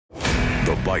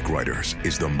The Bike Riders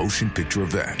is the motion picture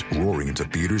event roaring into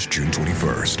theaters June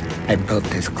 21st. I built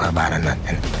this club out of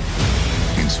nothing.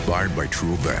 Inspired by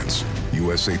true events,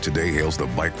 USA Today hails The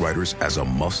Bike Riders as a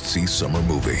must-see summer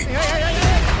movie.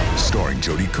 Starring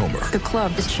Jodie Comer. The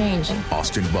club is changing.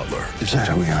 Austin Butler. Is that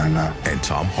who we are now? And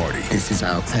Tom Hardy. This is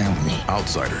our family.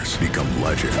 Outsiders become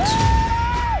legends.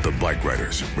 The Bike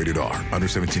Riders, rated R, under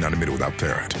 17 on admitted without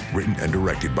parent. Written and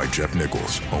directed by Jeff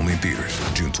Nichols. Only in theaters,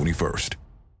 June 21st.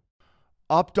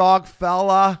 Up dog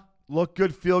fella. Look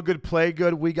good, feel good, play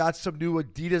good. We got some new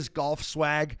Adidas golf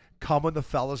swag coming the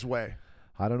fella's way.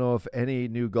 I don't know if any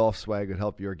new golf swag would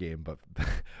help your game, but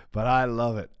I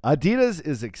love it. Adidas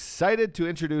is excited to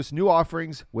introduce new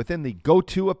offerings within the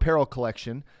Go-To apparel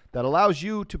collection that allows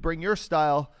you to bring your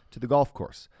style to the golf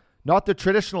course. Not the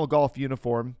traditional golf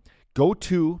uniform,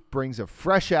 Go-To brings a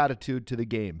fresh attitude to the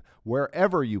game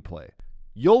wherever you play.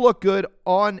 You'll look good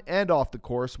on and off the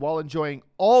course while enjoying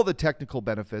all the technical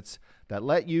benefits that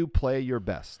let you play your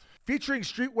best. Featuring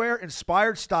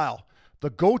streetwear-inspired style, the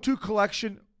Go-To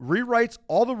collection rewrites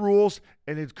all the rules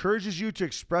and encourages you to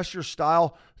express your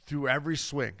style through every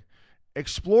swing.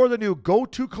 Explore the new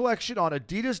Go-To collection on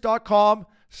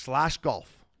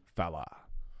adidas.com/golf. Fella.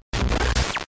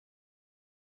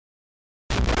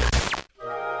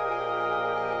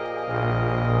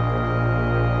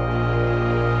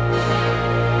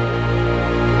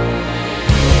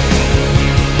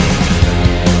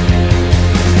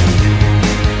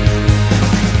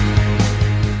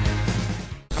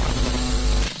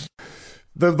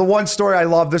 The one story I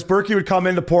love, this Berkey would come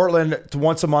into Portland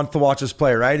once a month to watch us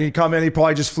play, right? He'd come in, he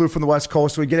probably just flew from the West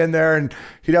Coast. So we'd get in there and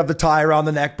he'd have the tie around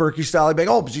the neck, Berkey style. He'd be like,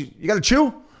 oh, you got a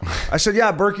chew? I said,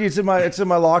 yeah, Berkey, it's in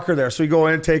my locker there. So we go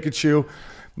in and take a chew.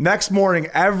 Next morning,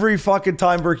 every fucking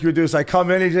time Berkey would do this, I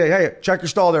come in, he'd say, hey, check your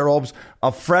stall there, Robes.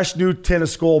 A fresh new tin of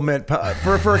Skull Mint.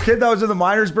 For a kid that was in the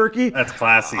minors, Berkey. That's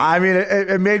classy. I mean,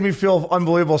 it made me feel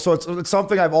unbelievable. So it's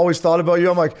something I've always thought about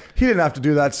you. I'm like, he didn't have to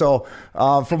do that. So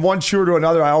from one chewer to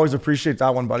another, I always appreciate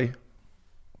that one, buddy.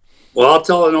 Well, I'll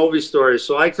tell an Obi story.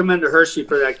 So I come into Hershey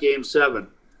for that Game 7.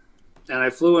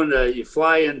 And you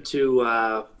fly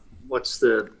into, what's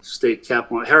the state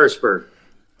capital? Harrisburg.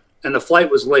 And the flight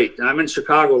was late. And I'm in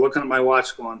Chicago looking at my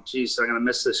watch going, geez, I'm going to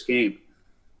miss this game.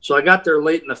 So I got there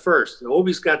late in the first. And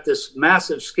Obi's got this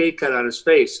massive skate cut on his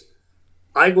face.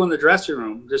 I go in the dressing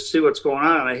room just to see what's going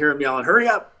on. And I hear him yelling, hurry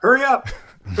up, hurry up,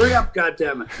 hurry up,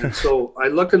 goddammit. And so I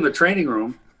look in the training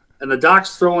room. And the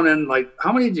doc's throwing in, like,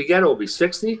 how many did you get, Obi?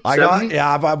 60? 70?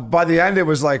 By the end, it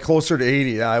was like closer to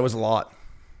 80. Yeah, it was a lot.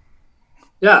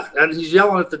 Yeah, and he's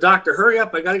yelling at the doctor, hurry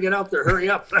up, I got to get out there, hurry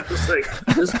up. And I was like,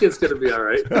 this kid's going to be all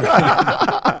right.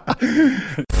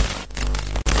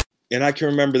 And I can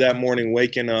remember that morning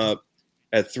waking up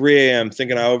at 3 a.m.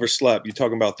 thinking I overslept. You're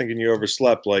talking about thinking you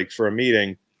overslept, like, for a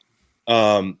meeting.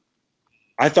 I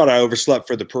thought I overslept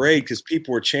for the parade because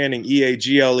people were chanting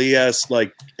EAGLES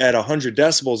like at 100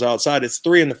 decibels outside. It's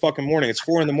 3 in the fucking morning. It's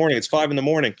 4 in the morning. It's 5 in the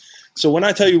morning. So when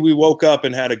I tell you we woke up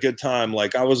and had a good time,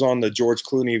 like I was on the George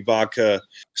Clooney vodka.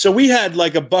 So we had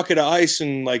like a bucket of ice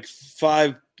and like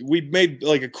 5. We made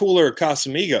like a cooler of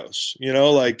Casamigos, you know,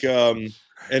 like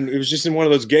and it was just in one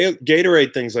of those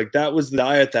Gatorade things. Like that was the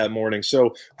diet that morning.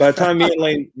 So by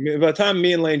the time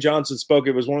me and Lane Johnson spoke,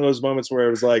 it was one of those moments where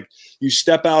it was like you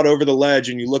step out over the ledge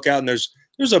and you look out and there's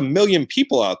a million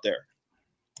people out there.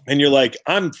 And you're like,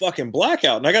 I'm fucking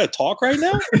blackout and I got to talk right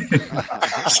now. So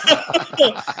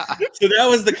that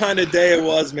was the kind of day it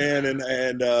was, man.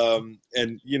 And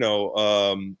you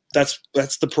know, that's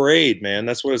the parade, man.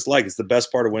 That's what it's like. It's the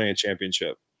best part of winning a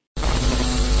championship.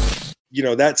 You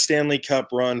know, that Stanley Cup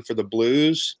run for the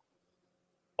Blues.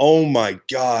 Oh my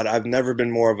God. I've never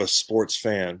been more of a sports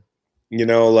fan, you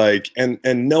know, like, and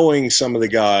knowing some of the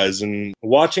guys and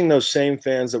watching those same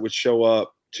fans that would show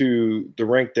up to the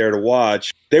rink there to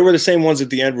watch. They were the same ones at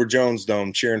the Edward Jones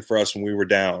Dome cheering for us when we were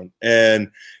down. And,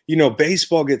 you know,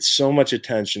 baseball gets so much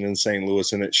attention in St.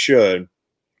 Louis, and it should.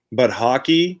 But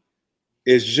hockey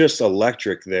is just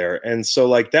electric there. And so,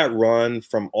 like, that run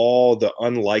from all the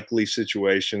unlikely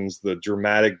situations, the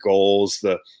dramatic goals,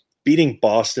 the beating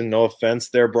Boston, no offense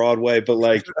there, Broadway, but,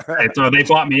 like... So they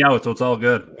bought me out, so it's all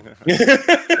good.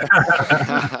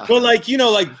 But, like, you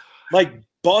know, like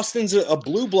Boston's a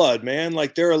blue blood, man.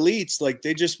 Like they're elites. Like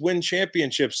they just win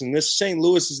championships. And this St.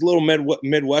 Louis is a little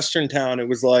Midwestern town. It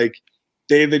was like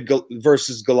David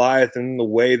versus Goliath and the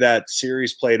way that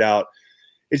series played out.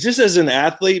 It's just as an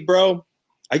athlete, bro,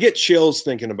 I get chills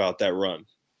thinking about that run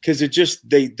because it just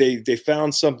they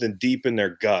found something deep in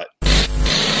their gut.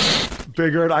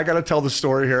 Bigger, and I got to tell the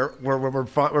story here where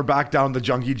we're back down the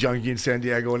Junkie in San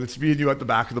Diego, and it's me and you at the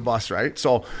back of the bus, right?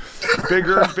 So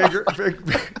Bigger had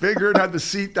the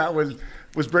seat that was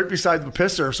right beside the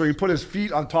pisser, so he put his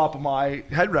feet on top of my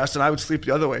headrest, and I would sleep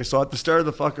the other way. So at the start of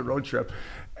the fucking road trip,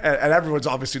 and everyone's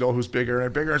obviously know who's Bigger,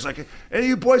 and Bigger is like, any of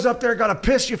you boys up there got to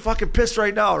piss? You fucking piss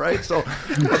right now, right? So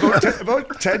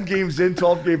about 10 games in,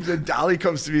 12 games in, Dally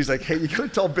comes to me. He's like, hey, you got to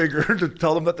tell Bigger to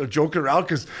tell them that they're joking around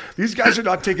because these guys are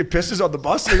not taking pisses on the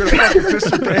bus. They're going to fucking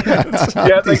piss their pants.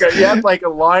 You had like a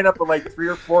lineup of like 3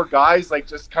 or 4 guys like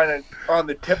just kind of on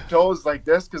the tiptoes like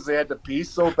this because they had to pee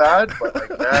so bad. But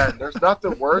like, man, there's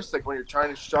nothing worse like when you're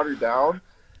trying to shut her down.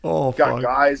 Oh, got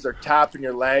guys they're tapping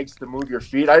your legs to move your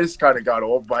feet. I just kind of got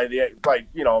over by a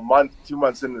month, 2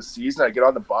 months into the season. I get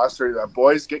on the bus,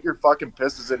 boys, get your fucking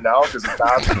pisses in now because the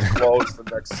bathroom's closed the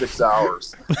next 6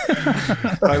 hours.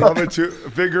 I love it too.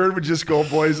 Big Ern would just go,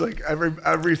 boys, like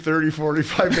every 30,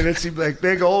 45 minutes, he'd be like,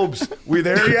 Big Obes, we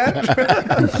there yet?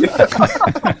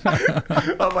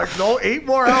 I'm like, no, 8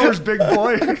 more hours, big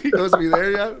boy. He goes, we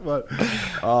there yet? But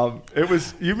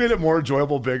you made it more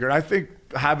enjoyable, Bigger. I think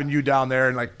having you down there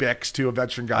and like Bix too, a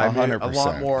veteran guy, made it a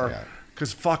lot more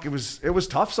because it was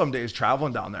tough some days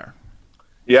traveling down there.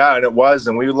 Yeah, and it was,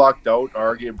 and we lucked out.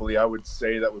 Arguably, I would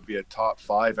say that would be a top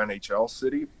 5 NHL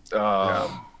city.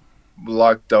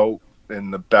 Lucked out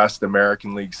in the best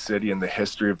American League city in the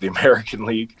history of the American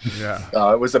League.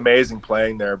 Yeah, it was amazing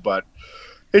playing there, but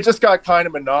it just got kind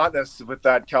of monotonous with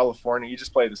that California. You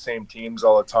just play the same teams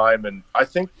all the time, and I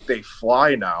think they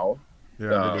fly now.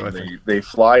 Yeah, they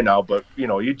fly now, but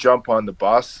you jump on the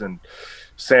bus in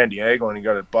San Diego and you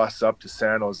got a bus up to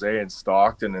San Jose and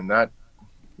Stockton, and that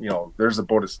there's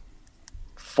about a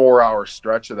 4-hour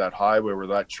stretch of that highway where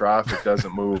that traffic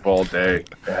doesn't move all day.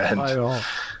 And I know.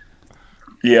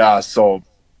 Yeah, so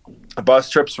the bus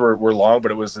trips were long,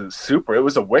 but it was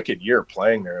a wicked year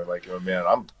playing there. Like, man,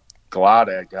 I'm glad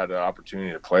I had an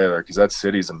opportunity to play there because that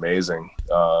city's amazing.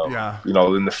 And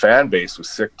the fan base was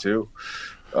sick too.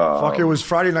 It was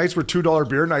Friday nights were $2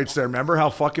 beer nights there. Remember how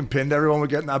fucking pinned everyone would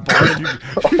get in that bar?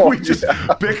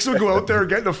 Bix would go out there and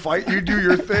get in a fight. You do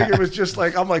your thing. It was just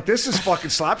like, I'm like, this is fucking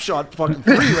Slapshot fucking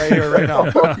 3 right here, right now.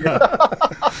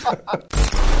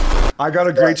 I got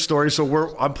a great story.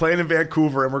 So I'm playing in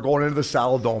Vancouver and we're going into the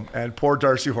Saddle Dome and poor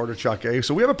Darcy Hordichuk,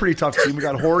 So we have a pretty tough team. We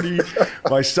got Hordy,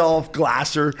 myself,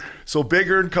 Glasser. So Big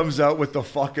Ern comes out with the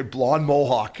fucking blonde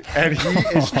mohawk and he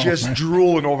is just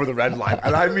drooling over the red line.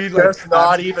 And I mean, like, just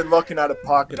not even looking at a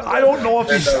pocket. I don't know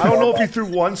if he threw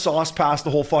one sauce pass the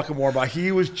whole fucking warm up.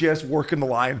 He was just working the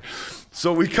line.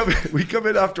 So we come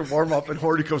in after warm up and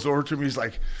Hordy comes over to me. He's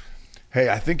like, hey,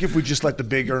 I think if we just let the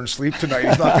Big Ern sleep tonight,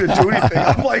 he's not going to do anything.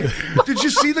 I'm like, did you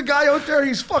see the guy out there?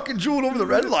 He's fucking drooling over the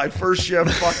red line. First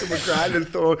shift, fucking with grinding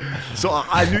through. So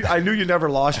I knew you never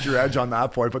lost your edge on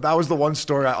that point. But that was the one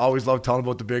story I always loved telling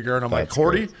about the Big Ern. I'm like,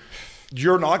 Hordy,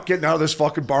 you're not getting out of this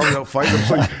fucking bar without fighting him.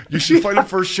 So you should fight him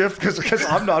first shift because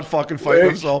I'm not fucking fighting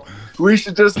him. So we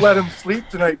should just let him sleep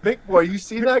tonight. Big boy, you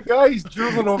see that guy? He's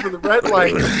drooling over the red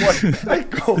line.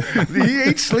 He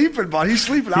ain't sleeping, but he's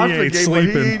sleeping after the game, but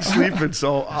he ain't sleeping.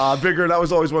 So Bigger, that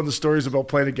was always one of the stories about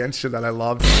playing against you that I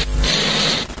loved.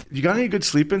 You got any good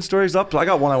sleeping stories up? I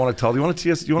got one I want to tell. Do you want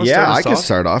to start us off? Yeah, I can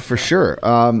start off for sure.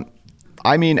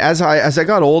 I mean, as I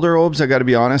got older, Obes, I got to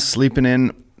be honest, sleeping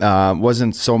in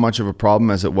wasn't so much of a problem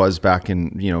as it was back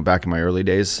in my early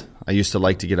days. I used to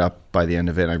like to get up by the end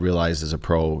of it. I realized as a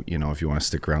pro, if you want to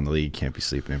stick around the league, you can't be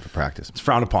sleeping in for practice. It's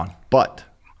frowned upon. But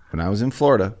when I was in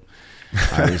Florida,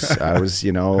 I was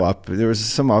up. There was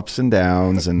some ups and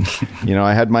downs, and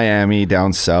I had Miami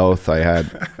down south. I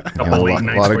had a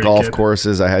lot of golf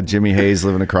courses. I had Jimmy Hayes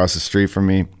living across the street from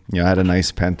me. I had a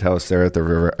nice penthouse there at the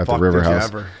river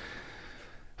house.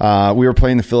 We were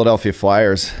playing the Philadelphia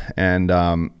Flyers, and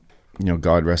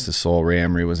God rest his soul, Ray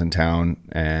Emery was in town,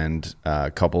 and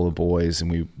a couple of boys, and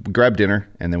we grabbed dinner,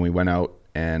 and then we went out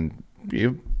and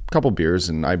a couple beers,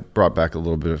 and I brought back a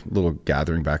little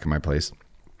gathering back in my place,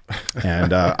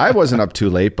 and I wasn't up too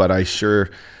late, but I sure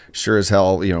as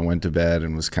hell went to bed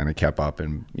and was kind of kept up,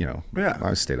 and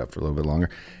I stayed up for a little bit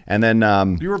longer, and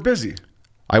then you were busy.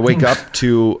 I wake up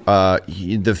to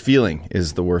the feeling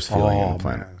is the worst feeling on the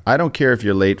planet. Man. I don't care if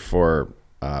you're late for,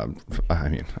 I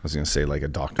was going to say like a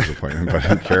doctor's appointment, but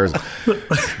who cares?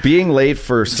 Being late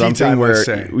for something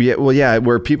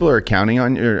where people are counting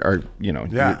on you,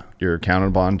 you're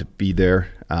counted on to be there,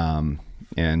 and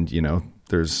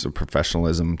there's a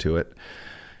professionalism to it.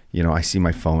 I see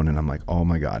my phone and I'm like, oh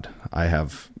my God, I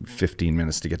have 15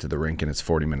 minutes to get to the rink and it's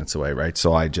 40 minutes away, right?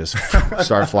 So I just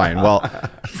start flying. Well,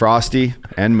 Frosty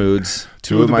and Moods,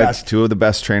 two of the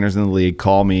best trainers in the league,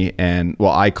 call me, and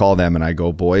I call them and I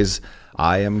go, boys,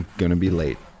 I am going to be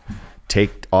late.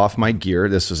 Take off my gear.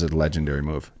 This was a legendary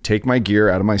move. Take my gear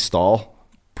out of my stall,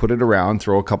 put it around,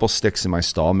 throw a couple sticks in my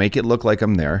stall, make it look like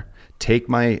I'm there. Take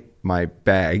my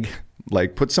bag,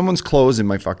 like put someone's clothes in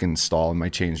my fucking stall in my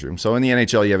change room. So in the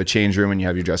NHL, you have a change room and you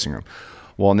have your dressing room.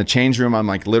 Well, in the change room, I'm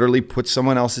like literally put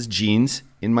someone else's jeans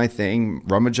in my thing,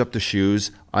 rummage up the shoes,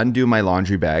 undo my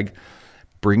laundry bag,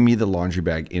 bring me the laundry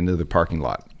bag into the parking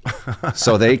lot.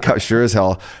 So they sure as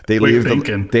hell they leave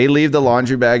the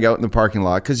laundry bag out in the parking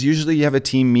lot, because usually you have a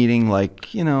team meeting,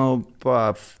 like, you know,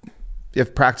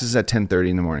 if practice is at 10:30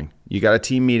 in the morning, you got a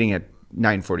team meeting at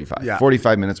 9:45,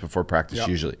 45 minutes before practice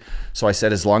usually. So I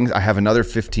said, as long as I have another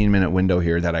 15-minute window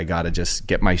here that I got to just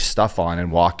get my stuff on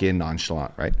and walk in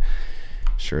nonchalant, right?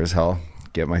 Sure as hell,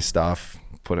 get my stuff,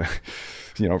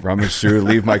 rummage through,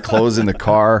 leave my clothes in the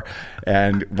car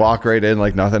and walk right in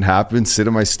like nothing happened, sit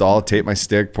in my stall, tape my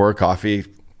stick, pour coffee.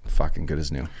 Fucking good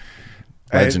as new.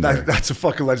 Legendary. Hey, that's a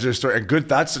fucking legendary story. And good,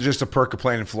 that's just a perk of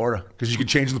playing in Florida, because you can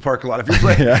change in the parking lot. If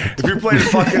you're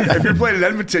playing in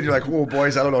Edmonton, you're like, whoa,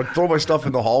 boys, I don't know, throw my stuff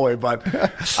in the hallway. But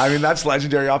I mean, that's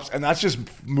legendary ops, and that's just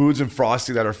Moods and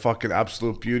Frosty that are fucking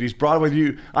absolute beauties.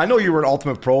 Broadway, I know you were an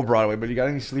ultimate pro Broadway, but you got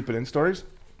any sleeping in stories?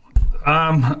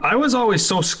 I was always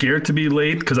so scared to be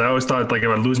late, because I always thought like I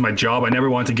would lose my job. I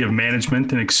never wanted to give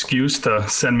management an excuse to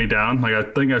send me down. Like I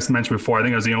think I mentioned before, I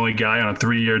think I was the only guy on a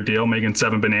 3-year deal making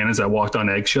 7 bananas that walked on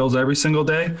eggshells every single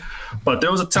day. But there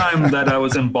was a time that I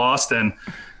was in Boston,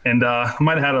 and I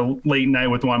might have had a late night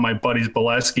with one of my buddies,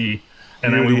 Bolesky,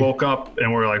 and then we woke up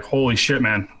and we were like, holy shit,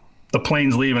 man, the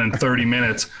plane's leaving in 30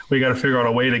 minutes. We got to figure out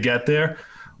a way to get there.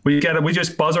 We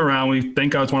just buzz around. We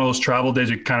think it's one of those travel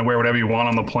days. You kind of wear whatever you want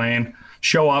on the plane.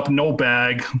 Show up, no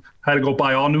bag. Had to go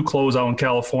buy all new clothes out in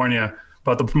California.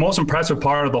 But the most impressive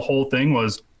part of the whole thing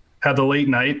was had the late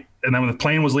night. And then when the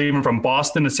plane was leaving from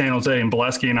Boston to San Jose, and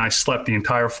Bolesky and I slept the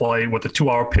entire flight with a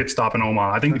 2-hour pit stop in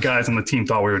Omaha. I think the guys on the team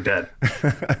thought we were dead.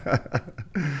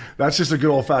 That's just a good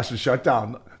old-fashioned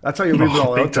shutdown. That's how you leave it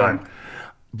all out time.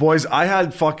 Boys, I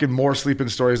had fucking more sleeping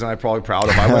stories than I'm probably proud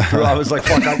of. I went through. I was like,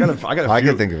 "Fuck, I got a few." I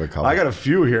can think of a couple. I got a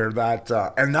few here that,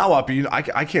 and now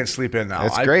I can't sleep in now.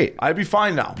 That's great. I'd be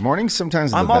fine now. Mornings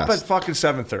sometimes I'm the up best. at fucking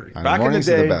 7:30. I know, Back in the mornings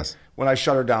are day the best. when I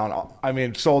shut her down. I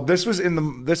mean, so this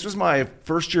was my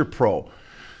first year pro.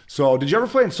 So did you ever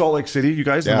play in Salt Lake City? You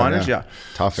guys, the miners, yeah.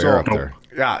 Tough air up there.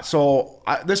 Yeah. So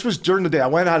this was during the day. I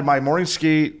went and had my morning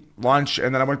skate, lunch,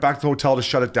 and then I went back to the hotel to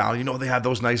shut it down. You know, they had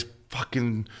those nice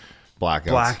fucking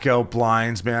blackout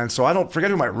blinds, man. So I don't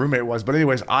forget who my roommate was, but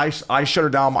anyways, I shut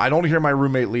her down. I don't hear my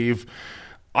roommate leave.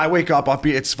 I wake up.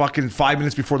 It's fucking 5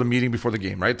 minutes before the meeting, before the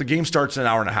game. Right, the game starts in an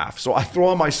hour and a half. So I throw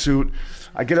on my suit.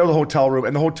 I get out of the hotel room,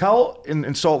 and the hotel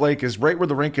in Salt Lake is right where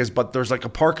the rink is, but there's like a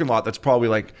parking lot that's probably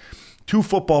like 2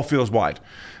 football fields wide.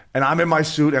 And I'm in my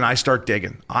suit and I start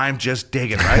digging. I'm just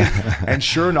digging, right? And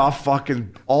sure enough,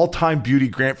 fucking all-time beauty,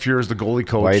 Grant Fuhr is the goalie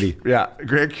coach. Whitey. Yeah,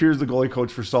 Grant Fuhr is the goalie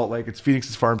coach for Salt Lake. It's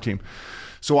Phoenix's farm team.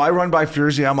 So I run by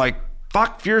Furzy. I'm like,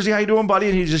 fuck, Furzy, how you doing, buddy?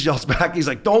 And he just yells back. He's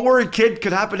like, don't worry, kid.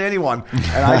 Could happen to anyone.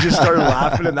 And I just started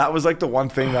laughing. And that was like the one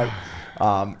thing that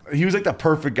he was like the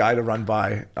perfect guy to run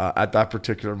by at that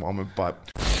particular moment.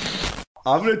 But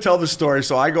I'm going to tell the story.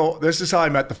 So this is how I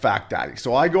met the Fact Daddy.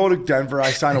 So I go to Denver. I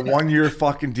sign a 1-year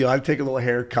fucking deal. I take a little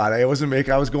haircut. I was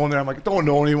going there. I'm like, I don't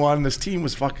know anyone. This team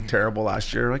was fucking terrible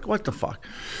last year. Like, what the fuck?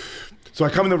 So I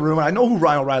come in the room and I know who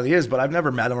Ryan O'Reilly is, but I've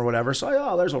never met him or whatever. So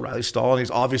there's O'Reilly's stall. And he's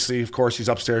obviously, of course, he's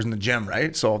upstairs in the gym,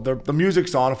 right? So the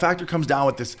music's on. A Factor comes down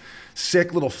with this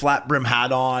sick little flat brim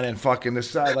hat on and fucking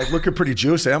this like looking pretty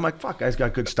juicy. I'm like, fuck, guy's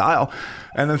got good style.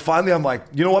 And then finally I'm like,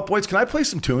 you know what, boys, can I play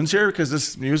some tunes here? Because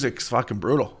this music's fucking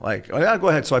brutal. Like, oh yeah, go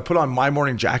ahead. So I put on My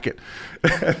Morning Jacket.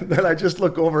 And then I just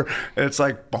look over and it's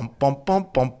like bump, bump,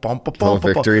 bump, bump, bump, bump, bump,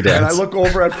 victory bump. And dance. I look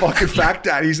over at fucking Fact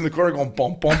Daddy. He's in the corner going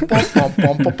bump, bump, bump, bump,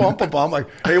 bump, bump, bump, bump. I'm like,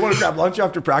 hey, you want to grab lunch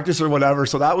after practice or whatever?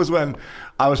 So that was when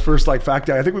I was first like, Fact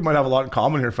Daddy, I think we might have a lot in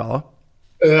common here, fella.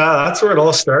 Yeah, that's where it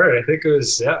all started. I think it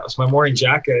was My Morning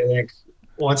Jacket. I think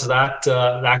once that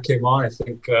came on, I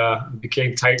think it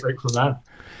became tight right from then.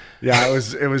 Yeah,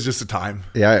 it was just a time.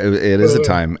 Yeah, it is a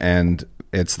time, and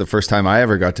it's the first time I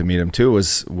ever got to meet him too.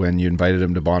 Was when you invited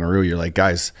him to Bonnaroo. You're like,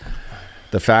 guys,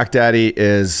 the Fact Daddy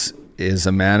is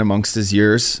a man amongst his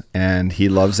years, and he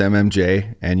loves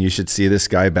MMJ, and you should see this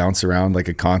guy bounce around like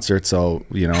a concert. So,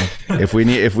 you know, if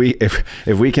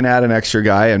we can add an extra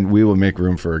guy, and we will make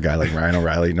room for a guy like Ryan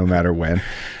O'Reilly, no matter when,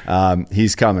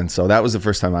 he's coming. So that was the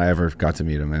first time I ever got to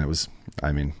meet him, and it was,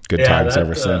 I mean, good times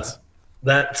ever since.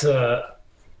 That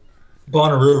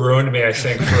Bonnaroo ruined me, I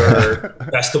think, for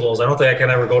festivals. I don't think I can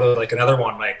ever go to like another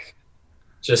one, like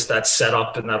just that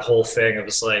setup and that whole thing. It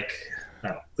was like, I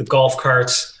don't know, the golf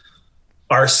carts,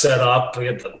 our setup. We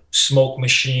had the smoke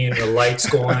machine, the lights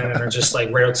going, and they're just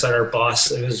like right outside our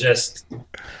bus. It was just.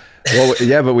 Well,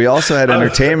 yeah, but we also had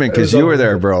entertainment because you were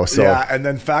there, bro. So yeah, and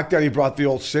then Fact Daddy brought the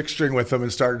old 6-string with him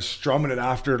and started strumming it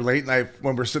after late night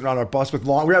when we're sitting on our bus with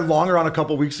Long. We had Longer on a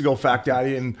couple weeks ago, Fact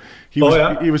Daddy, and he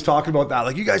was talking about that.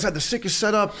 Like, you guys had the sickest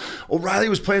setup. O'Reilly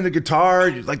was playing the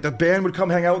guitar. Like, the band would come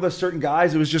hang out with us, certain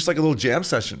guys. It was just like a little jam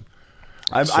session.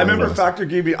 I remember Factor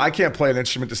gave me, I can't play an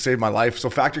instrument to save my life, so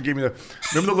Factor gave me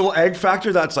remember the little egg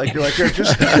Factor? That's like, you're like, here,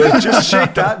 just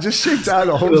shake that. Just shake that.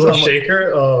 A little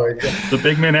shaker? Oh, my God. The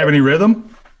big man have any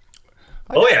rhythm?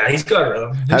 Oh, yeah, he's got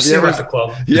rhythm. Have you ever at the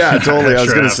club? Yeah, totally. I was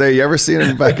Sure going to have. say, you ever seen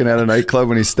him back in at a nightclub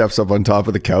when he steps up on top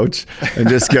of the couch and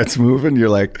just gets moving? You're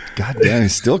like, God damn, he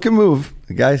still can move.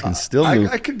 The guy can still move.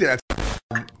 I could dance.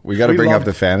 We got to bring up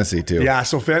the fantasy too. Yeah,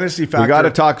 so fantasy Factor. We got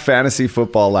to talk fantasy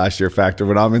football last year, Factor.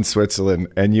 When I'm in Switzerland,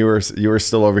 and you were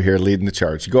still over here leading the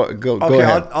charge. Go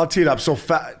ahead. I'll tee it up. So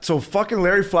fucking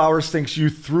Larry Flowers thinks you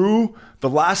threw the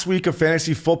last week of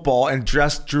fantasy football and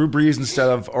dressed Drew Brees instead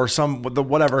of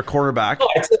whatever quarterback. Oh,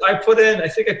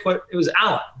 it was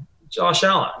Allen. Josh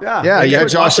Allen. Yeah, you had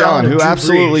Josh Allen, who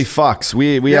absolutely fucks.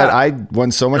 I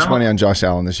won so much No. money on Josh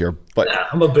Allen this year, but Yeah,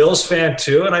 I'm a Bills fan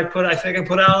too, and I think I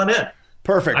put Allen in.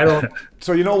 Perfect. I don't.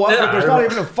 So you know what? Yeah, There's I not don't-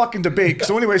 even a fucking debate.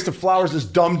 So anyways, to Flowers is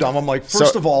dumb. I'm like,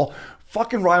 first of all,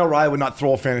 fucking Ryan O'Reilly would not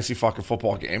throw a fantasy fucking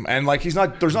football game. And like, there's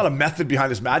not a method behind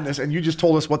his madness. And you just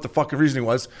told us what the fucking reasoning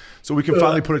was. So we can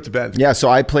finally put it to bed. yeah. So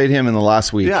I played him in the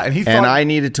last week. Yeah, and he and thought- I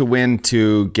needed to win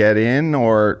to get in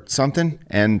or something.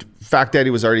 And Fact Daddy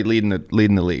was already leading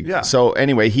the league. Yeah. So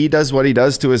anyway, he does what he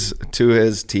does to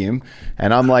his team,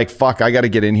 and I'm like, fuck, I got to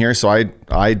get in here. So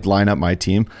I line up my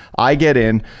team. I get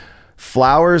in.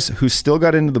 Flowers, who still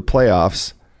got into the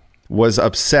playoffs, was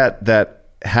upset that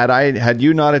had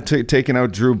you not taken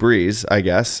out Drew Brees, I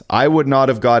guess I would not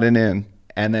have gotten in.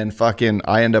 And then fucking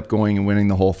I end up going and winning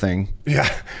the whole thing. Yeah.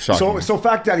 Shocking. So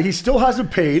Fact Daddy, he still hasn't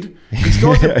paid. He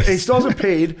still hasn't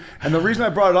paid. And the reason I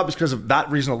brought it up is because of that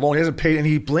reason alone. He hasn't paid, and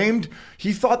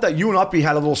he thought that you and Uppy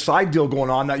had a little side deal going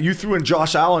on, that you threw in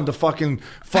Josh Allen to fucking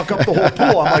fuck up the whole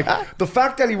pool. I'm like, the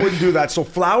fact that he wouldn't do that. So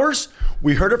Flowers,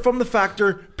 we heard it from the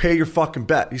Factor. Pay your fucking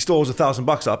bet. He still owes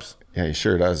 $1,000 ups. Yeah, he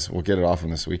sure does. We'll get it off him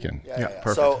this weekend. Yeah,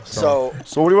 perfect. So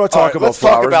what do you want to talk about, let's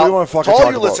talk Flowers? about, What do you want to fucking to all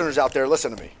talk you about? listeners out there,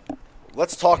 listen to me.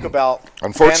 Let's talk about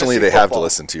Unfortunately, fantasy they have to football.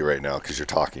 listen to you right now because you're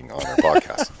talking on our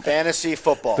podcast. Fantasy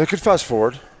football. They could fast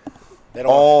forward. They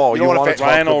don't Oh, you you don't want wanna to fa- talk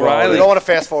Ryan about O'Reilly. We don't want to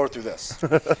fast forward through this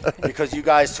because you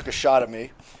guys took a shot at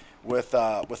me with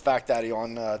Fact Daddy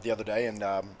on the other day, and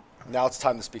now it's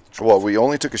time to speak the truth. Well, we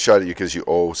only took a shot at you because you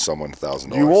owe someone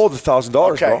 $1,000. You owe the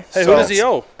 $1,000, Okay. bro. Hey, So- who does he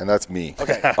owe? and that's me.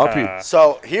 Okay. Uppy.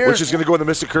 So here's Which is going to go in the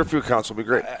Mr. Curfew accounts. Will be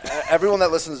great. everyone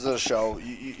that listens to the show,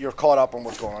 you're caught up on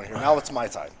what's going on here. Now it's my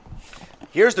time.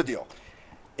 Here's the deal.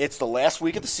 It's the last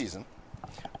week of the season.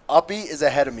 Uppy is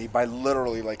ahead of me by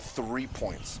literally like 3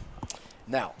 points.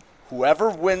 Now, whoever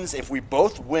wins, if we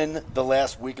both win the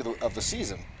last week of the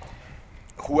season,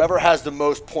 whoever has the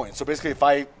most points. So basically,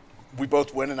 if we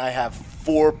both win and I have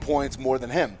 4 points more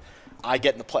than him, I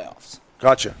get in the playoffs.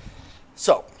 Gotcha.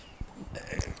 So,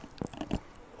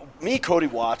 me and Cody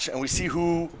watch, and we see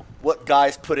what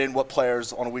guys put in what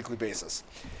players on a weekly basis.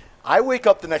 I wake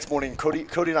up the next morning. Cody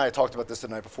and I had talked about this the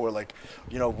night before. Like,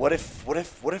 what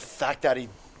if Fact Daddy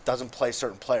doesn't play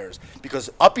certain players because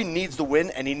Uppy needs to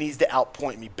win and he needs to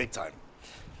outpoint me big time.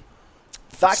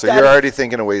 So you're already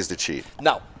thinking of ways to cheat.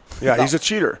 No. Yeah, No. he's a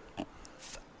cheater.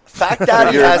 Fact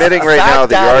Daddy You're has, admitting right Fact now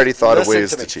that you Daddy- already thought of listen ways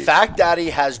to to me. cheat. Fact Daddy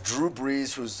has Drew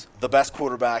Brees, who's the best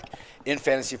quarterback in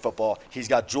fantasy football. He's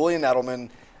got Julian Edelman.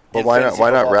 But in why not? fantasy Why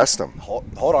not football. rest him?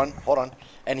 Hold on.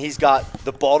 And he's got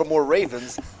the Baltimore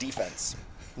Ravens defense.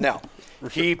 Now,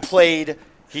 he played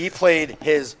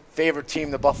his favorite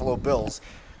team, the Buffalo Bills.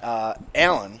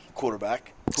 Allen,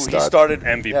 quarterback, who he Stud. started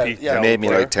MVP. Yeah, He made me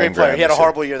like 10 great player. grand. He had a this year.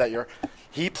 horrible year that year.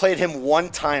 He played him one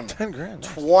time. 10 grand.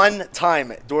 Nice. One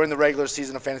time during the regular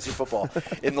season of fantasy football.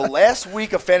 In the last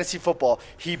week of fantasy football,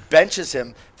 he benches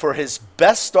him for his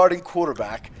best starting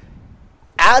quarterback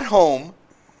at home.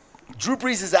 Drew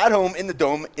Brees is at home in the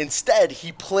Dome. Instead,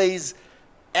 he plays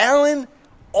Allen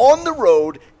on the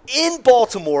road in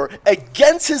Baltimore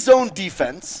against his own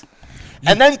defense,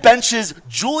 and then benches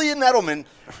Julian Edelman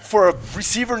for a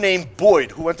receiver named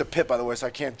Boyd, who went to Pitt, by the way, so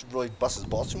I can't really bust his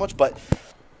balls too much, but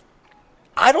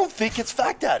I don't think it's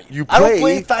Fact Daddy. You I don't play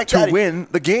blame Fact to Daddy. win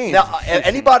the game. Now,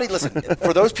 anybody, listen,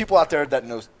 for those people out there that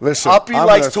knows, Listen, Uppy I'm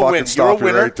likes gonna to fucking win. You're a stop you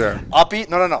winner. right there. Uppy,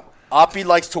 no. Uppy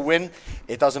likes to win.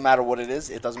 It doesn't matter what it is.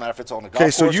 It doesn't matter if it's on the golf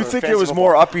course. Okay, so you or think it fantasy was football.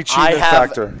 more Uppy cheating I than have-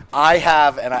 Factor? I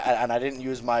have, and I didn't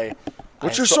use my.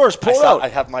 What's your source? Pull it out. I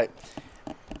have my.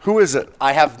 Who is it?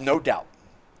 I have no doubt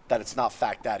that it's not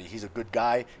Fact Daddy. He's a good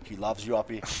guy. He loves you,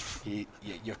 Uppy.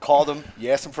 You called him. You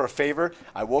asked him for a favor.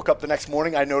 I woke up the next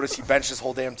morning. I noticed he benched his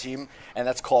whole damn team, and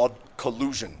that's called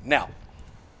collusion. Now,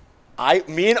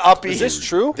 me and Uppy. Is this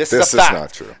true? This is a fact.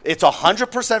 Not true. It's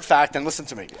 100% fact. And listen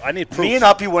to me. I need proof. Me and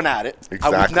Uppy went at it.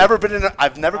 Exactly. I've never been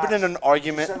in an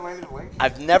argument.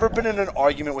 I've never been in an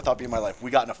argument with Uppy in my life. We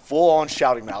got in a full-on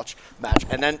shouting match,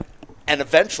 and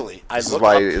eventually I looked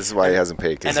up. This is why he hasn't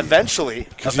paid. And eventually,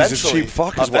 he's a cheap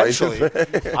fuck.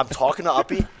 I'm talking to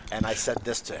Uppy, and I said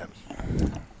this to him.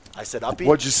 I said, Uppy.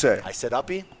 What'd you say? I said,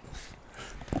 Uppy,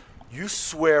 you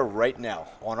swear right now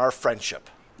on our friendship.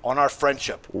 On our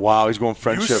friendship. Wow, he's going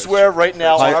friendship. You swear right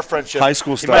now on our friendship. High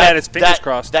school He style. might have had his fingers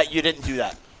crossed. That you didn't do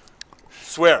that.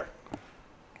 Swear.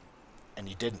 And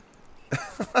you didn't.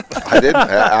 I didn't.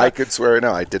 I could swear right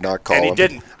now. I did not call him. And he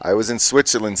didn't. I was in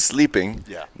Switzerland sleeping,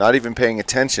 not even paying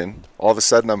attention. All of a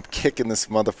sudden, I'm kicking this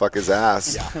motherfucker's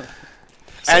ass. Yeah.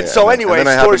 And so anyway, and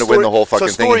then I happened to win the whole fucking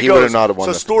thing. And he would have not have won.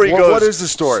 What is the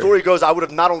story? Story goes, I would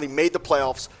have not only made the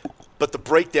playoffs, but the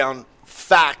breakdown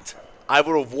fact, I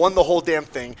would have won the whole damn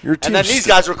thing. And then these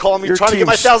guys were calling me trying to get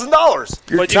my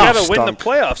 $1,000. But you got to win the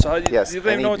playoffs. You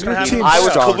don't even know what's going to happen. I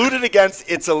was colluded against.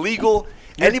 It's illegal.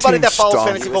 Anybody that follows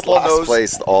fantasy football knows. Last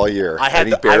place all year. I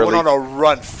went on a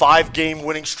run, 5-game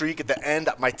winning streak. At the end,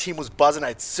 my team was buzzing. I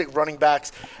had 6 running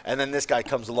backs, and then this guy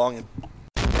comes along and.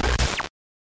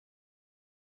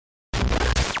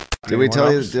 Did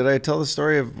I tell the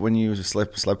story of when you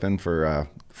slept in for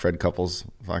Fred Couples'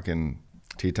 fucking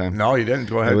tea time? No, you didn't.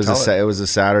 Go ahead. It was a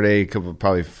Saturday,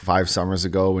 probably 5 summers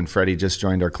ago, when Freddie just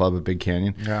joined our club at Big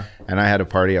Canyon. Yeah. And I had a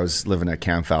party. I was living at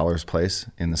Cam Fowler's place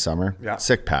in the summer. Yeah.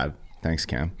 Sick pad. Thanks,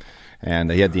 Cam. And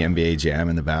he had the NBA Jam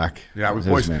in the back. Yeah,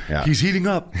 he's heating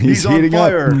up. He's on heating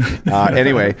fire. Up.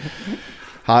 Anyway.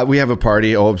 We have a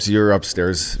party. Obes, you're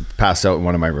upstairs, passed out in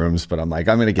one of my rooms, but I'm like,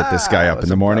 I'm gonna get this guy up in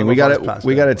the morning. We got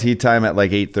a tea time at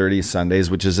like 8:30 Sundays,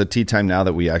 which is a tea time now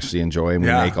that we actually enjoy and we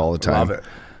make all the time. Love it.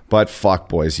 But fuck,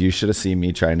 boys, you should have seen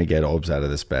me trying to get Obes out of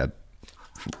this bed.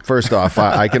 First off,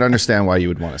 I can understand why you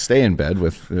would want to stay in bed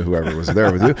with whoever was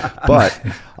there with you, but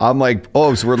I'm like,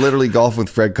 Obes, we're literally golfing with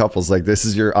Fred Couples. Like, this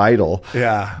is your idol.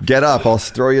 Yeah. Get up. I'll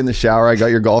throw you in the shower. I got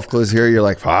your golf clothes here. You're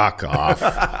like, fuck off.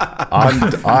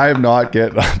 I'm not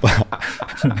getting up.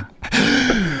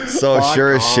 So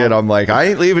sure as shit, I'm like, I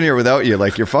ain't leaving here without you.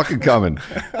 Like, you're fucking coming.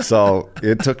 So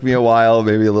it took me a while,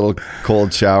 maybe a little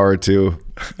cold shower or two.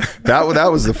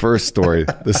 That was the first story.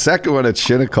 The second one at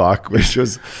Shinnecock, which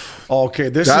was... Okay,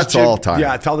 that's all time.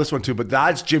 Yeah, tell this one too. But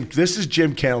this is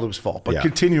Jim Cantaloupe's fault. But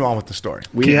continue on with the story.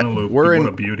 We're in what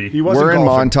a beauty. We're in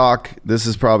Montauk. This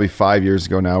is probably 5 years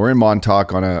ago now. We're in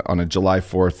Montauk on a July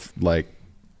 4th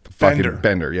fucking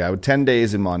bender. Yeah, 10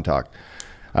 days in Montauk.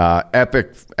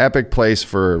 Epic place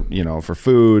for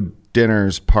food,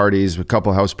 dinners, parties. A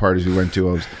couple house parties we went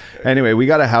to. Anyway, we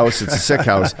got a house. It's a sick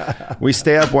house. We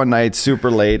stay up one night, super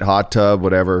late, hot tub,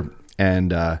 whatever,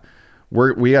 and.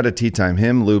 We had a tea time.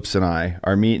 Him, Loops, and I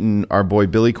are meeting our boy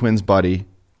Billy Quinn's buddy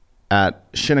at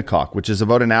Shinnecock, which is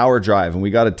about an hour drive, and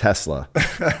we got a Tesla.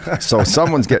 So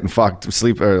someone's getting fucked,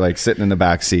 sitting in the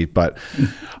back seat. But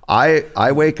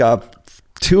I wake up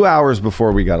 2 hours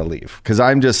before we got to leave because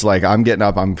I'm just like, I'm getting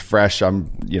up, I'm fresh, I'm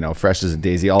fresh as a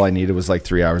daisy. All I needed was like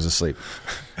 3 hours of sleep,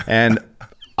 and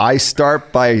I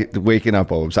start by waking up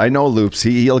Obes. I know Loops,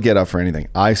 he'll get up for anything.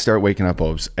 I start waking up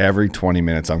Obes every 20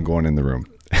 minutes. I'm going in the room.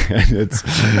 And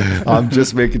I'm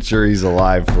just making sure he's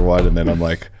alive for one, and then I'm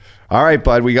like, all right,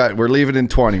 bud, we're leaving in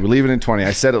 20. We're leaving in 20.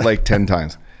 I said it like 10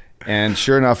 times. And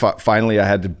sure enough, finally I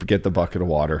had to get the bucket of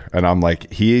water. And I'm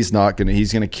like, he's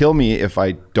gonna kill me if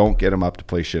I don't get him up to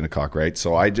play Shinnecock, right?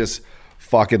 So I just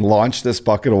fucking launched this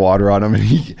bucket of water on him, and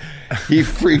he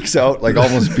freaks out, like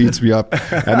almost beats me up.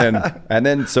 And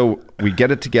then so we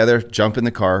get it together, jump in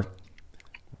the car.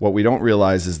 What we don't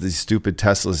realize is these stupid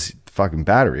Tesla's fucking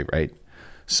battery, right?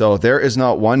 So there is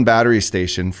not one battery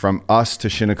station from us to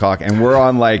Shinnecock, and we're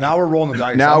on like... Now we're rolling the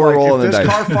dice. If this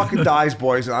car fucking dies,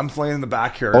 boys, and I'm laying in the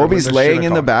back here... Obi's laying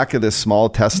in the back of this small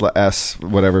Tesla S,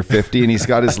 50, and he's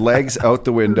got his legs out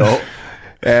the window,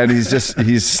 and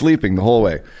he's sleeping the whole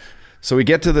way. So we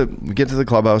get to the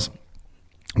clubhouse,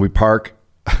 we park,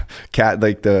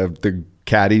 the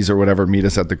caddies or whatever meet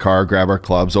us at the car, grab our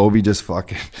clubs. Obi just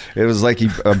fucking... It was like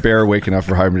a bear waking up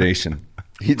for hibernation.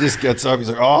 He just gets up, he's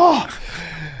like, oh...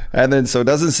 And then, so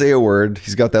doesn't say a word.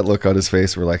 He's got that look on his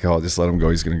face. We're like, oh, just let him go.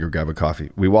 He's going to go grab a coffee.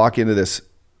 We walk into this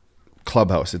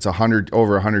clubhouse. It's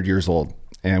over 100 years old.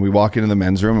 And we walk into the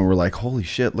men's room and we're like, holy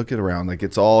shit, look at around. Like,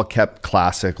 it's all kept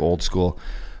classic, old school.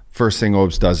 First thing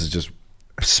Obes does is just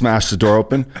smash the door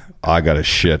open. I got a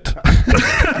shit.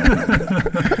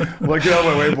 Well, get out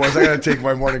of my way, boys. I got to take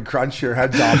my morning crunch here.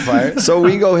 Heads off, right? So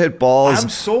we go hit balls. I'm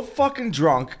so fucking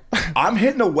drunk. I'm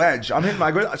hitting a wedge. So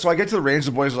I get to the range.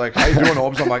 The boys are like, how you doing,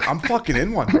 Obes? I'm like, I'm fucking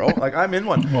in one, bro. Like, I'm in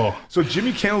one. Oh. So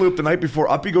Jimmy Cantaloupe, the night before,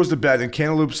 Uppy goes to bed, and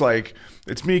Cantaloupe's like,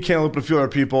 it's me, Cantaloupe, and a few other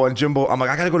people, and Jimbo. I'm like,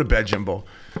 I got to go to bed, Jimbo.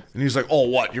 And he's like, oh,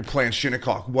 what? You're playing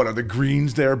Shinnecock. What, are the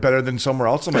greens there better than somewhere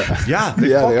else? I'm like, yeah,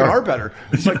 they are better.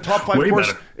 It's like top 5 course.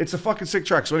 Better. It's a fucking sick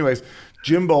track. So anyways,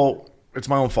 Jimbo, it's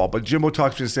my own fault, but Jimbo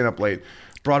talks me to staying up late.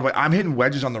 Broadway, I'm hitting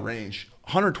wedges on the range.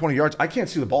 120 yards, I can't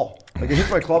see the ball. Like, I hit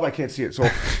my club, I can't see it. So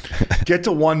get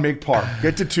to 1, make par.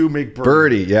 Get to 2, make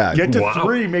birdie. Yeah. Get to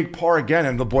 3, make par again.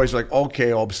 And the boys are like,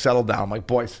 okay, I'll settle down. I'm like,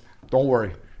 boys, don't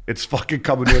worry. It's fucking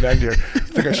coming to an end here. I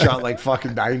think I shot like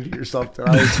fucking 90 or something.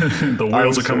 The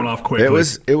wheels are coming off quickly.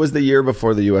 It was the year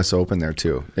before the U.S. Open there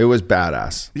too. It was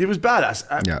badass. It was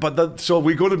badass. Yeah. But so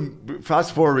we go to,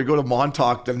 fast forward, we go to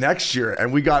Montauk the next year,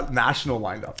 and we got National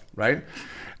lined up, right?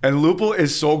 And Lupul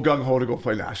is so gung-ho to go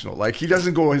play National. Like, he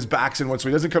doesn't go, his back's in one, so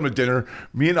he doesn't come to dinner.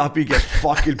 Me and Uppy get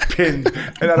fucking pinned.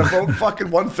 And at about fucking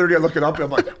 1:30, I look at Uppy,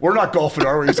 I'm like, we're not golfing,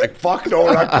 are we? He's like, fuck no,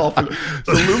 we're not golfing.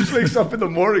 So Loops wakes up in the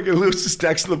morning, and Loops is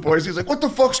texting the boys. He's like, what the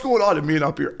fuck's going on? And me and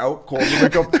Uppy are out cold. We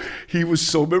wake up, he was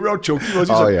so, remember how choked he was?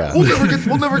 He's like, yeah.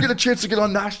 we'll never get a chance to get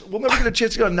on National. We'll never get a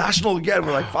chance to get on National again.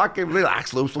 We're like, fucking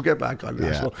relax, Loops, we'll get back on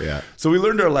National. Yeah. So we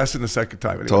learned our lesson the second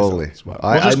time. Anyways, totally. We'll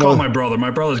just call my brother.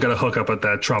 My brother's got to hook up at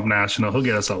that Trump National. He'll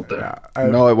get us out there.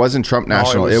 No, it wasn't Trump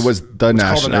National. It was the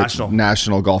National.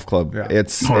 National Golf Club. Yeah.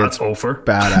 It's over.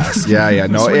 Badass. Yeah.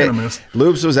 No,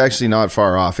 Loops was actually not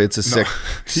far off. It's a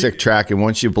sick track, and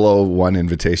once you blow one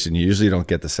invitation, you usually don't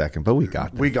get the second. But we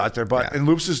got there. We got there. But in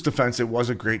Loops' defense, it was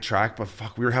a great track. But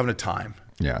fuck, we were having a time.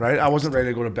 Yeah. Right. I wasn't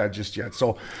ready to go to bed just yet.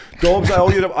 So, Dobes, I owe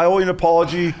you an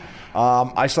apology.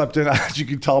 I slept in, as you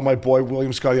can tell, my boy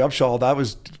William Scotty Upshaw. That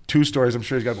was 2 stories. I'm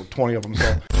sure he's got about 20 of them.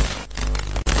 So.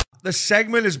 The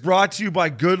segment is brought to you by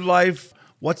Good Life.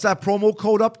 What's that promo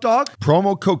code up, dog?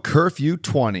 Promo code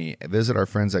Curfew20. Visit our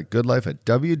friends at Good Life at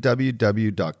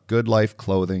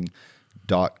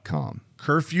www.goodlifeclothing.com.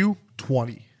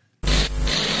 Curfew20.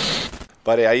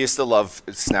 Buddy, I used to love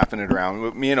snapping it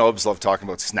around. Me and Obes love talking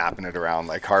about snapping it around,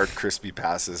 like hard, crispy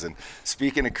passes. And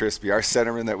speaking of crispy, our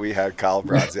centerman that we had, Kyle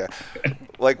Brazia,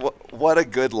 like what a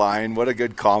good line, what a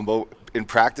good combo. In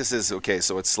practices, okay,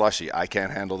 so it's slushy. I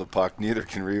can't handle the puck. Neither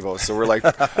can Revo. So we're like,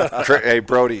 hey,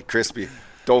 Brody, Crispy,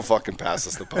 don't fucking pass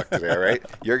us the puck today, all right?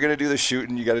 You're going to do the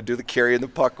shooting. You got to do the carrying the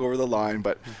puck over the line.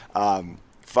 But,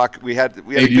 fuck, we had a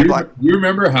good line. Do you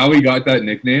remember how he got that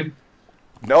nickname?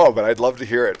 No, but I'd love to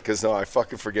hear it because, I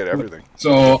fucking forget everything.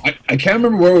 So I can't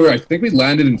remember where we were. I think we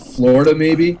landed in Florida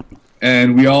maybe.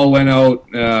 And we all went out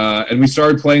and we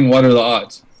started playing What Are the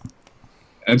Odds?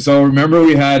 And so remember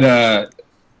we had...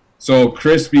 So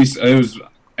Crispy,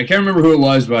 I can't remember who it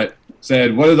was, but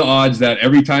said, what are the odds that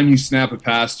every time you snap a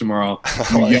pass tomorrow,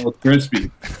 you yell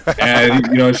Crispy?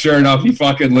 And, sure enough, he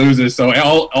fucking loses. So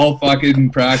all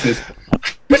fucking practice,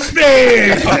 Crispy!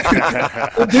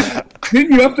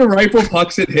 Didn't you have to rifle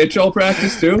pucks at Hitch all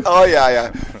practice too? Oh,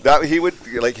 yeah. That he would,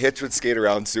 Hitch would skate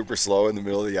around super slow in the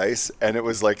middle of the ice, and it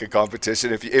was like a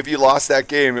competition. If you lost that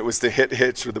game, it was to hit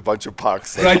Hitch with a bunch of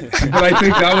pucks. But I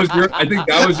think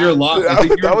that was your loss.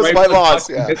 That was my loss.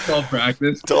 Yeah. Hitch all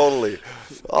practice. Totally.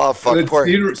 Oh fuck.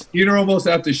 Skeeter almost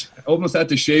had to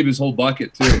shave his whole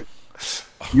bucket too.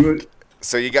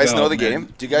 So you guys know the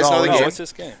game? Do you guys know the game? What's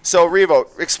this game? So Revo,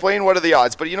 explain what are the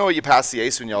odds. But you pass the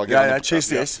ace when you all get on the chase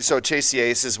the ace. So chase the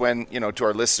ace is when, to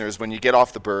our listeners, when you get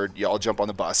off the bird, you all jump on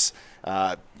the bus.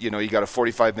 You got a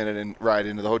 45-minute ride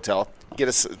into the hotel. You get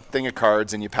a thing of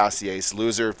cards and you pass the ace.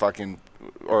 Loser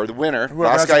or the winner,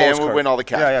 last guy in will win all the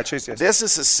cash. Yeah, chase the ace. This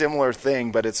is a similar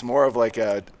thing, but it's more of like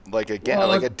a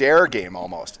dare game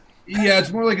almost. Yeah,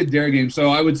 it's more like a dare game. So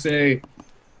I would say,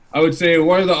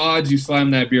 what are the odds you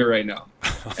slam that beer right now?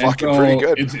 Fucking pretty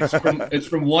good. It's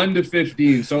from 1 to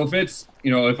 15. So if it's,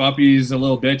 if Uppy's a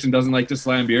little bitch and doesn't like to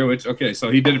slam beer, which, okay,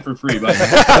 so he did it for free. But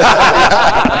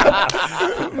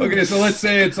okay, so let's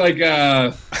say it's like,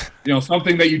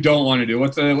 something that you don't want to do.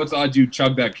 What's the odds you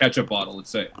chug that ketchup bottle, let's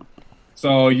say?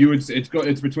 So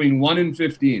it's between 1 and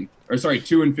 15. Or sorry,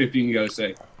 2 and 15, you got to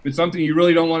say. If it's something you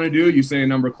really don't want to do, you say a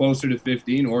number closer to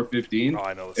 15 or 15. Oh,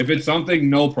 I know. If it's something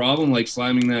no problem, like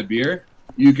slamming that beer,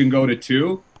 you can go to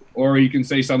 2, or you can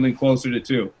say something closer to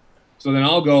 2. So then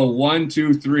I'll go 1,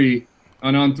 2, 3,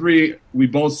 and on 3, we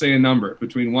both say a number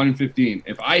between 1 and 15.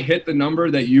 If I hit the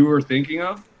number that you were thinking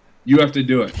of, you have to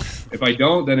do it. If I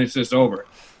don't, then it's just over.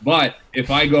 But if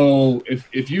I go,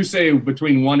 if you say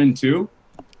between 1 and 2,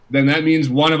 then that means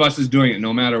one of us is doing it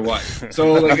no matter what.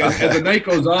 So like as the night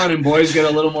goes on and boys get a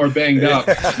little more banged up,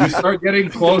 we start getting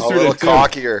closer a little to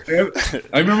cockier.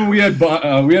 I remember we had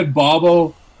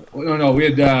Bobo. No,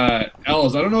 we had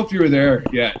Els. I don't know if you were there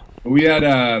yet. But we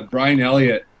had Brian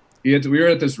Elliott. We were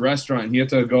at this restaurant. And he had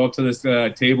to go up to this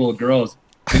table of girls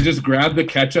and just grab the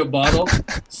ketchup bottle,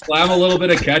 slam a little bit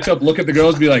of ketchup, look at the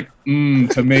girls, be like,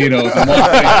 tomatoes. And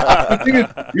the thing is,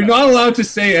 you're not allowed to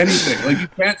say anything. Like, you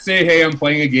can't say, hey, I'm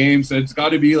playing a game. So it's got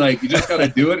to be like, you just got to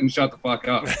do it and shut the fuck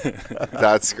up.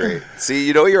 That's great. See,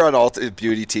 you know you're on all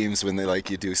beauty teams when they like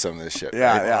you do some of this shit.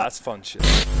 Yeah, right? yeah. That's fun shit.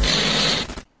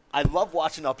 I love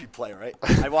watching Uppy play, right?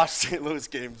 I watched St. Louis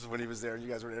games when he was there and you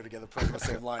guys were there together playing on the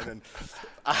same line. And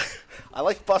I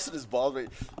like busting his balls, but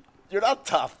you're not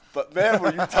tough. But, man,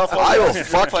 were you tough? I will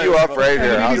fuck you up right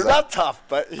here. You're not tough,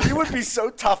 but he would be so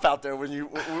tough out there when you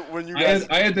guys.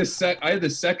 I had the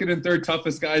second and third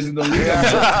toughest guys in the league.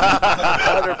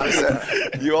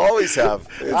 100%. You always have.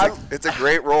 It's a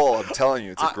great role. I'm telling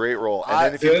you, it's a great role. And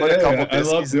then if you put a couple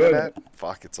biscuits in the net,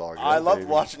 fuck, it's all good. I love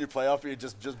watching you play up. You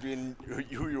just being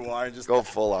who you are and just go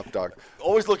full up, dog.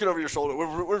 Always looking over your shoulder.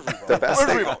 Where's Revo?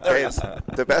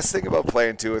 The best thing about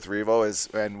playing two with Revo is,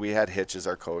 and we had Hitch as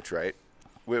our coach, right?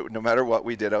 No matter what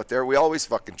we did out there, we always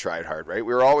fucking tried hard, right?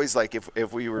 We were always like,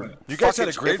 if we were, you guys had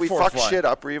a great if we fourth fucked line. shit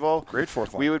up, Revo, great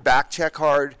fourth line. We would back check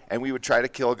hard, and we would try to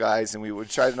kill guys, and we would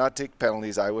try to not take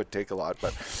penalties. I would take a lot,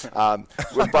 but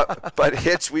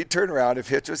Hitch, we'd turn around. If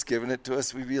Hitch was giving it to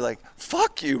us, we'd be like,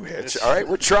 fuck you, Hitch. All right,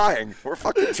 we're trying. We're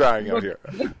fucking trying out here.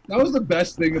 That was the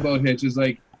best thing about Hitch is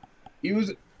like, he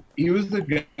was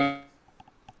the guy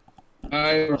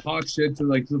or hawk shit to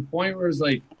the point where it's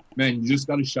like, man, you just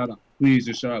got to shut up. Please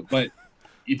just shut up. But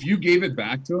if you gave it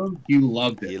back to him, he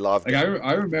loved it. He loved it. I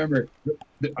remember.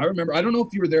 I don't know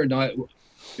if you were there or not.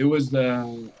 It was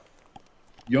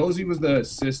Yosi was the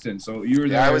assistant, so you were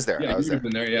there. Yeah, I was there. Yeah, I was you there.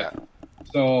 Been there. Yeah.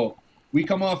 So we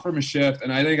come off from a shift,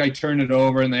 and I think I turned it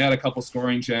over, and they had a couple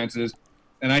scoring chances,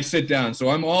 and I sit down. So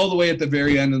I'm all the way at the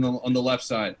very end on the left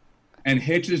side, and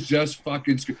Hitch is just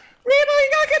fucking screaming, Reno, you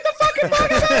gotta get the fucking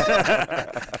fucking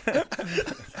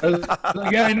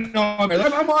yeah, I know.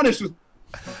 I'm honest with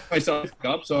myself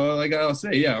up, so I'll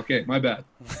say, yeah, okay, my bad.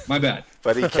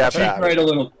 But he kept cheek right a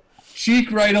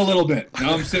little bit.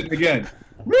 Now I'm sitting again.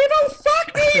 Reno,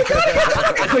 fuck me! You gotta get the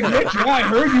fucking. It's like, yeah, I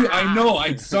heard you. I know.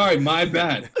 I'm sorry. My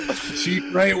bad. Cheek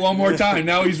right one more time.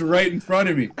 Now he's right in front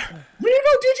of me.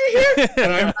 Reno, did you hear?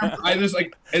 And I remember,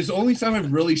 it's the only time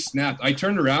I've really snapped. I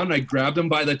turned around and I grabbed him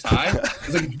by the tie. I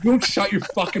was like, don't shut your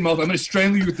fucking mouth. I'm going to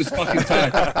strangle you with this fucking tie.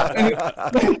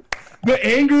 And the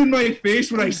anger in my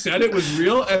face when I said it was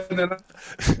real. And then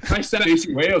I said it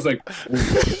facing away. I was like, oh,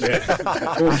 shit.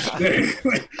 Oh, shit.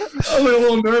 I was a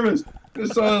little nervous.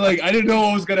 So, I didn't know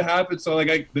what was going to happen. So,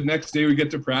 the next day we get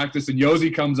to practice and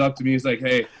Yosi comes up to me. He's like,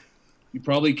 hey, you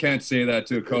probably can't say that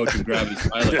to a coach and grab his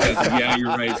pilot. I was like, yeah, you're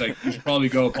right. He's like, you should probably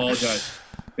go apologize.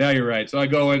 Yeah, you're right. So I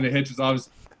go into Hitch's office.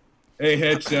 Hey,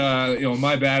 Hitch,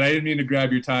 my bad. I didn't mean to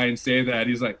grab your tie and say that.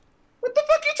 He's like, what the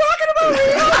fuck are you talking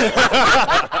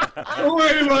about? Don't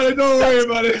worry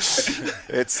about it.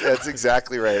 That's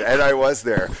exactly right. And I was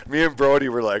there. Me and Brody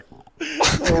were like, we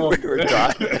were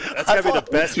dying. That's gotta be the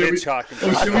best Hitch talking. We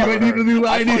might need a new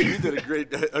line. You did a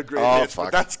great hitch,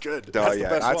 but that's good.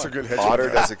 That's a good hitch. Otter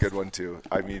does a good one too.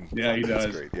 I mean, yeah, he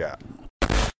does. Great. Yeah.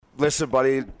 Listen,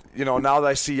 buddy, now that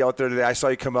I see you out there today, I saw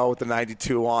you come out with the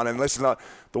 92 on. And listen,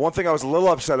 the one thing I was a little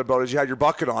upset about is you had your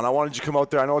bucket on. I wanted you to come out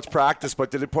there. I know it's practice,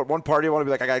 but did it put one part of you want to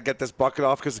be like, I got to get this bucket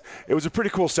off? Because it was a pretty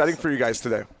cool setting for you guys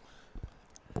today.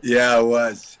 Yeah, it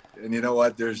was. And you know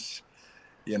what? I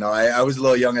was a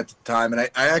little young at the time. And I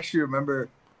actually remember,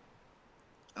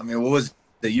 what was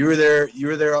that? You were there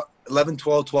 11,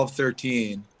 12, 12,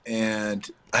 13. And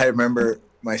I remember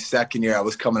my second year, I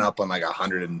was coming up on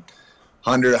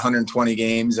 120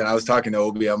 games, and I was talking to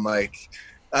Obi. I'm like,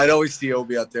 I'd always see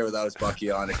Obi out there without his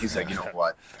bucky on, and he's like, you know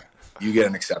what? You get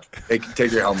an exception.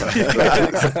 Take your helmet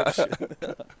off.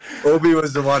 Obi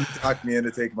was the one who talked me into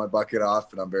taking my bucket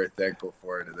off, and I'm very thankful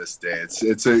for it to this day.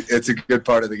 It's a good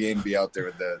part of the game to be out there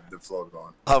with the flow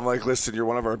going. I'm like, listen, you're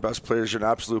one of our best players. You're an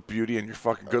absolute beauty, and you're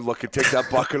fucking good looking. Take that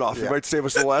bucket off. You might save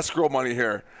us a little escrow money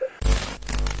here.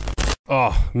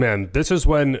 Oh, man, this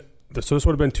would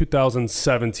have been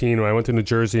 2017 when I went to New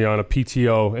Jersey on a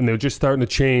PTO, and they were just starting to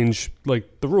change the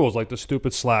rules, the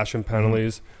stupid slash and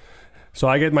penalties. Mm-hmm. So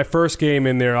I get my first game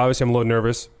in there. Obviously, I'm a little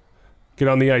nervous. Get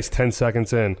on the ice 10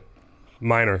 seconds in.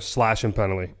 Minor slash and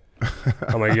penalty.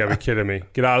 I'm like, you gotta be kidding me.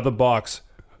 Get out of the box.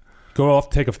 Go off,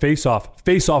 take a face-off.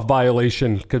 Face-off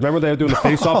violation. Because remember they were doing the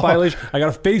face-off violation? I got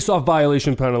a face-off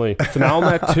violation penalty. So now I'm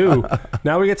at 2.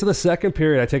 Now we get to the second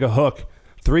period. I take a hook.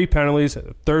 3 penalties.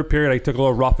 Third period, I took a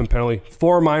little roughing penalty.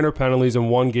 4 minor penalties in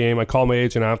one game. I called my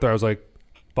agent after. I was like,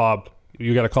 Bob,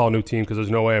 you got to call a new team because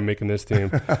there's no way I'm making this team.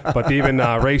 But even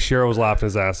Ray Shero was laughing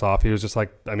his ass off. He was just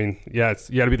like, I mean, yeah,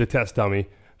 you got to be the test dummy.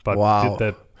 But wow.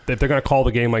 If they're going to call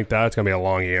the game like that, it's going to be a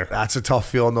long year. That's a tough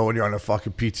feeling, though, when you're on a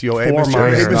fucking PTO. 4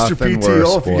 minors. Hey, Mr. PTO,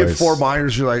 worse, if you get boys. 4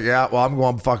 minors, you're like, yeah, well, I'm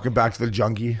going fucking back to the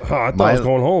junkie. I thought I was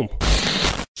going home.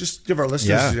 Just give our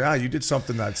listeners, you did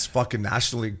something that's fucking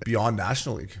National League, beyond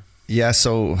National League. Yeah,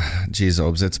 so, geez,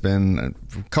 Obes, it's been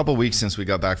a couple weeks since we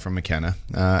got back from McKenna.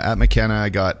 At McKenna, I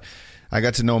got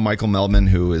to know Michael Meldman,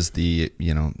 who is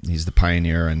he's the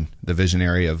pioneer and the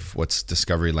visionary of what's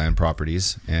Discovery Land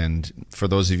Properties. And for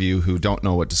those of you who don't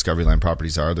know what Discovery Land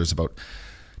Properties are, there's about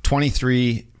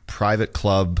 23 private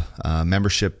club,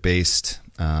 membership-based,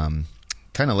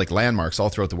 kind of like landmarks all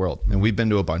throughout the world. And we've been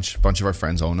to a bunch of our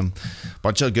friends own them. A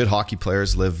bunch of good hockey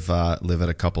players live at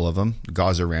a couple of them.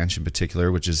 Gaza Ranch in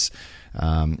particular, which is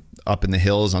up in the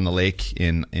hills on the lake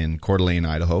in Coeur d'Alene,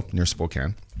 Idaho, near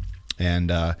Spokane.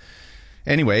 And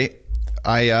anyway,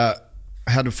 I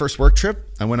had a first work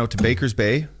trip. I went out to Baker's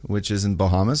Bay, which is in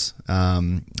Bahamas.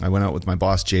 I went out with my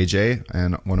boss, JJ,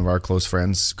 and one of our close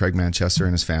friends, Craig Manchester,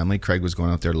 and his family. Craig was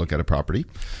going out there to look at a property.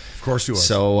 Of course he was.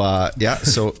 So,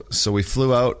 so we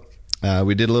flew out.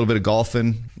 We did a little bit of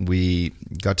golfing. We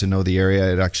got to know the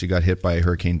area. It actually got hit by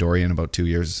Hurricane Dorian about a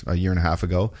year and a half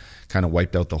ago. Kind of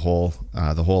wiped out the whole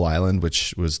island,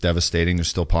 which was devastating. There's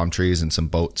still palm trees and some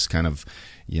boats kind of,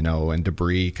 and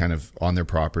debris kind of on their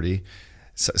property.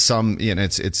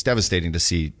 It's devastating to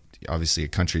see, obviously, a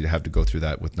country to have to go through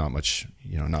that with not much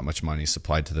money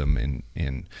supplied to them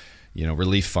in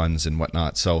relief funds and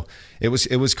whatnot. So it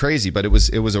was crazy, but it was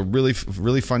a really,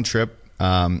 really fun trip.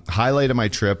 Highlight of my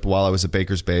trip while I was at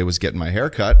Baker's Bay was getting my hair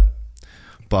cut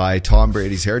by Tom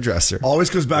Brady's hairdresser. Always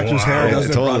goes back to his hair,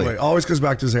 doesn't it, totally. Broadway? Always goes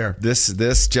back to his hair.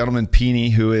 This gentleman, Peony,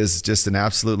 who is just an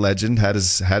absolute legend, had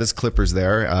his clippers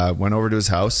there, went over to his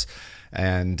house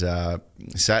and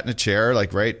sat in a chair,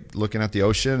 like right looking at the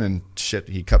ocean, and shit,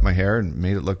 he cut my hair and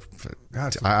made it look...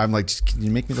 I'm like, can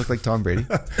you make me look like Tom Brady?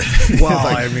 Well,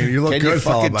 like, I mean, you look good,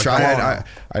 fella. Fucking try it.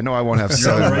 I know I won't have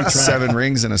seven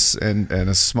rings and a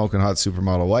smoking hot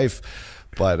supermodel wife,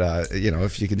 but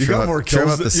if you can trim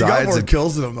up the sides, you got more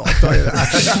kills than him. I'll tell you that.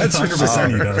 That's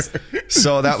 100% he does.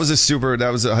 So that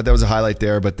was a highlight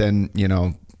there. But then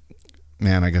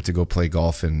man, I got to go play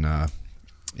golf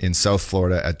in South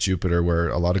Florida at Jupiter, where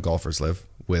a lot of golfers live,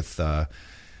 with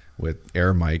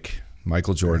Air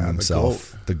Michael Jordan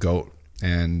himself, the GOAT.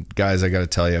 And guys, I got to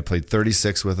tell you, I played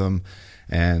 36 with him,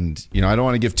 and I don't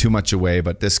want to give too much away,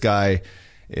 but this guy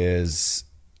is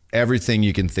everything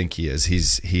you can think he is.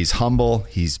 He's humble.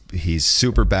 He's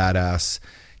super badass.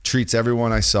 Treats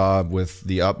everyone I saw with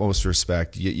the utmost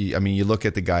respect. I mean, you look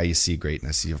at the guy, you see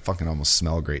greatness. You fucking almost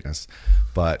smell greatness.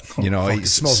 But he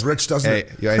smells rich, doesn't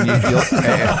it?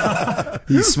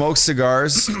 He smokes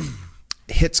cigars.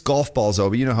 Hits golf balls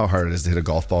over. You know how hard it is to hit a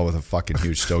golf ball with a fucking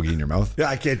huge stogie in your mouth? Yeah,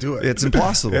 I can't do it. It's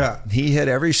impossible. Yeah. He hit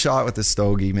every shot with the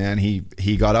stogie, man.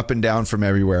 He got up and down from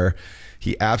everywhere.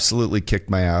 He absolutely kicked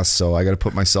my ass, so I got to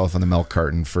put myself in the milk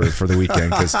carton for the weekend,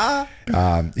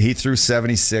 because he threw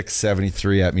 76,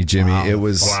 73 at me, Jimmy.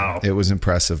 Wow. It was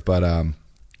impressive. But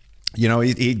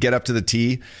he'd get up to the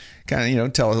tee, kind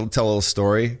of tell a little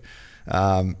story.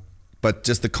 But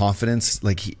just the confidence,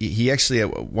 like he actually,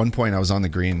 at one point I was on the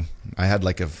green. I had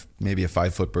like maybe a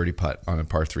 5-foot birdie putt on a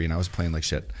par 3, and I was playing like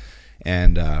shit.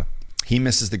 And he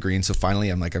misses the green, so finally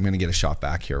I'm like, I'm going to get a shot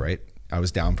back here, right? I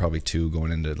was down probably 2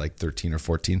 going into like 13 or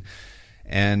 14.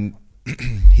 And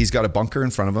he's got a bunker in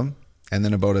front of him, and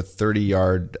then about a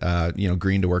 30-yard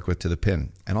green to work with to the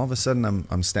pin. And all of a sudden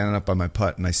I'm standing up on my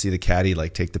putt, and I see the caddy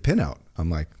like take the pin out. I'm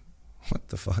like, what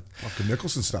the fuck? Fucking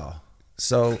Nicholson style.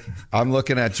 So I'm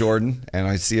looking at Jordan, and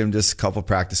I see him just a couple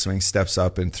practice swings, steps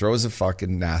up and throws a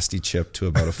fucking nasty chip to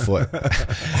about a foot.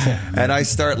 And I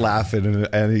start laughing,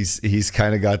 and he's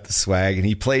kind of got the swag, and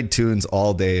he played tunes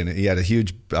all day, and he had a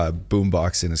huge boom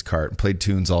box in his cart and played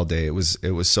tunes all day. It was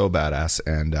so badass.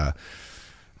 And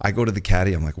I go to the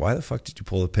caddy. I'm like, why the fuck did you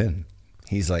pull the pin?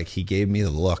 He's like, he gave me the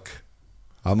look.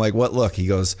 I'm like, what look? He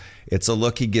goes, it's a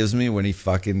look he gives me when he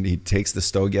takes the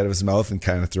stogie out of his mouth and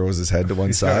kind of throws his head to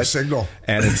one side. Got a signal.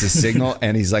 And it's a signal.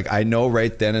 And he's like, I know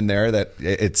right then and there that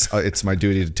it's my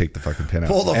duty to take the fucking pin out.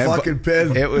 Pull the fucking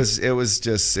pin. It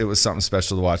was something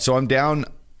special to watch. So I'm down,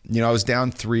 I was down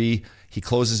 3. He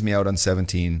closes me out on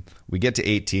 17. We get to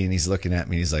 18. He's looking at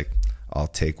me. He's like, I'll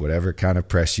take whatever kind of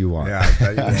press you want. Yeah,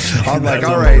 I bet you will. I'm like,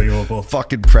 all right,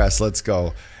 fucking press, let's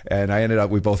go. And I ended up,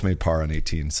 we both made par on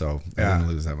 18, so I didn't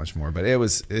lose that much more. But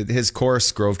his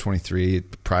course, Grove 23,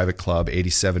 private club,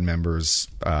 87 members.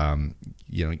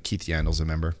 Keith Yandel's a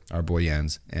member, our boy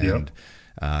Yans, and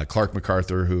Clark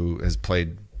MacArthur, who has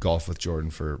played golf with Jordan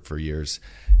for years,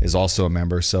 is also a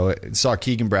member. So saw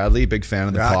Keegan Bradley, big fan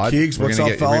of the pod. Keegs, what's up,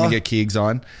 fella? We're gonna get Keegs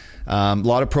on. A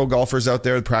lot of pro golfers out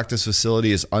there. The practice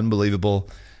facility is unbelievable.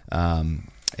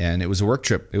 And it was a work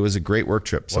trip. It was a great work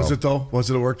trip. So. Was it though? Was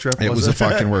it a work trip? It was a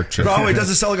fucking work trip. No, it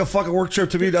doesn't sound like a fucking work trip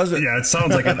to me, does it? Yeah, it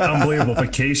sounds like an unbelievable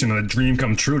vacation and a dream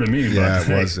come true to me. Yeah, but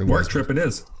it was. Work trip it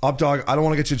is. Up, dog. I don't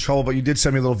want to get you in trouble, but you did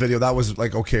send me a little video. That was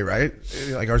like okay, right?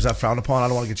 Like, or is that frowned upon? I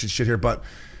don't want to get you shit here, but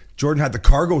Jordan had the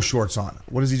cargo shorts on.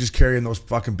 What is he just carrying? Those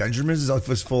fucking Benjamins? Is that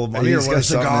fist full of money, or what?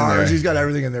 Cigars? He's got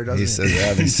everything in there, doesn't he? He says,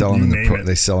 yeah, they sell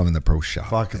them in the pro shop.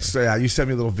 Fucking yeah. You sent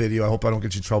me a little video. I hope I don't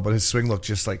get you in trouble, but his swing looked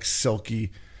just like silky.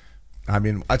 I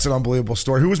mean, that's an unbelievable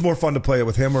story. Who was more fun to play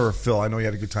with, him or Phil? I know you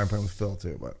had a good time playing with Phil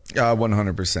too, but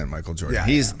 100% Michael Jordan. Yeah,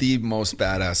 He's the most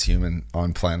badass human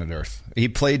on planet Earth. He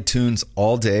played tunes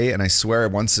all day, and I swear,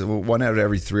 one out of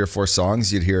every 3 or 4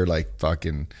 songs, you'd hear like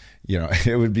fucking.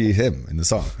 It would be him in the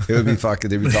song. It would be fucking.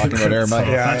 They'd be talking about Air Mike,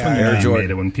 Air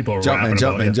Jordan. When people are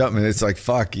jumping. It's like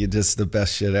fuck. You just the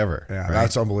best shit ever. Yeah, right?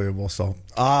 That's unbelievable. So,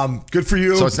 good for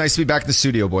you. So it's nice to be back in the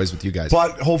studio, boys, with you guys.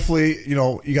 But hopefully, you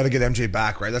got to get MJ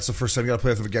back, right? That's the first time you got to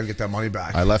play with him again, get that money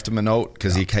back. I left him a note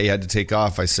because he had to take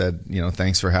off. I said,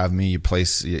 thanks for having me. The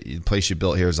place you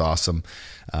built here is awesome.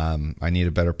 I need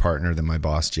a better partner than my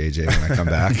boss JJ when I come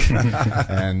back.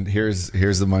 And here's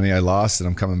the money I lost, and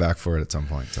I'm coming back for it at some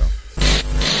point. So,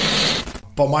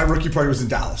 but my rookie party was in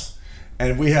Dallas,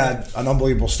 and we had an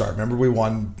unbelievable start. Remember, we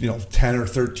won 10 or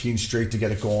 13 straight to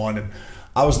get it going, and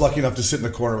I was lucky enough to sit in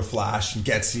the corner with Flash and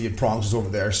Getsy and Prongs was over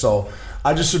there. So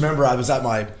I just remember I was at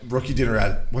my rookie dinner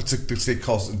at what's the state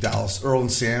called in Dallas, Earl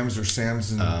and Sam's or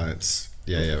Sam's and it's.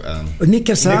 Nick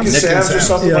and Sam's or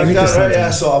something like that, right?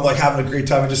 Yeah, so I'm like having a great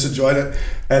time. I just enjoyed it.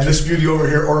 And this beauty over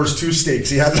here orders 2 steaks.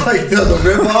 He had like the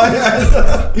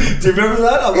ribeye. Do you remember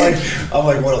that? I'm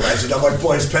like, what a legend. I'm like,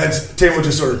 boys, Pence, table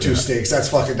just ordered 2 steaks. That's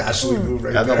fucking nationally moved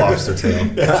right there. And the lobster tail.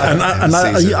 Yeah. And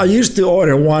I used to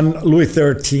order one Louis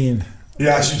 13.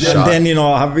 Yeah, she did. And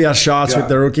then we had shots with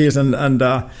the rookies and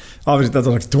obviously that was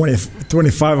like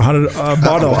 2,500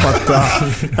 bottle.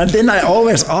 But and then I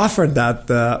always offered that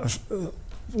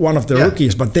one of the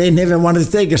rookies, but they never wanted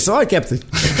to take it, so I kept it.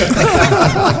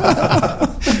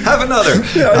 Have another.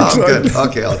 Yeah, exactly. Good.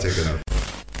 Okay, I'll take another.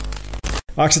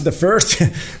 Actually, the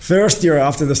first year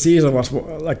after the season was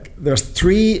like there's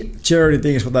 3 charity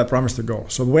things that I promised to go.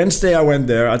 So Wednesday I went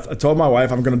there. I told my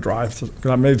wife I'm going to drive because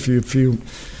I made a few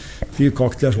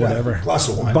cocktails, whatever. Glass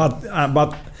of wine.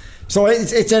 But so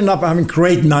it ended up having a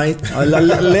great night. I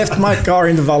left my car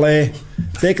in the valet,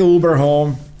 take an Uber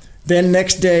home. Then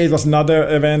next day it was another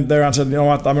event there. I said, you know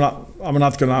what, I'm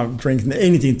not gonna drink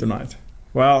anything tonight.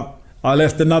 Well, I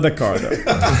left another car there.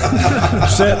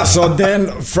 so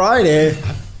then Friday,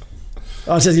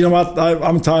 I said, you know what,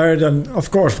 I'm tired, and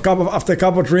of course, after a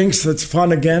couple of drinks, it's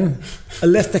fun again. I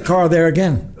left the car there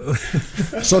again.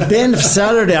 So then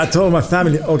Saturday, I told my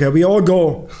family, okay, we all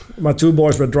go. My 2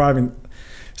 boys were driving.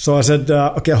 So I said,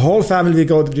 okay, whole family, we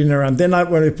go to dinner. And then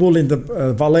when we pulled in the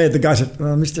valet, the guy said,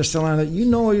 Mr. Solana,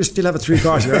 you still have 3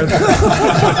 cars here.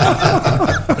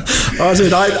 I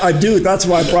said, I do. That's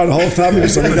why I brought the whole family,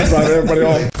 so we can drive everybody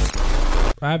home.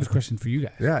 I have a question for you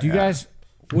guys. Yeah, do you guys,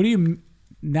 what do you,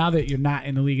 now that you're not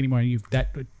in the league anymore, do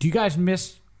you guys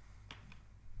miss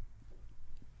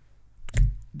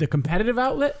the competitive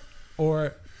outlet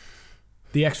or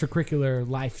the extracurricular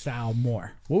lifestyle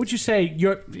more? What would you say?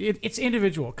 It's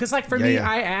individual. Because like for me,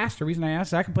 the reason I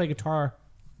asked, I can play guitar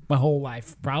my whole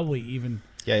life, probably even.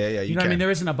 Yeah. You know what I mean?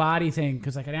 There isn't a body thing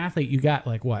because like an athlete, you got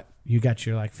like what? You got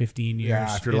your like 15 years.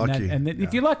 Yeah, if you're lucky.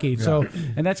 If you're lucky. Yeah. So,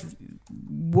 and that's,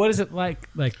 what is it like?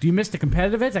 Like, do you miss the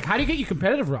competitive edge? Like, how do you get your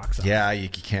competitive rocks up? Yeah, you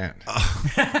can't.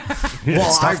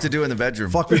 It's tough to do in the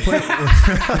bedroom. Fuck, we played.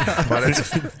 But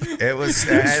it was.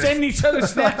 Sending each other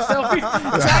snap selfies.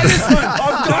 Try this one.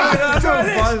 I'm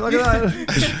trying Look at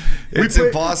that. It's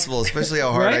impossible, especially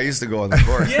how hard I used to go on the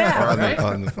course. Yeah, or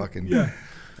on the fucking. Yeah.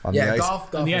 On the ice.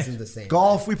 Golf isn't the same.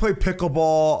 Golf, we play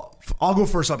pickleball. I'll go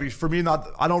first up. For me,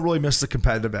 I don't really miss the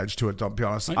competitive edge to it, to be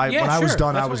honest. When I was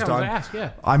done, I was done.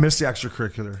 I miss the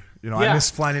extracurricular. I miss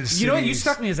flying into cities. You know what? You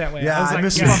struck me as that way. Yeah, I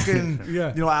miss fucking,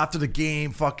 yeah. After the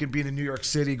game, fucking being in New York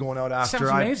City, going out after.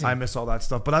 Sounds amazing. I miss all that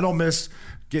stuff. But I don't miss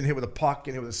getting hit with a puck,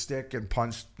 getting hit with a stick, and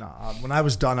punched. Nah, when I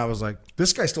was done, I was like,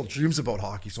 this guy still dreams about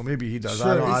hockey, so maybe he does.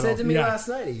 Sure. He said to me last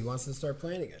night he wants to start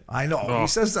playing again. I know. Oh. He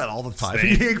says that all the time.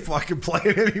 He ain't fucking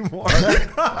playing anymore.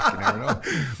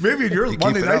 Maybe in your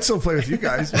Monday nights he'll play with you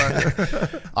guys.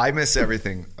 But I miss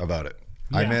everything about it.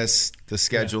 Yeah. I miss the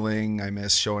scheduling. Yeah. I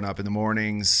miss showing up in the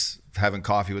mornings, having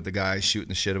coffee with the guys, shooting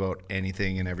the shit about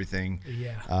anything and everything.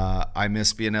 Yeah. I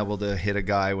miss being able to hit a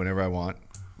guy whenever I want,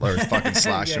 or fucking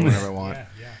slash him whenever I want.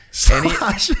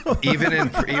 Even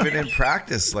in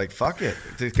practice, like fuck it.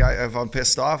 The guy, if I'm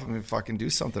pissed off, I'm gonna fucking do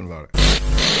something about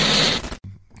it.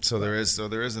 So there is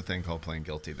a thing called playing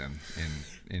guilty then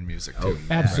in music too.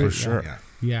 Absolutely, for sure.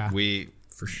 Yeah. We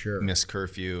for sure miss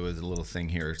curfew is a little thing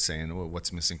here saying, well,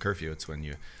 what's missing curfew? It's when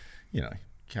you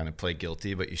kind of play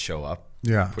guilty, but you show up.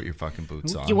 Yeah. Put your fucking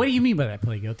boots on. What do you mean by that?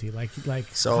 Play guilty? Like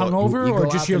so hungover, or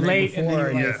just you're late and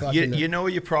then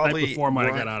you probably night before might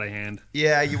have got out of hand.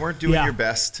 Yeah, you weren't doing your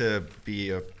best to be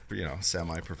a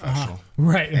semi-professional.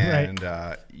 Right. And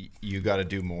you got to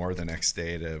do more the next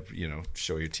day to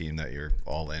show your team that you're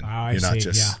all in. You're not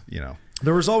just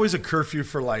There was always a curfew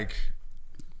for like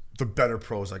the better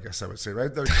pros, I guess I would say,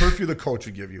 right? The curfew the coach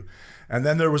would give you. And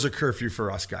then there was a curfew for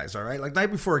us guys, all right? Like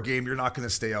night before a game, you're not going to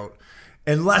stay out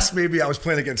unless maybe I was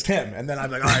playing against him. And then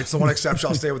I'm like, all right, it's the one exception.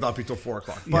 I'll stay without till 4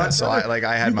 o'clock. But so I had my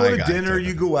guy. You go to dinner,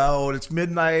 you go out. It's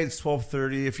midnight, it's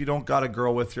 12:30. If you don't got a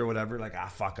girl with you or whatever, like,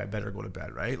 fuck, I better go to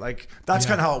bed, right? Like that's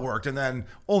kind of how it worked. And then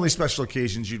only special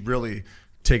occasions you'd really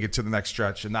take it to the next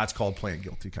stretch. And that's called playing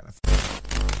guilty kind of thing.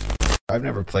 I've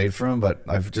never played for him, but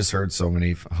I've just heard so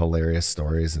many hilarious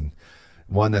stories. And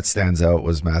one that stands out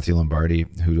was Matthew Lombardi,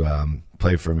 who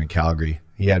played for him in Calgary.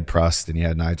 He had Prust and he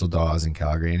had Nigel Dawes in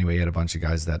Calgary. Anyway, he had a bunch of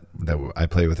guys that I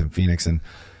played with in Phoenix. And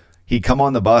he'd come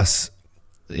on the bus,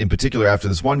 in particular after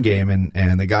this one game,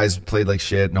 and the guys played like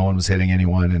shit. No one was hitting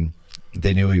anyone, and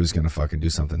they knew he was going to fucking do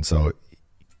something. So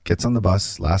gets on the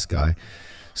bus, last guy,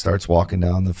 starts walking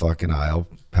down the fucking aisle,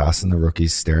 passing the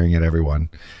rookies, staring at everyone.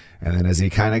 And then as he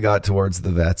kind of got towards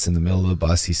the vets in the middle of the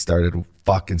bus, he started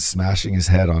fucking smashing his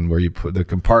head on where you put the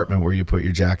compartment where you put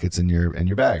your jackets and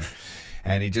your bag.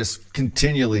 And he just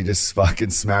continually just fucking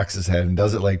smacks his head and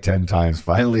does it like 10 times.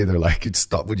 Finally, they're like,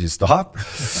 "Stop! Would you stop?"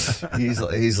 He's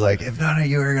like, "If none of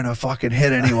you are gonna fucking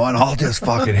hit anyone, I'll just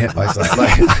fucking hit myself."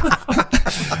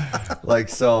 Like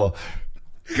so.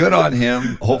 Good on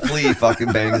him. Hopefully he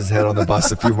fucking bangs his head on the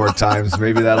bus a few more times.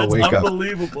 Maybe that'll wake up.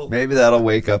 Unbelievable. Maybe that'll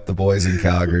wake up the boys in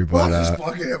Calgary. But I'll just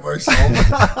fucking hit myself.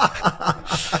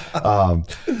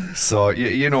 So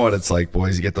you know what it's like,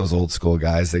 boys. You get those old school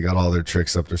guys. They got all their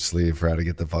tricks up their sleeve for how to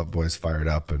get the boys fired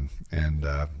up, and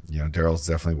Daryl's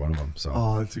definitely one of them.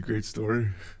 So that's a great story.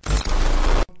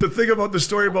 The thing about the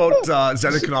story about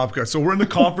Zdeno Konopka. So we're in the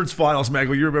conference finals,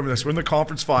 Maggie. You remember this? We're in the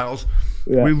conference finals.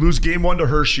 Yeah. We lose game 1 to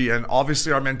Hershey, and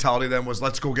obviously our mentality then was,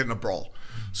 let's go get in a brawl.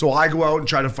 So I go out and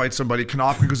try to fight somebody.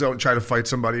 Konopka goes out and try to fight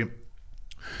somebody.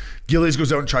 Gillies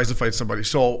goes out and tries to fight somebody.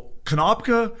 So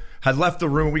Konopka had left the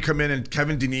room. We come in, and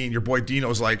Kevin Dineen, your boy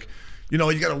Dino's like, you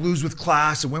got to lose with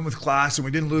class and win with class, and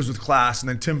we didn't lose with class. And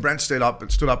then Tim Brent stood up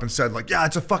and said, like, yeah,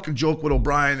 it's a fucking joke what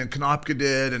O'Brien and Konopka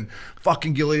did, and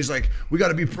fucking Gillies, like, we got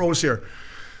to be pros here.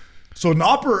 So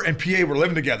Nopper and PA were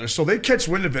living together, so they catch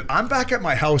wind of it. I'm back at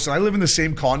my house, and I live in the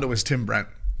same condo as Tim Brent,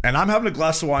 and I'm having a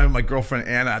glass of wine with my girlfriend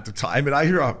Anna at the time, and I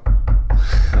hear a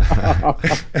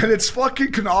and it's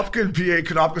fucking Konopka and PA.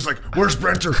 Konopka's like, "Where's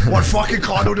Brenter? What fucking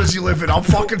condo does he live in?" I'm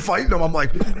fucking fighting him. I'm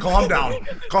like, calm down.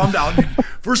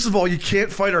 First of all, you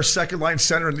can't fight our second line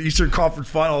center in the Eastern Conference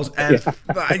Finals, and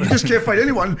you just can't fight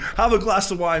anyone. Have a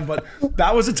glass of wine. But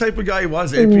that was the type of guy he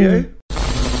was, PA?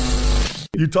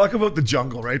 You talk about the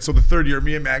jungle, right? So the third year,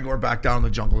 me and Mango are back down in the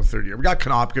jungle the third year. We got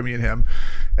Konopka, me and him,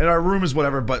 and our room is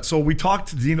whatever. But so we talked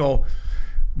to Dino.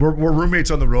 We're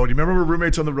roommates on the road. You remember we're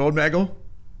roommates on the road, Mango?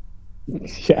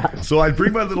 Yeah. So I'd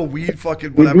bring my little weed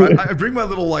fucking whatever. I'd bring my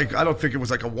little, like, I don't think it was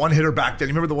like a one hitter back then.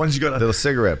 You remember the ones you got little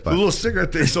cigarette butt. The little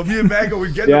cigarette thing. So me and Mango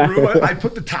would get in the room. I'd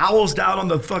put the towels down on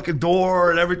the fucking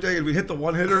door and everything, and we'd hit the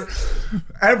one hitter.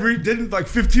 Like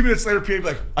 15 minutes later, PA would be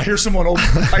like, I hear someone.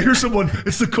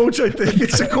 It's the coach, I think.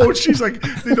 It's the coach. She's like,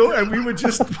 and we would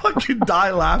just fucking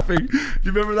die laughing. Do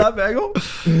you remember that, Mango?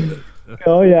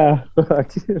 Oh yeah,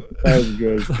 that was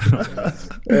good.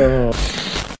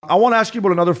 I want to ask you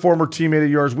about another former teammate of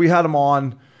yours. We had him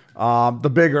on, the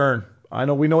Big Earn. I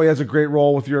know we know he has a great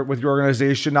role with your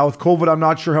organization. Now with COVID, I'm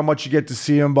not sure how much you get to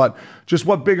see him, but just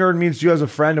what Big Ern means to you as a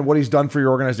friend and what he's done for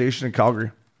your organization in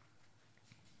Calgary.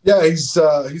 Yeah, he's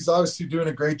obviously doing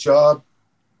a great job.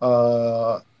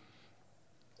 I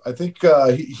think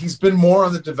he's been more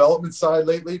on the development side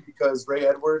lately because Ray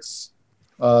Edwards,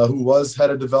 who was head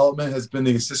of development, has been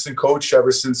the assistant coach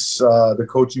ever since the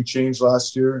coaching changed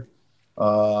last year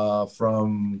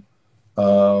from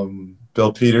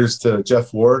Bill Peters to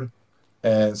Jeff Ward.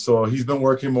 And so he's been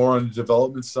working more on the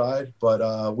development side.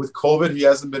 But with COVID, he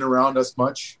hasn't been around us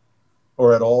much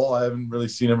or at all. I haven't really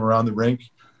seen him around the rink.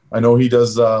 I know he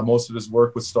does most of his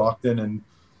work with Stockton, and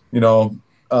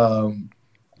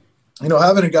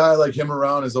having a guy like him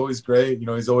around is always great.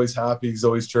 He's always happy. He's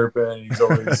always chirping. He's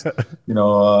always,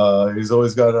 he's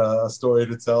always got a story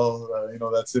to tell,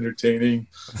 that's entertaining.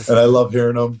 And I love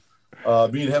hearing him.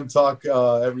 Me and him talk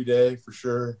every day for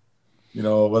sure.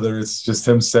 Whether it's just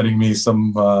him sending me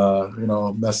some,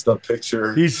 messed up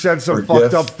picture. He sent some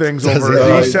fucked up things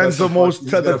over. He sends the most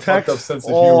to the text. Sense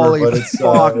of humor, but it's,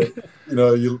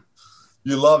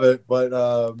 you love it. But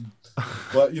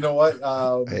you know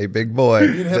what? Hey, big boy.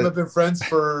 Me and him have been friends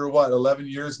for 11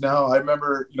 years now. I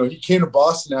remember, he came to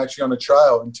Boston actually on a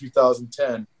trial in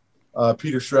 2010.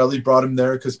 Peter Shirelli brought him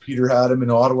there because Peter had him in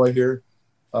Ottawa here.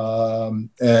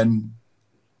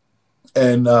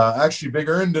 Actually Big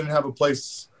Ern didn't have a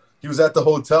place. He was at the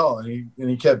hotel and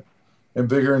he kept, in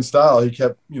Big Ern style, he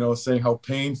kept, saying how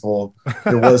painful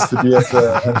it was to be at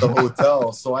the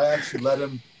hotel. So I actually let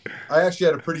him. I actually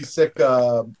had a pretty sick.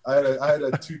 I had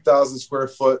a 2,000 square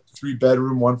foot,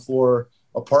 3-bedroom, 1-floor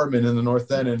apartment in the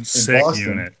North End in Boston.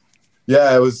 Unit.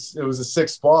 Yeah, it was a sick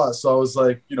spot. So I was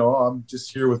like, I'm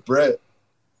just here with Britt.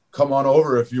 Come on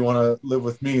over if you want to live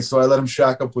with me. So I let him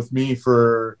shack up with me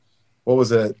for what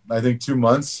was it? I think 2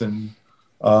 months, and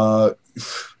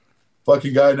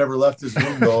fucking guy never left his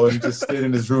room though, and he just stayed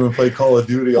in his room and played Call of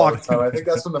Duty all the time. I think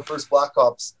that's when the first Black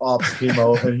Ops came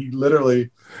out, and he literally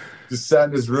just sat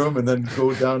in his room and then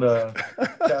go down to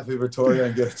Cafe Victoria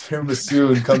and get a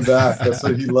tiramisu and come back. That's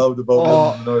what he loved about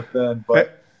living in the North End.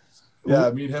 But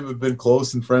yeah, me and him have been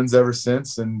close and friends ever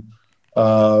since. And he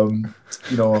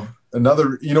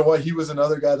was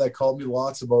another guy that called me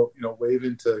lots about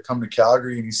waving to come to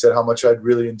Calgary, and he said how much I'd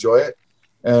really enjoy it.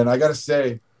 And I got to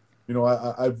say,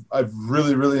 I've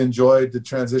really, really enjoyed the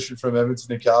transition from Edmonton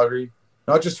to Calgary,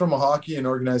 not just from a hockey and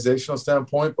organizational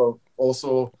standpoint, but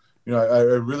also, I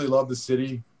really love the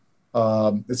city.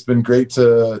 It's been great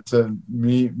to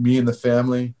me and the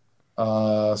family.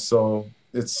 So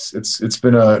it's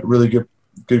been a really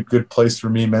good place for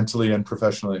me mentally and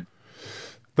professionally.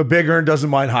 The Big Ern doesn't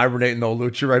mind hibernating though,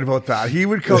 Luch. You're right about that. He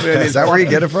would come in. Is that where you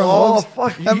get it from? Oh,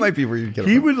 fuck. That might be where you get it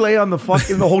from. He would lay on the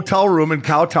fucking the hotel room in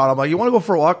Cowtown. I'm like, you want to go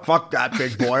for a walk? Fuck that,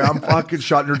 big boy. I'm fucking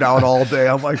shutting her down all day.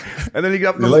 I'm like, and then he get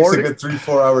up in the morning. He likes a good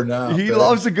 3-4 hour nap. He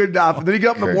loves a good nap. And then he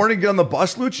get up in the morning, get on the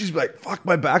bus, Luch. He's like, fuck,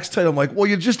 my back's tight. I'm like, well,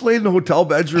 you just laid in the hotel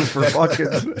bedroom for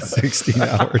fucking 16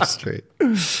 hours straight.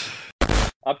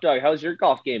 Updog, how's your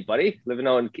golf game, buddy? Living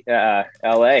out in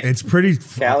LA. It's pretty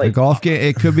Cali. The golf game,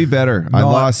 it could be better.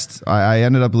 I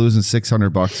ended up losing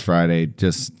 $600 Friday.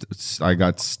 I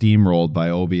got steamrolled by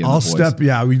Obi and the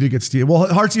boys. We did get steamed.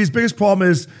 Well, Hartsey, his biggest problem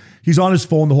is he's on his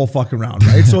phone the whole fucking round,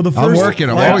 right? So the first I'm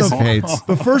always hates.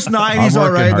 The first 9 he's all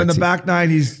right, then the back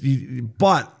 9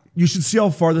 but you should see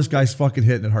how far this guy's fucking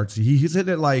hitting it, Hartsey. He's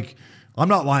hitting it like, I'm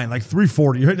not lying, like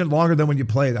 340. You're hitting it longer than when you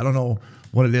played. I don't know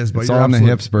what it is, but it's on the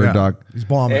hips, Bird Dog. He's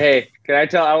bombing. Hey,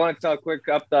 I want to tell a quick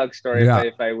Updog story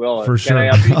if I will. For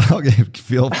sure. Okay,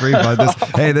 feel free, bud.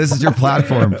 This is your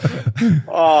platform.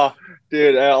 Oh,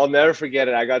 dude, I'll never forget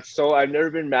it. I've never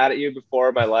been mad at you before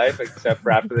in my life, except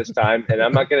for after this time. And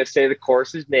I'm not going to say the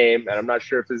course's name, and I'm not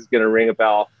sure if this is going to ring a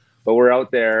bell, but we're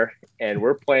out there and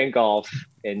we're playing golf,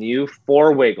 and you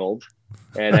 4-wiggled.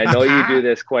 And I know you do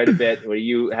this quite a bit, where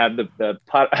you have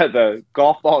the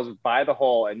golf balls by the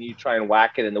hole, and you try and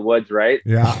whack it in the woods, right?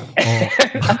 Yeah.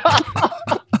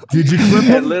 Did you clip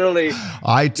him? And literally,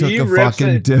 I took a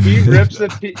fucking divot.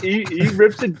 He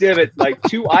rips a divot like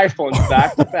 2 iPhones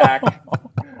back to back,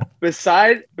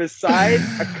 beside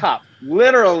a cup,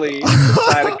 literally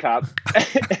beside a cup.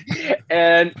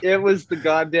 And it was the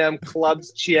goddamn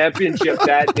club's championship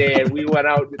that day, and we went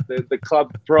out with the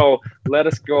club pro let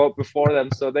us go out before them,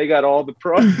 so they got all the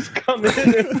pros coming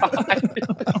in.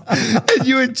 And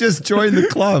you had just joined the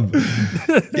club.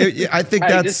 I think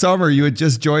that summer you had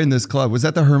just joined this club. Was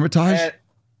that the Hermitage?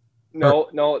 No,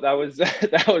 that was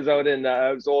that was out in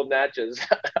it was Old Natchez.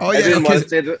 Oh I yeah, didn't want to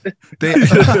say that.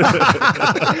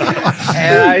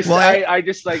 And I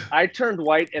just like I turned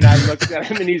white and I looked at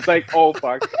him and he's like, "Oh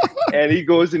fuck!" And he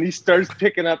goes and he starts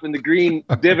picking up, and the green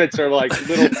divots are like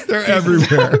little. They're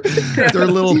everywhere. They're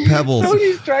little pebbles. So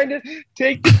he's trying to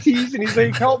take the tees and he's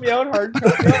like, "Help me out, hard."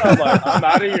 I'm like, "I'm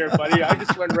out of here, buddy." I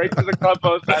just went right to the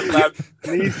clubhouse. I left,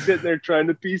 and he's sitting there trying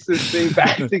to piece this thing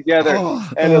back together,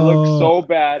 and it looked so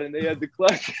bad. And they had the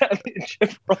club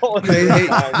championship rolling.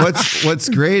 What's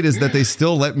great is that they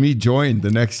still let me join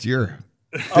the next year.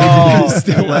 Oh,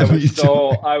 still let me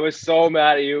join. I was so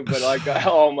mad at you, but like,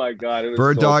 oh my god, it was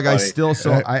Bird so Dog. funny.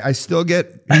 I still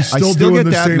get doing the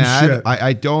that same mad. shit.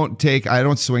 I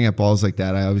don't swing at balls like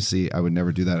that. I would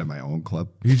never do that at my own club.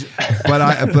 but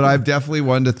I've definitely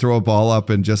wanted to throw a ball up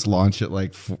and just launch it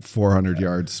like 400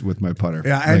 yards with my putter.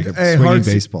 Yeah, like and a swinging Hart's,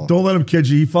 baseball. don't let him kid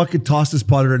you. He fucking tossed his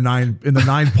putter in the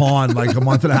 9 pond like a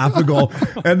month and a half ago,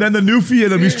 and then the newfie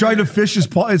in him, he's trying to fish his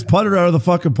putter out of the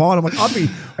fucking pond. I'm like, Uppy,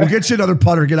 we'll get you another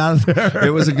putter. Get out of there.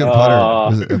 It was a good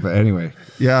putter. But anyway,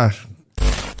 yeah.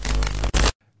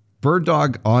 Bird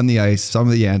Dog on the ice, some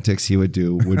of the antics he would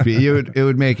do would be it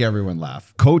would make everyone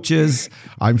laugh. Coaches,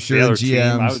 I'm sure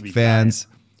GMs, fans,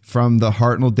 from the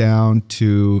Hartnell down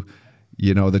to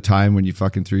the time when you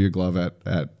fucking threw your glove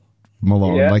at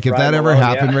Malone. Yeah, like if Ryan that ever Malone,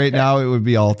 happened yeah. right now, it would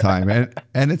be all time.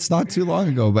 And it's not too long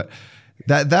ago, but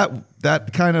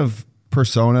that kind of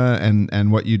persona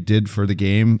and what you did for the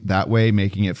game that way,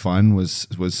 making it fun was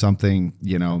something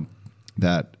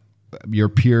that your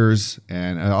peers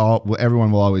and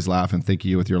everyone will always laugh and think of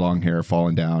you with your long hair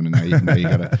falling down, and now you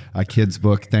got a kid's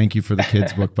book. Thank you for the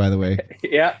kid's book, by the way.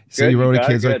 Yeah, so you wrote a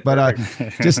kid's book, but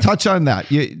just touch on that.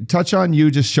 Touch on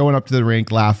you just showing up to the rink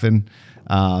laughing,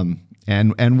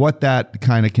 and what that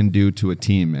kind of can do to a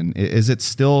team. And is it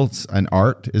still an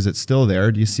art? Is it still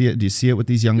there? Do you see it? Do you see it with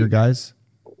these younger guys?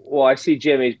 Well, I see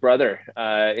Jimmy's brother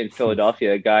in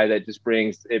Philadelphia, a guy that just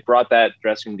brought that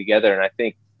dressing room together. And I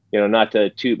think, not to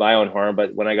toot my own horn,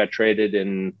 but when I got traded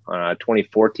in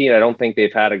 2014, I don't think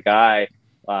they've had a guy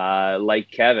like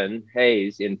Kevin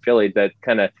Hayes in Philly that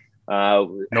kind of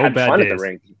had fun at the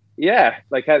rink. Yeah,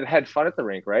 like had fun at the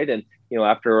rink, right? And,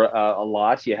 after a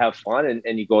loss, you have fun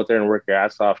and you go out there and work your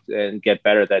ass off and get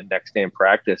better that next day in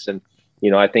practice. And,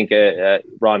 I think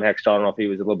Ron Hextall, I don't know if he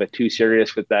was a little bit too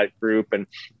serious with that group and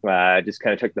just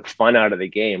kind of took the fun out of the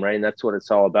game, right? And that's what it's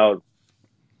all about.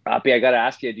 Oppie, I got to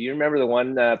ask you, do you remember the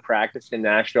one practice in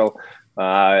Nashville?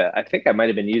 I think I might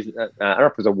have been using, I don't know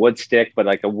if it was a wood stick, but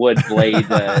like a wood blade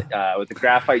with a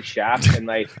graphite shaft, and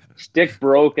my stick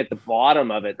broke at the bottom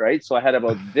of it, right? So I had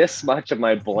about this much of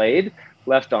my blade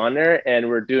left on there, and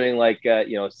we're doing like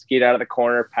skate out of the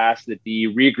corner, pass the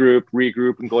D,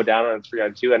 regroup, and go down on a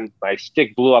 3-on-2, and my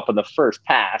stick blew up on the first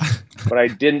pass, but I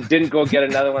didn't go get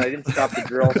another one. I didn't stop the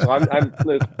drill, so I'm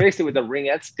basically with the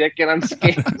ringette stick, and I'm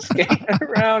skating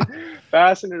around,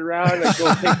 passing it around.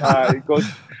 It goes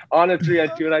on a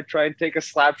 3-on-2, and I try and take a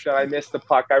slap shot. I miss the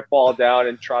puck. I fall down,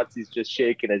 and Trotsy's just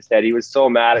shaking his head. He was so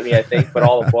mad at me, I think, but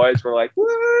all the boys were like, woo!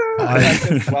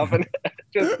 Just loving it.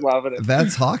 Just loving it.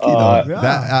 That's hockey, though. Yeah.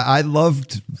 That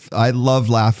I loved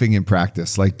laughing in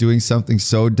practice, like doing something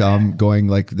so dumb, going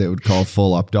like they would call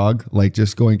full up dog, like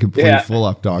just going complete full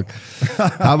up dog.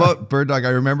 How about Bird Dog? I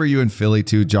remember you in Philly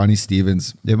too, Johnny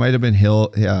Stevens. It might have been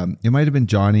Hill. It might have been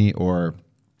Johnny or,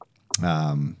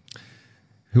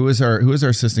 who was our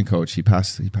assistant coach? He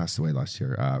passed away last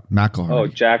year. McElhardy. Oh,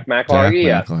 Jack McElhardy.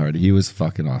 Yeah, McElhardy. He was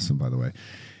fucking awesome, by the way.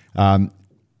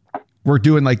 We're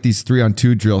doing like these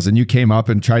 3-on-2 drills, and you came up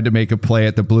and tried to make a play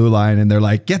at the blue line, and they're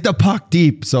like, get the puck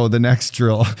deep. So the next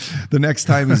drill, the next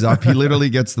time he's up, he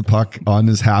literally gets the puck on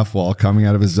his half wall coming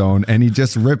out of his zone, and he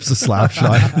just rips a slap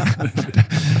shot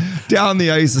down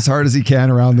the ice as hard as he can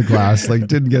around the glass. Like,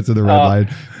 didn't get to the red line.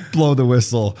 Blow the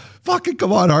whistle. Fucking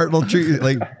come on, Hartnell.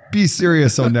 Like, be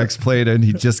serious on next play. And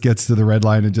he just gets to the red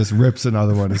line and just rips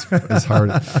another one as hard.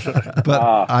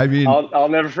 But I mean, I'll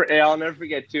never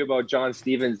forget too about John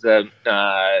Stevens.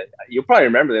 You'll probably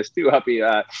remember this too,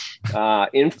 Huppy.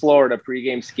 In Florida,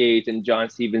 pregame skate, and John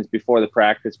Stevens before the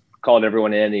practice called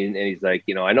everyone in, and he's like,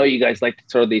 I know you guys like to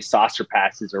throw these saucer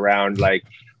passes around, like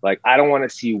I don't want to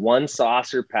see one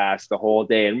saucer pass the whole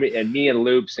day. And me and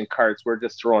Loops and Carts, we're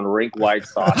just throwing rink wide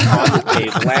sauce on the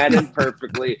tape, landing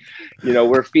perfectly.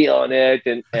 We're feeling it.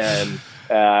 And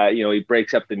he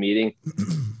breaks up the meeting.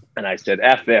 And I said,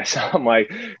 F this. I'm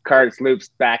like, Carts, Loops,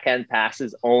 backhand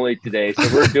passes only today. So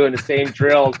we're doing the same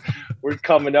drills. We're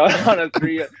coming out on a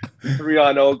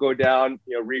 3-on-0, go down,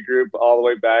 regroup all the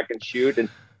way back and shoot.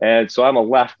 And so I'm a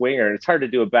left winger, and it's hard to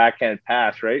do a backhand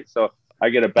pass, right? So I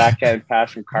get a backhand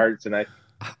pass from Carts, and I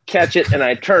catch it, and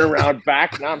I turn around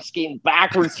back, and I'm skating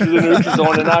backwards through the neutral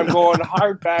zone, and I'm going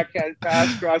hard backhand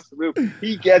pass across the loop.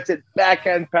 He gets it,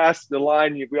 backhand pass to the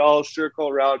line. We all circle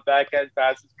around, backhand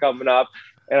pass is coming up.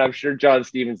 And I'm sure John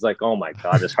Stevens like, oh my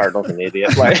God, this Hartnell's an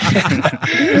idiot. Like,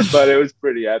 but it was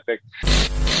pretty epic.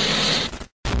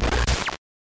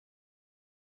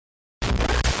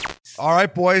 All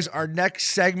right, boys. Our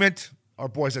next segment, our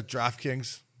boys at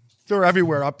DraftKings. They're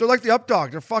everywhere. They're like the up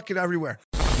dog. They're fucking everywhere.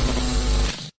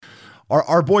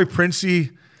 Our boy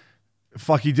Princey,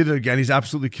 he did it again. He's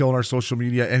absolutely killing our social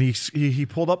media. And he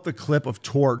pulled up the clip of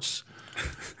Torts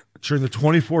during the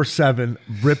 24/7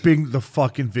 ripping the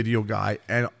fucking video guy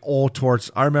and all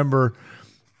Torts. I remember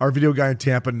our video guy in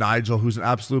Tampa, Nigel, who's an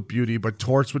absolute beauty, but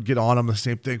Torts would get on him the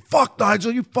same thing. Fuck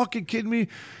Nigel, you fucking kidding me?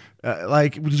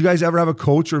 Did you guys ever have a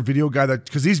coach or a video guy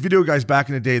because these video guys back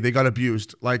in the day, they got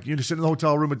abused. Like, you just sit in the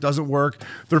hotel room, it doesn't work.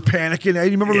 They're panicking. Hey,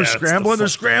 you remember they're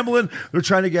scrambling. They're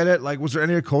trying to get it. Like, was there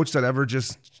any coach that ever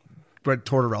just went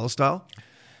Tortorella style?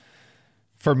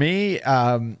 For me,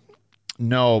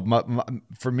 no.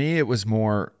 For me, it was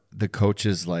more the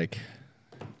coaches like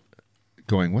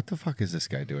going, "What the fuck is this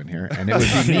guy doing here?" And it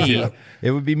would be me. It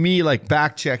would be me like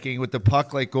back checking with the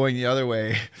puck like going the other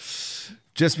way.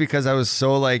 Just because I was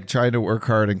so like trying to work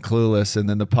hard and clueless, and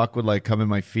then the puck would like come in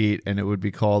my feet, and it would be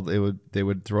called. They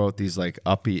would throw out these like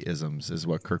uppy-isms, is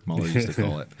what Kirk Muller used to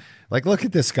call it. Like, look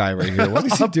at this guy right here. What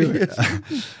is he doing?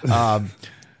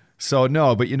 So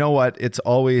no, but you know what?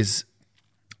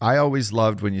 I always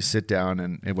loved when you sit down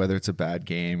and whether it's a bad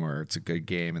game or it's a good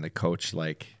game, and the coach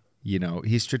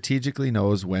he strategically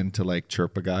knows when to like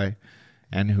chirp a guy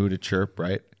and who to chirp,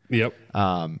 right? Yep.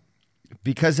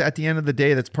 Because at the end of the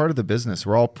day, that's part of the business.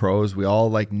 We're all pros. We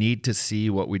all like need to see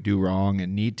what we do wrong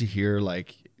and need to hear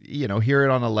hear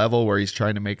it on a level where he's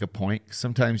trying to make a point.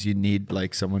 Sometimes you need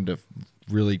like someone to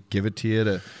really give it to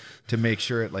you to make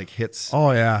sure it like hits.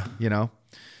 Oh yeah.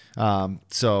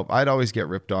 So I'd always get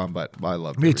ripped on, but I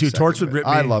loved it. Me too. Torch would rip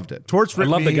me. I loved it. Torch ripped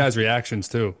I love me. the guys' reactions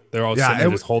too. They're all sitting there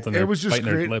just holding their, biting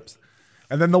their lips.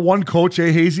 And then the one coach,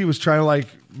 Hazy, was trying to like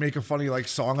make a funny like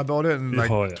song about it, and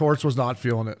like Torch was not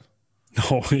feeling it.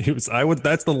 No, he was.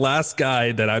 That's the last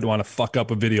guy that I'd want to fuck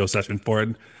up a video session for.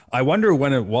 And I wonder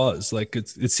when it was. Like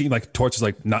it seemed like Torch was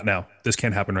like, not now. This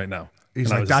can't happen right now. He's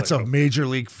like, that's a major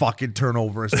league fucking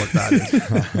turnover is what that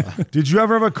is. Did you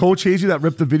ever have a coach, Hazy, that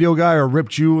ripped the video guy or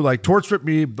ripped you? Like Torch ripped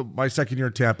me my second year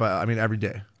in Tampa. I mean, every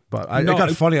day. But it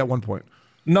got funny at one point.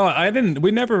 No, I didn't.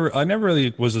 I never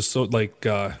really was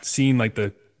seeing like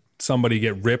somebody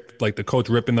get ripped, like the coach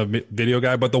ripping the video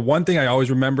guy. But the one thing I always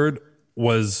remembered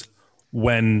was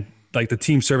when like the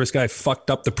team service guy fucked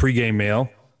up the pregame meal.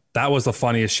 That was the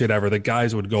funniest shit ever. The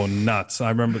guys would go nuts. I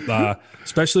remember,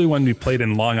 especially when we played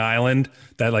in Long Island,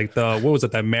 that like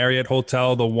that Marriott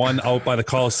Hotel, the one out by the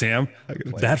Coliseum.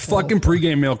 That fucking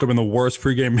pregame meal could have been the worst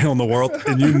pregame meal in the world,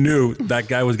 and you knew that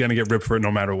guy was gonna get ripped for it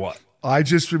no matter what. I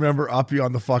just remember Uppy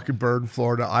on the fucking bird in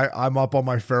Florida. I'm up on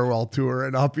my farewell tour,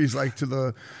 and Uppy's like to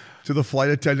the flight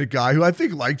attendant guy who I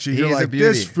think liked you. You're like,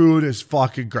 this food is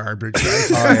fucking garbage. Right?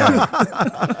 Oh,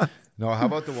 yeah. No, how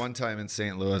about the one time in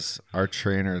St. Louis, our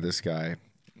trainer, this guy,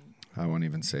 I won't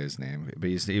even say his name, but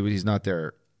he's not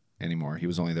there anymore. He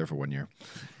was only there for 1 year.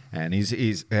 And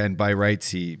and by rights,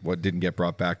 he didn't get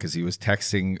brought back because he was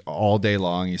texting all day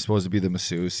long. He's supposed to be the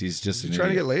masseuse. He's just trying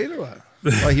to get laid or what?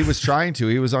 Well, he was trying to.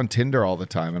 He was on Tinder all the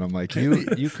time. And I'm like, you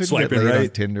couldn't get laid on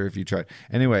Tinder if you tried.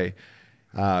 Anyway,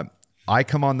 I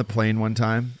come on the plane one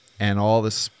time and all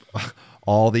the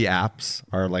apps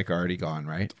are like already gone,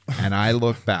 right? And I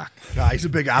look back. Yeah, he's a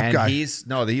big app guy.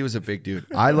 He was a big dude.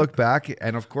 I look back,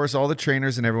 and of course, all the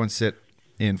trainers and everyone sit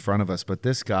in front of us. But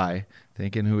this guy,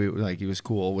 thinking he was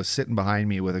cool, was sitting behind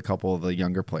me with a couple of the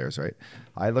younger players, right?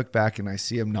 I look back and I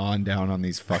see him gnawing down on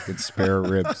these fucking spare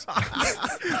ribs.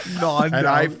 And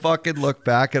I fucking look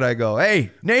back and I go, "Hey,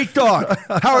 Nate Dogg,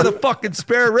 how are the fucking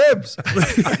spare ribs?"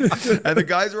 And the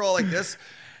guys are all like this,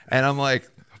 and I'm like,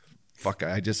 fuck,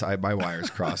 my wires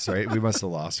crossed, right? We must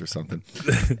have lost or something.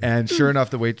 And sure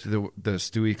enough, the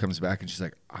Stewie comes back and she's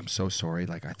like, "I'm so sorry.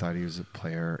 Like, I thought he was a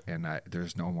player and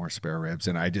there's no more spare ribs."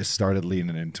 And I just started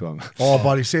leaning into him. Oh,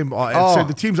 buddy, same. So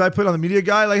the teams I put on the media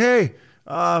guy, like, "Hey,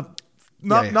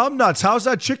 numb nuts, how's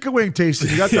that chicken wing tasting?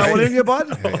 You got that one in you, bud?"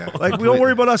 Like, we don't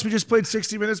worry about us. We just played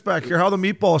 60 minutes back here. How the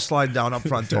meatballs slide down up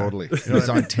front there. Totally. He's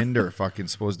on Tinder, fucking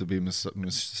supposed to be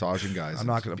massaging guys. I'm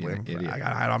not going to blame him.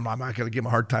 I'm not going to give him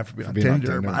a hard time for being on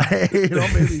Tinder. But,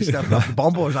 maybe he's stepping up the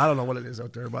Bumble. I don't know what it is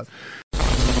out there. But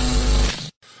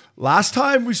last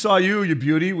time we saw you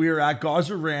beauty, we were at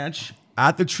Gosser Ranch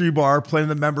at the Tree Bar playing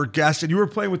the member guest, and you were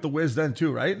playing with the Wiz then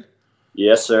too, right?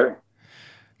 Yes, sir.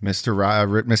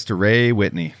 Mr. Ray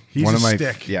Whitney. He's One a of my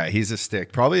stick. Yeah, he's a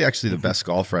stick. Probably actually the best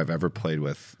golfer I've ever played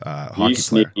with. Hockey He's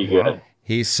player. sneaky good.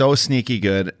 He's so sneaky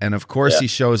good, and of course Yeah. he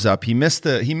shows up. He missed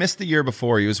the year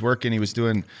before. He was working. He was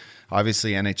doing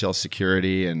obviously NHL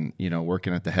security and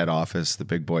working at the head office, the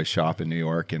big boy shop in New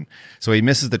York, and so he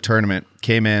misses the tournament.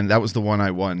 Came in. That was the one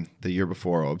I won the year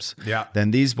before, Obes. Yeah.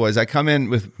 Then these boys. I come in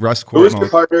with Russ Who was Courtnall. your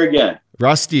partner again?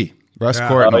 Russ Yeah.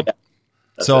 Courtnall. Oh, yeah.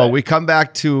 That's So right. we come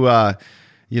back to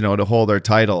to hold our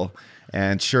title.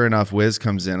 And sure enough, Wiz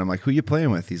comes in. I'm like, who you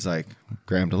playing with? He's like,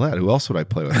 Graham Dillette. Who else would I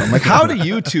play with? I'm like, how do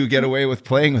you two get away with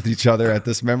playing with each other at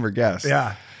this member guest?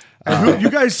 Yeah. And you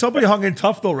guys, somebody hung in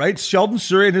tough though, right? Sheldon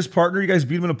Surrey and his partner, you guys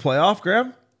beat him in a playoff,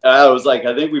 Graham? It was like,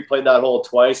 I think we played that hole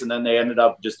twice, and then they ended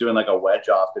up just doing like a wedge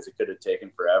off because it could have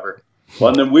taken forever. Well,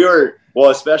 and then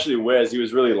especially Wiz, he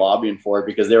was really lobbying for it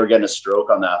because they were getting a stroke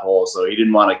on that hole. So he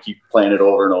didn't want to keep playing it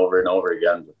over and over and over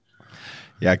again.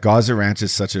 Yeah, Gaza Ranch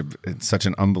is such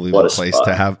an unbelievable place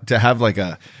to have like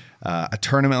a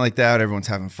tournament like that. Everyone's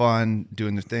having fun,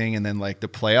 doing their thing, and then like the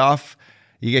playoff,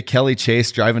 you get Kelly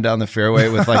Chase driving down the fairway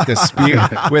with like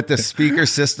the speaker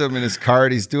system in his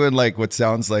cart. He's doing like what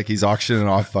sounds like he's auctioning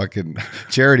off fucking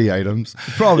charity items.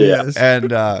 Probably is.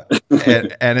 And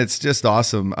it's just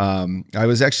awesome. I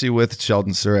was actually with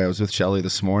Sheldon Surrey. I was with Shelly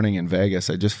this morning in Vegas.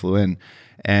 I just flew in.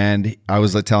 And I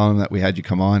was like telling him that we had you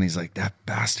come on. He's like, that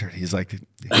bastard. He's like,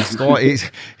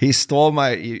 he stole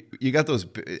my. You got those,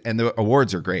 and the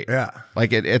awards are great. Yeah,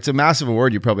 like it's a massive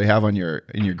award you probably have in your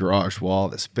garage wall.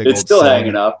 This big. It's old still cylinder.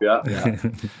 hanging up. Yeah.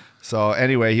 Yeah. So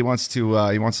anyway, he wants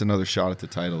another shot at the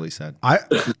title. He said.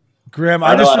 Graham,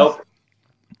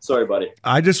 Sorry, buddy.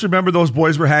 I just remember those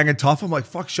boys were hanging tough. I'm like,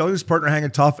 fuck, Shelly's partner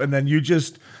hanging tough, and then you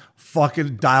just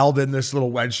fucking dialed in this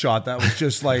little wedge shot that was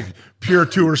just like pure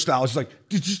tour style. It's like,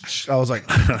 I was like,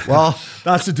 well,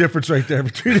 that's the difference right there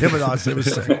between him and us. It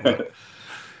was sick.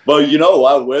 Well, you know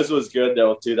what? Wiz was good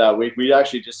though too that week. We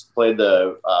actually just played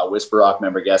the Whisper Rock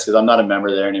member guest because I'm not a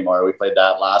member there anymore. We played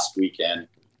that last weekend,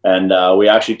 and we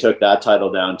actually took that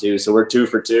title down too. So we're 2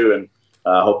 for 2, and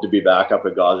hope to be back up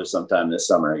at Gaza sometime this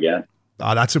summer again.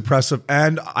 That's impressive.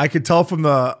 And I could tell from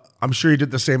I'm sure you did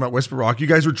the same at Whisper Rock. You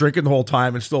guys were drinking the whole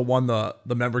time and still won the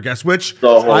member guest, which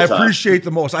I appreciate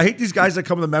the most. I hate these guys that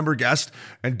come to the member guest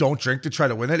and don't drink to try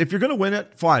to win it. If you're going to win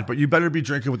it, fine, but you better be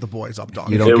drinking with the boys up,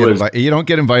 dog. You don't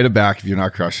get invited back if you're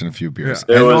not crushing a few beers.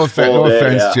 Yeah. And no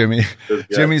offense, yeah. Jimmy.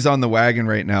 Jimmy's on the wagon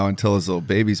right now until his little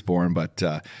baby's born, but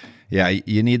yeah,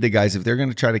 you need the guys if they're going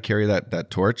to try to carry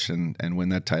that torch and win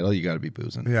that title. You got to be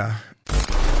boozing. Yeah.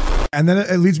 And then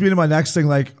it leads me to my next thing.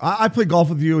 Like, I play golf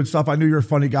with you and stuff. I knew you're a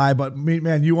funny guy, but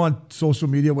man, you on social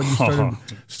media when you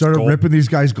started ripping these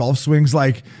guys' golf swings.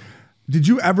 Like, did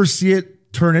you ever see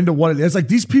it turn into what it is? Like,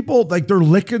 these people, like, they're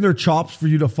licking their chops for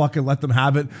you to fucking let them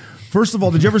have it. First of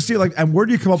all, did you ever see it? Like, and where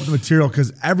do you come up with the material?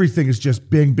 Because everything is just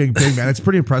bing, bing, bing, man. It's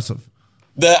pretty impressive.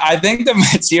 I think the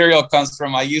material comes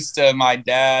from my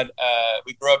dad.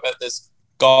 We grew up at this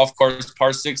golf course,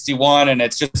 par 61, and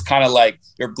it's just kind of like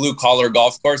your blue collar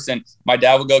golf course. And my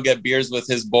dad would go get beers with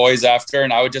his boys after,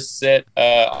 and I would just sit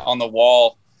on the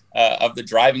wall of the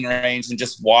driving range and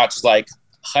just watch like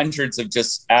hundreds of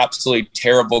just absolutely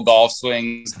terrible golf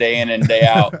swings day in and day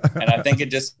out. And I think it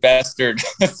just festered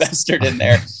in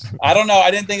there. I don't know.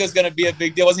 I didn't think it was going to be a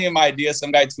big deal. It wasn't even my idea.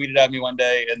 Some guy tweeted at me one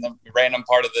day in the random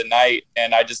part of the night,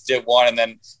 and I just did one. And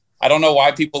then I don't know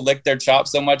why people lick their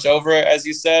chops so much over it. As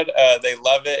you said, they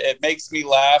love it. It makes me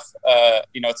laugh.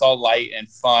 It's all light and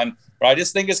fun, but I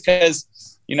just think it's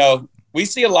because, we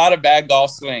see a lot of bad golf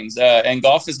swings, and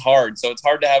golf is hard. So it's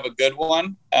hard to have a good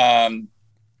one.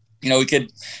 We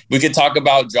could talk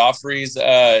about Joffrey's,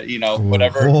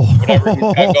 whatever he's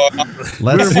got going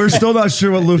on. We're still not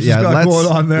sure what Luke's got going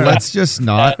on there. Let's just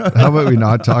not. How about we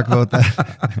not talk about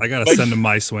that? I got to send him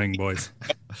my swing, boys.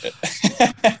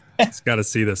 Just got to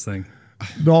see this thing.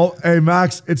 No, hey,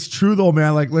 Max, it's true though,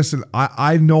 man. Like, listen,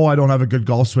 I know I don't have a good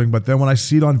golf swing, but then when I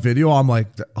see it on video, I'm like,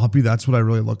 Uppy, that's what I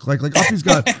really look like. Like, Uppy's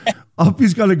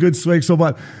got a good swing. So,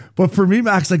 but for me,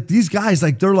 Max, like these guys,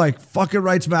 like they're like fucking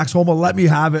rights, Max Homa, let me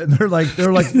have it, and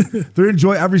they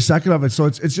enjoy every second of it. So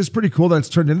it's just pretty cool that it's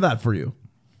turned into that for you.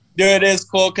 Dude, it is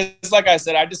cool because, like I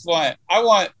said, I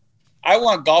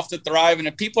want golf to thrive, and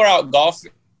if people are out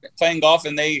playing golf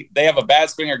and they have a bad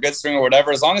swing or good swing or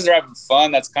whatever, as long as they're having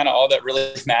fun, that's kind of all that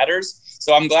really matters.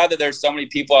 So I'm glad that there's so many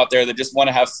people out there that just want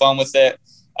to have fun with it.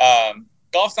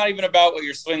 Golf's not even about what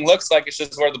your swing looks like. It's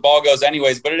just where the ball goes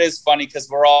anyways. But it is funny because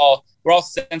we're all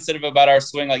sensitive about our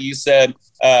swing. Like you said,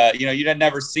 you had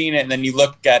never seen it. And then you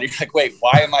look at it, you're like, wait,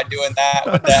 why am I doing that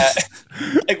with that?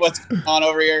 Like what's going on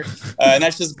over here? And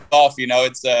that's just golf.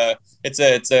 It's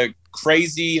a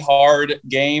crazy hard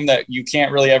game that you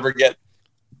can't really ever get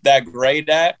that great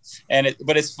at.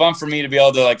 But it's fun for me to be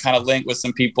able to like kind of link with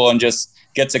some people and just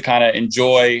get to kind of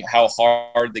enjoy how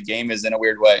hard the game is in a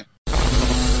weird way.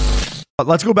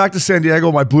 Let's go back to San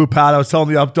Diego, my blue pad. I was telling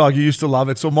the up dog you used to love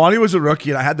it. So Monty was a rookie,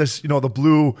 and I had this, the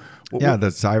blue. Yeah, the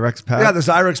Zyrex pad. Yeah, the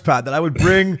Zyrex pad that I would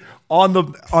bring in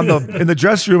the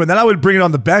dressing room, and then I would bring it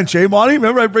on the bench. Hey, Monty,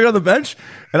 remember I bring it on the bench,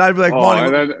 and I'd be like,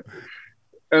 Monty.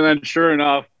 And then, sure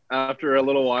enough, after a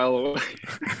little while,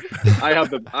 I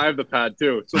have the pad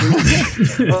too. So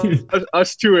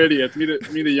us two idiots, me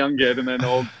the young kid, and then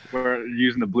we're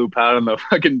using the blue pad on the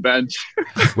fucking bench.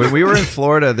 When we were in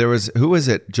Florida, there was, who was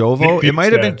it? Jovo? It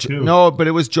might have been no, but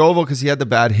it was Jovo because he had the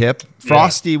bad hip.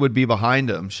 Frosty would be behind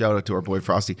him. Shout out to our boy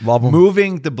Frosty. Love him.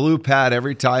 Moving the blue pad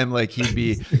every time, like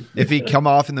if he'd come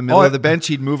off in the middle of the bench,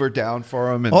 he'd move her down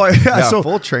for him. And, so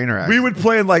full trainer act. We would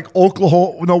play in like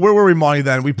Oklahoma. No, where were we, Monty?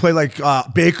 Then we played like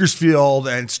Bakersfield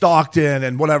and Stockton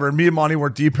and whatever. And me and Monty were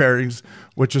deep pairings,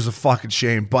 which is a fucking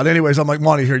shame. But anyways, I'm like,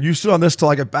 Monty, here, you sit on this till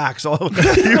I get back. So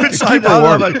you would sign down.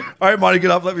 I'm like, all right, Monty, get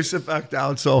up. Let me sit back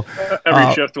down. So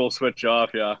every shift will switch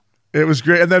off. Yeah. It was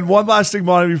great. And then one last thing,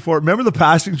 Monty, remember the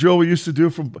passing drill we used to do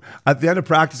from at the end of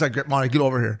practice? I'd get Monty, get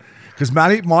over here. Because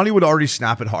Monty would already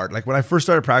snap it hard. Like when I first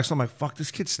started practicing, I'm like, fuck,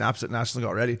 this kid snaps it National League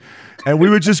already. And we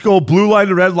would just go blue line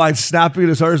to red line, snapping it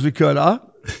as hard as we could, huh?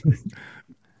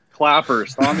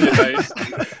 Clappers on the ice.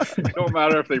 It don't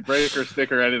matter if they break or stick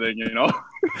or anything,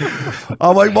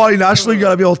 I'm like, Monty, National League, you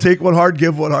got to be able to take one hard,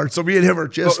 give one hard. So me and him are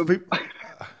just...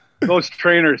 Those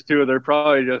trainers too, they're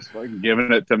probably just like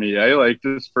giving it to me. Like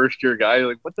this first year guy,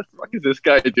 like what the fuck is this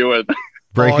guy doing?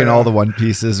 Breaking all the one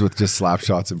pieces with just slap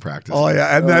shots in practice. Oh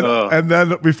yeah, and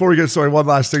then before we get started, one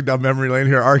last thing down memory lane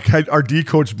here. Our D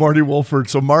coach Marty Wolford.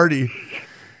 So Marty,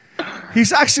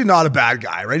 he's actually not a bad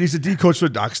guy, right? He's a D coach for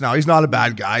the Ducks now. He's not a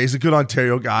bad guy. He's a good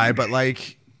Ontario guy, but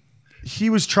like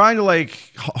he was trying to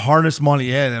like harness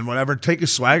money in and whatever, take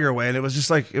his swagger away. And it was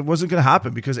just like, it wasn't going to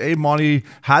happen because Monty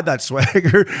had that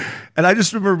swagger. And I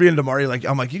just remember being to Marty, like,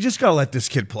 I'm like, you just got to let this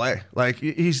kid play. Like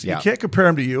you can't compare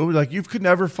him to you. Like you could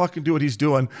never fucking do what he's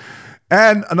doing.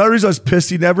 And another reason I was pissed,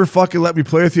 he never fucking let me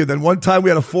play with you. Then one time we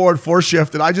had a 4-on-4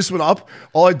 shift and I just went up.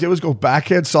 All I did was go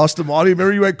backhand sauce to Monty.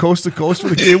 Remember you went coast to coast for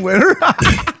the game winner?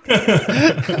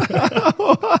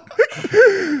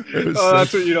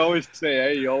 That's what you'd always say,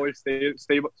 eh? You always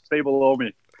stay below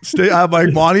me. I'm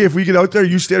like, Monty, if we get out there,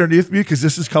 you stay underneath me because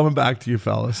this is coming back to you,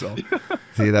 fella. So,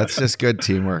 see, that's just good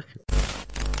teamwork.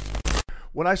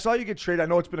 When I saw you get traded, I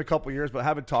know it's been a couple of years, but I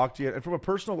haven't talked to you. And from a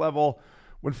personal level,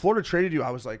 when Florida traded you, I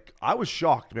was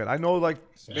shocked, man. I know, like,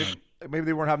 maybe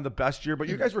they weren't having the best year, but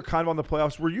you guys were kind of on the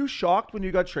playoffs. Were you shocked when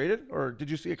you got traded, or did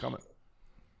you see it coming?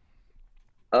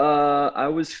 I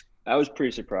was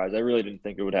pretty surprised. I really didn't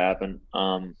think it would happen.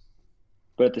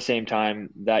 But at the same time,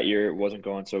 that year it wasn't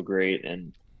going so great,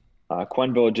 and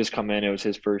Quenneville had just come in. It was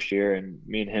his first year, and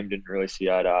me and him didn't really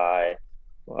see eye to eye.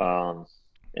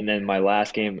 And then my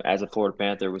last game as a Florida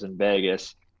Panther was in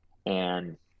Vegas,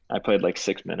 and I played like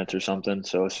 6 minutes or something.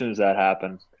 So as soon as that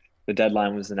happened, the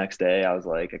deadline was the next day. I was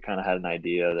like, I kind of had an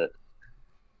idea that,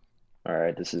 all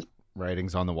right, this is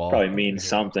writings on the wall. Probably means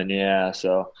something, yeah.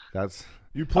 So that's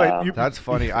that's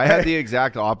funny. I had the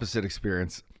exact opposite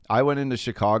experience. I went into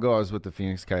Chicago. I was with the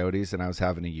Phoenix Coyotes, and I was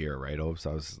having a year, right?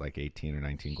 So I was like 18 or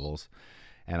 19 goals,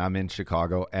 and I'm in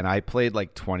Chicago, and I played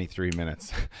like 23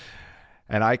 minutes.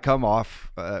 And I come off.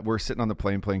 We're sitting on the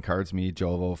plane playing cards. Me,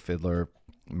 Jovo, Fiddler,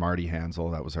 Marty Hansel.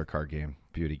 That was our card game,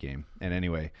 beauty game. And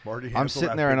anyway, I'm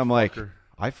sitting there and I'm like,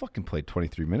 I fucking played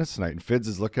 23 minutes tonight. And Fidz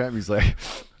is looking at me. He's like,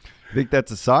 I think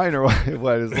that's a sign or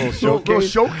what? His little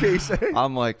showcase.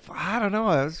 I'm like, I don't know.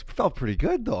 It felt pretty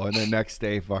good though. And then next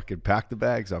day, fucking pack the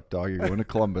bags up, dog. You're going to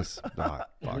Columbus. Fuck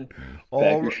me.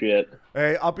 Back your shit.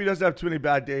 Hey, Uppy doesn't have too many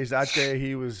bad days. That day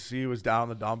he was down in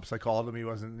the dumps. I called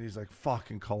him. He's like,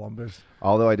 fucking Columbus.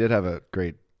 Although I did have a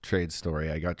great trade story.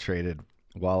 I got traded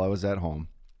while I was at home.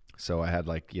 So I had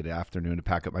like the afternoon to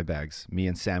pack up my bags. Me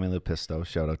and Sammy Lepisto,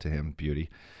 shout out to him, beauty.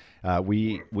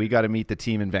 We got to meet the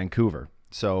team in Vancouver.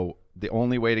 So the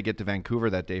only way to get to Vancouver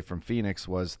that day from Phoenix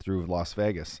was through Las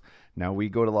Vegas. Now we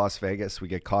go to Las Vegas. We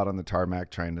get caught on the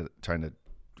tarmac trying to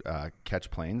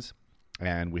catch planes,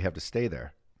 and we have to stay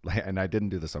there. And I didn't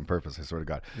do this on purpose, I swear to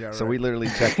God. Yeah, so we literally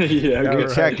check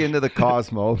check into the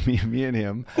Cosmo, me and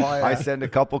him. Oh, yeah. I send a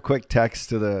couple quick texts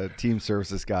to the team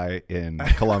services guy in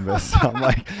Columbus. I'm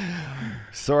like,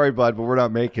 sorry, bud, but we're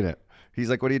not making it. He's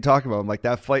like, what are you talking about? I'm like,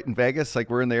 that flight in Vegas, like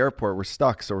we're in the airport, we're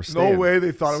stuck, so we're staying. No way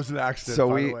they thought it was an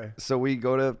accident, So we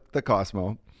go to the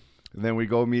Cosmo, and then we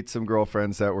go meet some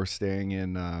girlfriends that were staying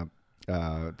in,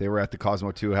 they were at the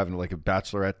Cosmo too, having like a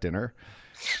bachelorette dinner.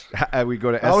 We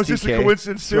go to STK. That was just a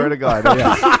coincidence, Swear too? to God.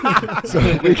 Yeah. So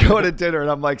we go to dinner, and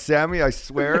I'm like, Sammy, I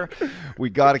swear, we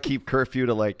got to keep curfew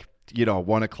to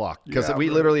 1 o'clock. Because we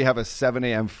literally have a 7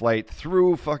 a.m. flight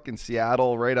through fucking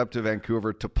Seattle right up to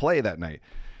Vancouver to play that night.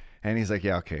 And he's like,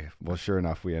 yeah, okay. Well, sure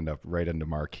enough, we end up right into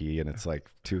Marquee, and it's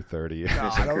like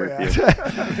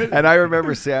 2:30. And I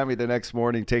remember Sammy the next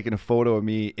morning taking a photo of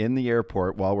me in the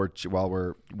airport while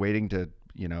we're waiting to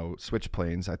switch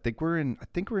planes. I think we're in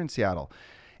Seattle,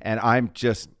 and I'm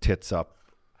just tits up.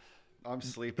 I'm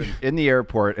sleeping in the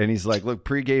airport, and he's like, look,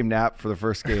 pregame nap for the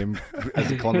first game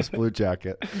as a Columbus Blue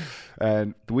Jacket.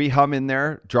 And we hum in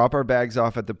there, drop our bags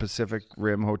off at the Pacific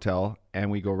Rim Hotel,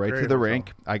 and we go right to the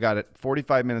rink. I got it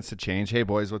 45 minutes to change. Hey,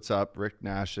 boys, what's up? Rick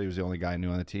Nash, he was the only guy I knew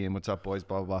on the team. What's up, boys?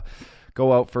 Blah, blah, blah.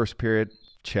 Go out first period.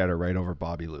 Cheddar right over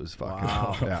Bobby Lou's fucking.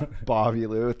 Wow. Yeah. Bobby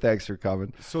Lou, thanks for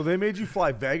coming. So they made you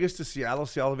fly Vegas to Seattle,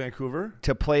 Seattle to Vancouver?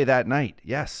 To play that night,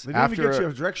 yes. They didn't even get you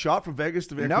a direct shot from Vegas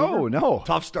to Vancouver? No.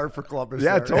 Tough start for Columbus.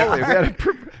 Yeah, there. totally.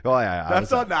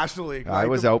 That's not National League. I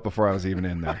was out before I was even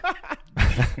in there.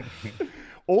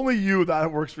 Only you,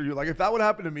 that works for you. Like, if that would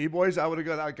happen to me, boys, I would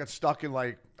have got stuck in,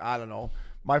 I don't know.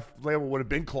 My label would have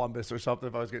been Columbus or something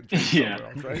if I was getting treated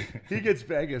somewhere else, right? He gets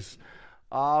Vegas.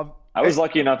 I was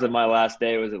lucky enough that my last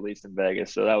day was at least in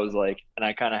Vegas. So that was and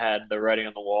I kind of had the writing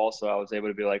on the wall. So I was able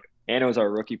to be and it was our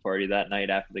rookie party that night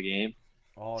after the game.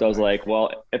 So I was like,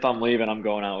 well, if I'm leaving, I'm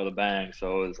going out with a bang.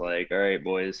 So it was all right,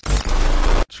 boys.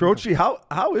 Trochi,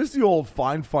 how is the old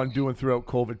fine fun doing throughout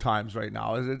COVID times right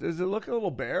now? Is it looking a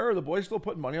little bare? Are the boys still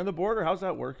putting money on the board, or how's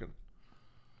that working?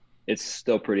 It's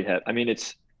still pretty heavy. I mean,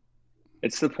 it's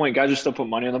to the point guys are still putting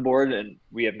money on the board, and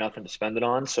we have nothing to spend it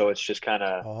on. So it's just kind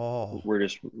of we're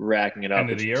just racking it up. End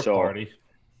of the year party.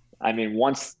 I mean,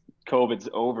 once COVID's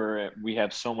over, we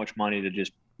have so much money to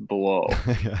just blow.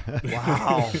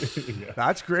 Wow.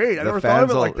 That's great. I never thought of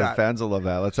it like that. The fans will love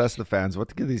that. Let's ask the fans,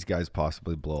 what could these guys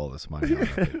possibly blow all this money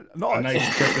on? A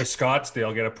nice trip to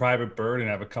Scottsdale, get a private bird, and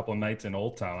have a couple nights in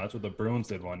Old Town. That's what the Bruins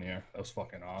did one year. That was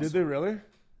fucking awesome. Did they really?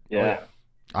 Yeah. Oh, yeah.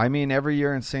 I mean, every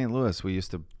year in St. Louis, we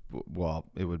used to,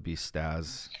 it would be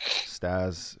Stas,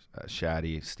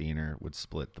 Shaddy, Steiner would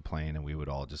split the plane, and we would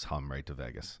all just hum right to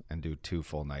Vegas and do 2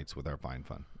 full nights with our fine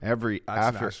fun every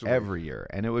year,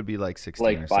 and it would be 16 or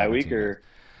 17 bye week or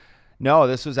no,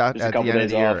 this was at the end of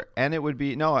the year, off. and it would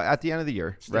be at the end of the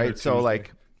year, right? So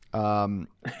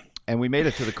and we made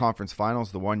it to the conference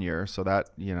finals the one year, so that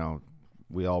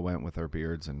we all went with our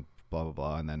beards and blah blah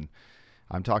blah, and then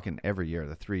I'm talking every year,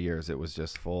 the 3 years, it was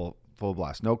just full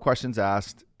blast, no questions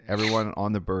asked. Everyone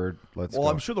on the bird. Let's go. Well,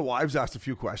 I'm sure the wives asked a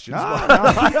few questions.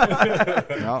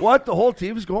 No. What? The whole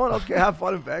team's going? Okay, have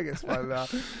fun in Vegas. But,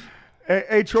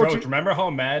 hey, Troch, remember how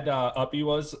mad Uppy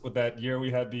was with that year we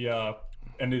had the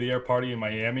end of the year party in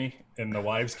Miami and the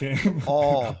wives came?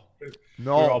 Oh,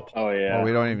 no. Oh, yeah. Oh,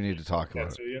 we don't even need to talk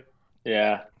about it.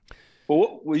 Yeah.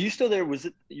 Well, were you still there? Was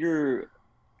it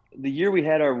the year we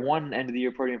had our one end of the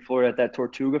year party in Florida at that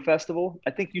Tortuga Festival?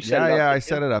 I think you set it up. Yeah, I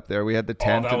set it up there. We had the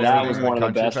tent. That was one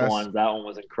of the best ones. That one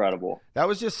was incredible. That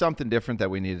was just something different that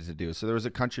we needed to do. So there was a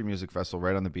country music festival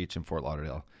right on the beach in Fort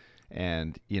Lauderdale.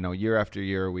 And, year after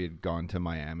year, we had gone to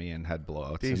Miami and had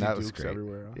blowouts. Daisy and that was Dukes great.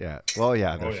 everywhere, huh? Yeah. Well,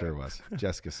 yeah, there sure was.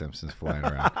 Jessica Simpson's flying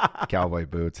around. Cowboy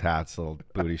boots, hats, little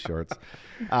booty shorts.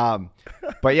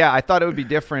 But, yeah, I thought it would be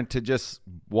different to just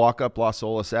walk up Las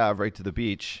Olas Ave right to the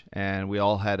beach. And we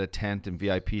all had a tent and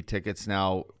VIP tickets.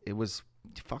 Now, it was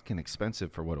fucking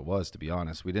expensive for what it was, to be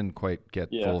honest. We didn't quite get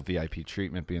full VIP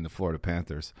treatment being the Florida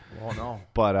Panthers. Oh, no.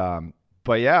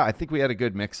 But yeah, I think we had a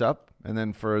good mix-up. And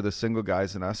then for the single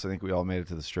guys and us, I think we all made it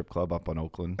to the strip club up on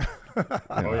Oakland.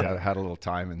 Had a little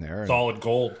time in there. Solid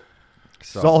gold.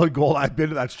 Solid gold. I've been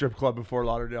to that strip club before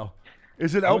Lauderdale.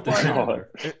 Is it out by?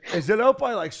 Is it out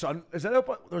by Is that out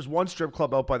by? There's one strip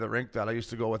club out by the rink that I used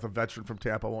to go with a veteran from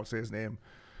Tampa. I won't say his name,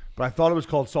 but I thought it was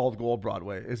called Solid Gold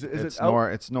Broadway. Is it?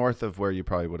 It's north of where you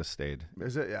probably would have stayed.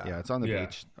 Is it? Yeah. Yeah, it's on the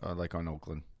beach, on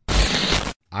Oakland.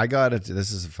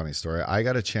 This is a funny story. I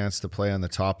got a chance to play on the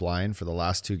top line for the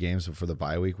last 2 games before the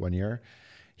bye week one year.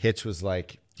 Hitch was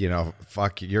like,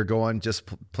 fuck, you're going,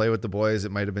 just play with the boys.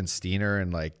 It might have been Steiner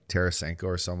and Tarasenko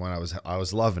or someone. I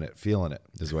was loving it, feeling it,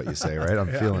 is what you say, right?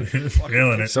 I'm feeling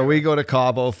it. So we go to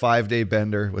Cabo, 5-day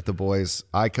bender with the boys.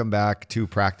 I come back 2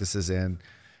 practices in,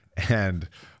 and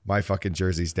my fucking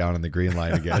jersey's down in the green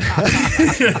line again.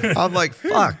 I'm like,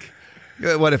 fuck.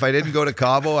 What if I didn't go to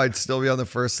Cabo? I'd still be on the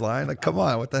first line. Like, come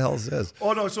on, what the hell is this?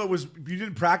 Oh no, so it was you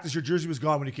didn't practice. Your jersey was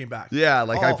gone when you came back. Yeah,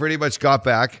 like I pretty much got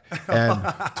back,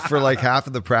 and for like half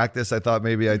of the practice, I thought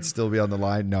maybe I'd still be on the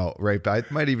line. No, right. I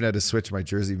might even have to switch my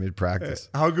jersey mid-practice.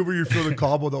 How good were you feeling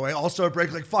Cabo though? All-Star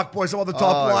break, like fuck boys, I'm on the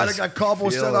top line. I got Cabo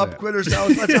set up. It. Quitters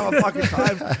house. Let's have a fucking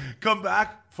time. Come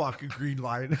back, fucking green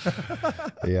line.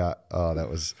 Yeah. Oh, that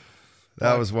was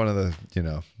one of the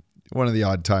one of the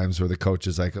odd times where the coach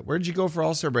is like, "Where'd you go for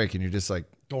All-Star break?" And you're just like,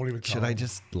 "Don't even." Should I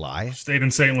just lie? Stayed in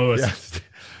St. Louis. Yeah.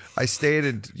 I stayed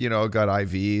and got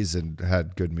IVs and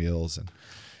had good meals in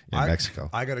Mexico.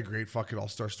 I got a great fucking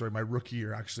All-Star story. My rookie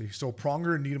year, actually. So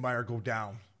Pronger and Niedermeyer go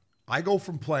down. I go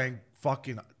from playing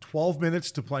fucking 12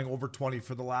 minutes to playing over 20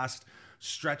 for the last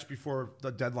stretch before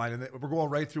the deadline, and we're going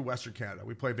right through Western Canada.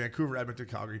 We play Vancouver, Edmonton,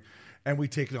 Calgary, and we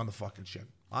take it on the fucking chin.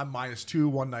 I'm -2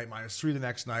 one night, -3 the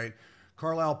next night.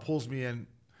 Carlisle pulls me in.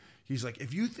 He's like,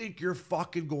 if you think you're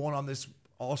fucking going on this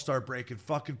All-Star break and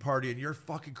fucking partying, you're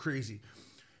fucking crazy.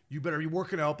 You better be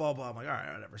working out, blah, blah. I'm like, all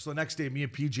right, whatever. So the next day, me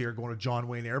and PJ are going to John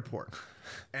Wayne Airport.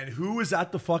 And who is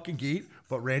at the fucking gate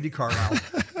but Randy Carlisle?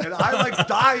 And I like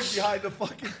dive behind the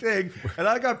fucking thing. And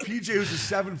I got PJ, who's a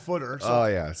 7-footer. So oh,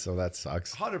 yeah. So that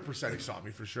sucks. 100% he saw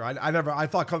me for sure. I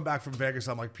thought coming back from Vegas,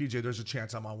 I'm like, PJ, there's a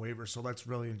chance I'm on waivers. So let's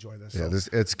really enjoy this. Yeah,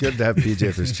 it's good to have PJ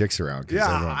if there's chicks around. Yeah,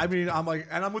 I mean, I'm like,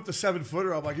 and I'm with the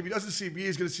 7-footer. I'm like, if he doesn't see me,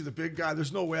 he's going to see the big guy.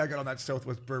 There's no way I got on that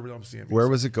Southwest Bourbon. I'm seeing me. Where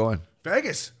was it going?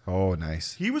 Vegas. Oh,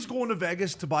 nice. He was going to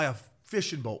Vegas to buy a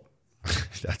fishing boat.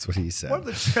 That's what he said.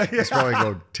 Yeah. He's probably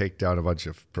go take down a bunch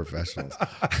of professionals.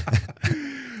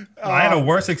 I had a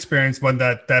worse experience when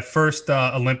that first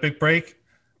Olympic break.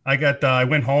 I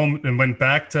went home and went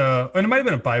back to, and it might have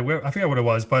been a bye. I forget what it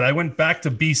was, but I went back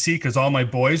to BC because all my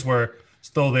boys were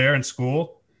still there in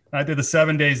school. I did the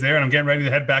 7 days there, and I'm getting ready to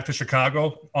head back to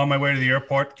Chicago. On my way to the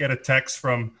airport, get a text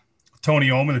from Tony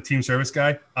Oman, the team service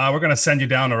guy. We're going to send you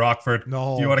down to Rockford.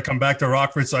 No. Do you want to come back to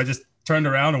Rockford? So I just turned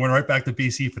around and went right back to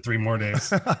BC for 3 more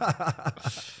days.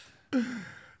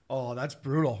 Oh, that's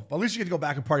brutal. But at least you get to go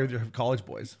back and party with your college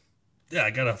boys. Yeah,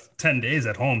 I got 10 days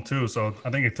at home too, so I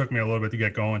think it took me a little bit to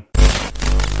get going.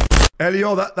 Eddie,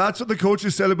 that's what the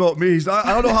coaches said about me.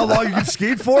 I don't know how long you can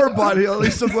skate for, but at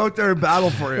least he'll go out there and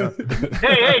battle for you.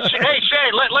 Hey,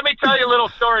 Shane, let me tell you a little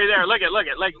story there. Look at.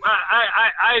 Like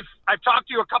I've talked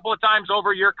to you a couple of times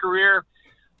over your career.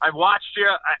 I've watched you.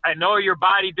 I know your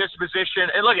body disposition,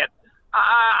 and look at.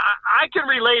 I can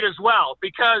relate as well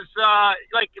because,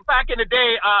 like back in the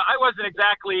day, I wasn't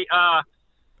exactly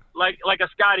like a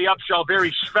Scotty Upshall,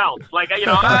 very svelte. Like I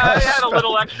had a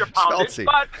little extra poundage,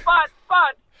 but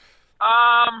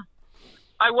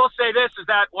I will say this is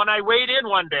that when I weighed in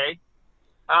one day,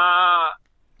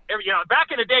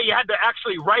 back in the day, you had to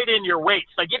actually write in your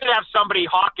weights. Like you didn't have somebody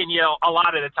hawking you a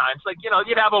lot of the times. Like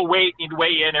you'd have a weight, and you'd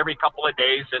weigh in every couple of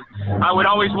days, and I would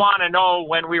always want to know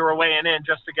when we were weighing in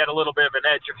just to get a little bit of an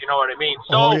edge, if you know what I mean.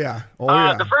 So,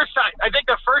 the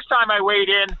first time I weighed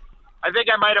in, I think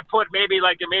I might have put maybe a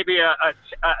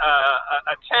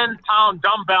 10-pound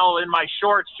dumbbell in my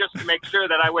shorts just to make sure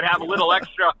that I would have a little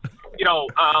extra,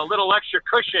 a little extra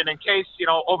cushion in case,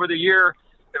 over the year,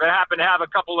 if I happen to have a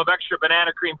couple of extra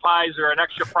banana cream pies or an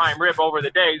extra prime rib over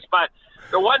the days. But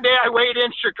the one day I weighed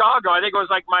in Chicago, I think it was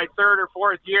like my 3rd or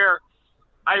 4th year,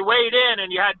 I weighed in and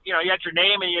you had your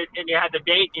name and you had the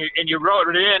date and you wrote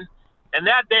it in. And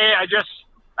that day I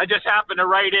just happened to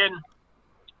write in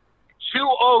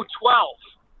 2012.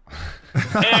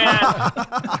 And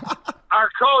our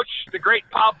coach, the great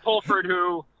Bob Pulford,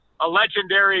 who a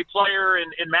legendary player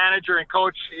and manager and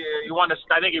coach,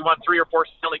 I think he won 3 or 4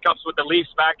 Stanley Cups with the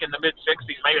Leafs back in the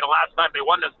mid-'60s, maybe the last time they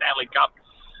won the Stanley Cup.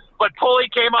 But Pulley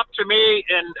came up to me,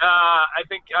 and I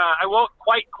think I won't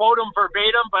quite quote him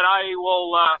verbatim, but I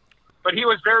will. But he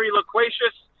was very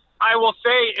loquacious. I will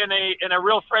say in a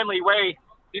real friendly way,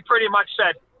 he pretty much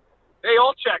said, "Hey,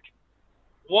 Olczyk,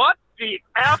 what the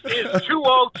F is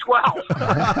 2012?"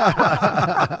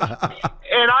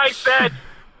 And I said,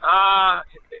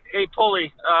 "Hey,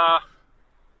 Pulley,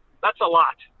 that's a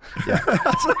lot." Yeah.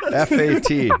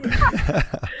 FAT.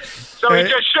 So he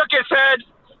just shook his head.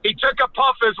 He took a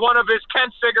puff as one of his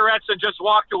Kent cigarettes and just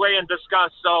walked away in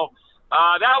disgust. So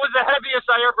that was the heaviest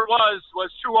I ever was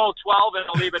 2012, and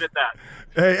I'll leave it at that.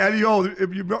 Hey, Eddie,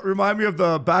 if you remind me of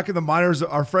the back in the minors,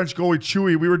 our French goalie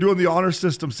Chewy, we were doing the honor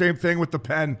system, same thing with the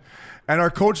pen. And our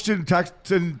coach didn't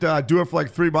do it for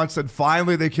like 3 months. And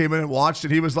finally they came in and watched,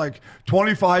 and he was like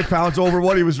 25 pounds over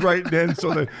what he was writing in.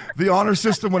 So the honor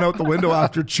system went out the window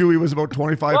after Chewy was about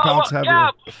 25 pounds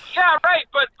heavier. Yeah, right.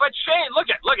 But Shane, look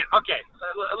at. Okay,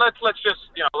 let's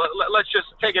just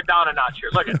take it down a notch here.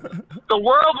 Look at the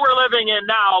world we're living in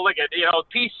now. Look at,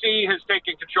 PC has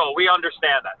taken control. We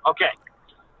understand that. Okay,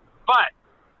 but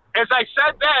as I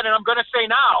said then, and I'm going to say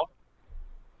now,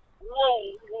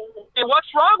 what's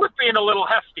wrong with being a little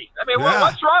hefty? I mean,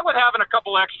 what's wrong with having a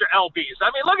couple extra lbs?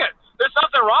 I mean, look at, there's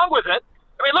nothing wrong with it.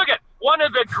 I mean, look at one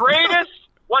of the greatest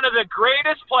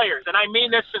players, and I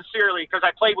mean this sincerely because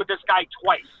I played with this guy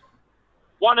twice.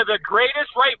 One of the greatest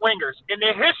right wingers in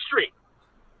the history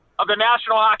of the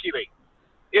National Hockey League.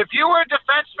 If you were a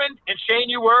defenseman, and Shane,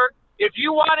 you were, if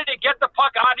you wanted to get the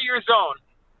puck out of your zone,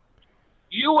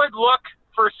 you would look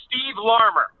for Steve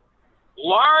Larmer.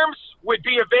 Larms would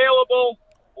be available.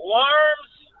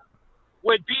 Larms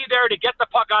would be there to get the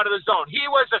puck out of the zone. He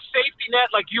was a safety net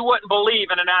like you wouldn't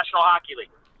believe in the National Hockey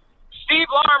League. Steve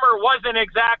Larmer wasn't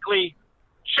exactly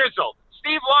chiseled.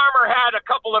 Steve Larmer had a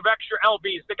couple of extra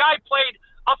lbs. The guy played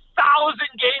 1,000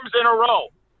 games in a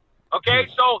row. Okay,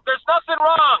 so there's nothing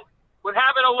wrong with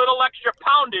having a little extra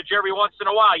poundage every once in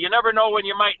a while. You never know when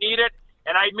you might need it,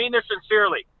 and I mean this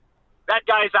sincerely. That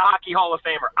guy's a hockey Hall of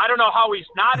Famer. I don't know how he's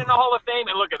not in the Hall of Fame,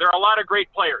 and look, there are a lot of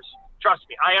great players. Trust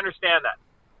me, I understand that.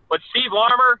 But Steve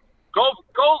Larmer, go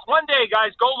one day,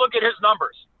 guys, go look at his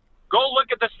numbers. Go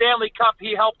look at the Stanley Cup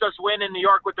he helped us win in New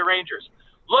York with the Rangers.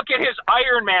 Look at his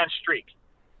Iron Man streak.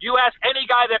 You ask any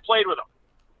guy that played with him.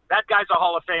 That guy's a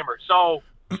Hall of Famer. So,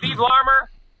 Steve Larmer,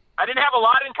 I didn't have a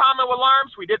lot in common with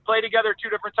Larms. We did play together 2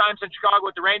 different times in Chicago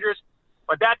with the Rangers.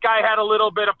 But that guy had a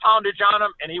little bit of poundage on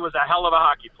him, and he was a hell of a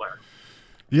hockey player.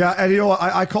 Yeah, and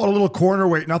I call it a little corner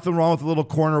weight. Nothing wrong with a little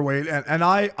corner weight. And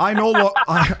I know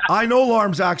I know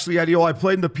Larms actually, Eddie. I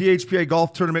played in the PHPA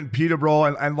golf tournament in Peterborough,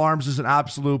 and Larms is an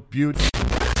absolute beauty.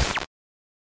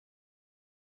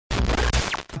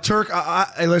 Turk,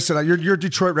 hey, listen, your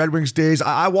Detroit Red Wings days.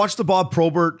 I watched the Bob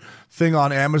Probert thing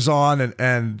on Amazon,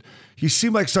 and he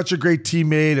seemed like such a great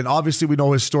teammate, and obviously we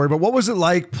know his story. But what was it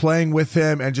like playing with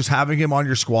him and just having him on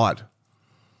your squad?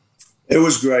 It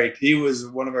was great. He was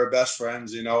one of our best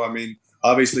friends. I mean,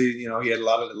 obviously, he had a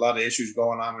lot of issues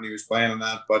going on when he was playing and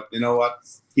that. But you know what?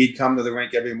 He'd come to the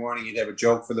rink every morning. He'd have a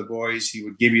joke for the boys. He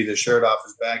would give you the shirt off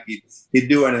his back. He'd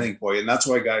do anything for you, and that's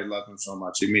why guys loved him so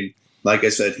much. I mean, like I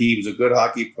said, he was a good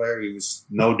hockey player. He was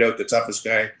no doubt the toughest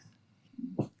guy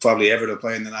probably ever to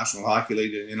play in the National Hockey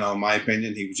League. In my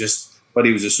opinion, but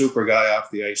he was a super guy off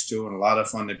the ice too, and a lot of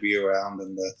fun to be around.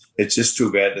 And it's just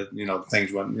too bad that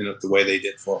things went the way they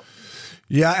did for him.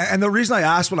 Yeah, and the reason I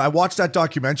asked, when I watched that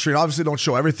documentary, and obviously don't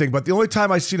show everything, but the only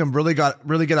time I seen him really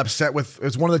get upset with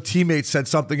is one of the teammates said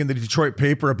something in the Detroit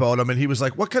paper about him, and he was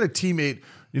like, "What kind of teammate,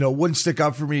 wouldn't stick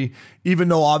up for me, even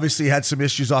though obviously he had some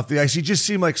issues off the ice? He just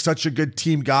seemed like such a good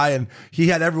team guy, and he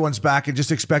had everyone's back, and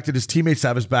just expected his teammates to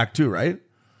have his back too, right?"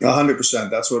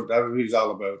 100%. That's what he's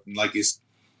all about, and like he's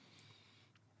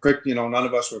quick. None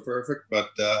of us were perfect,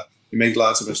 but he made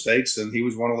lots of mistakes, and he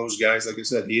was one of those guys. Like I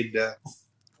said, he'd.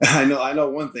 I know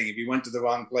one thing. If you went to the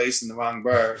wrong place in the wrong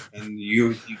bar and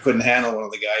you couldn't handle one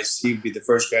of the guys, he'd be the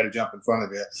first guy to jump in front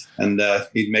of you, and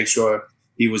he'd make sure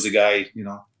he was the guy,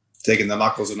 taking the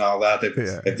knuckles and all that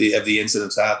if the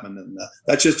incidents happened. And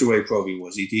that's just the way Proby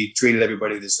was. He treated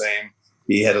everybody the same.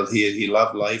 He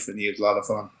loved life, and he had a lot of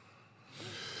fun.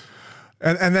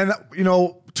 And then,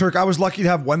 Turk, I was lucky to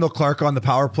have Wendell Clark on the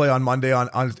power play on Monday on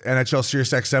NHL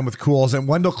Sirius XM with Cools, and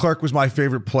Wendell Clark was my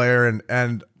favorite player,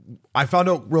 and I found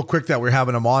out real quick that we were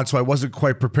having him on, so I wasn't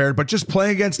quite prepared. But just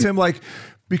playing against him,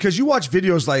 because you watch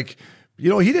videos, he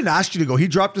didn't ask you to go. He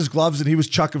dropped his gloves and he was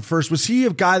chucking first. Was he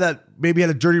a guy that maybe had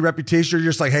a dirty reputation, or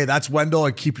you're just like, hey, that's Wendell,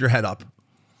 and keep your head up?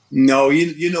 No,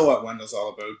 you know what Wendell's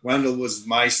all about. Wendell was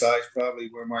my size, probably.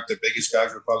 We weren't the biggest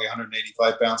guys. We're probably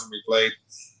 185 pounds when we played.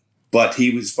 But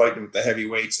he was fighting with the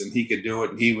heavyweights, and he could do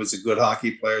it, and he was a good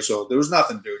hockey player. So there was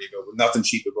nothing dirty about it, nothing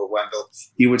cheap about Wendell.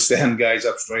 He would stand guys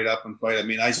up straight up and fight. I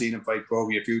mean, I seen him fight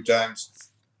Proby a few times.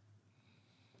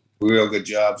 Real good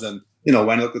jobs. And,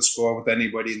 Wendell could score with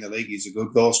anybody in the league. He's a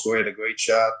good goal scorer, had a great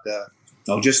shot.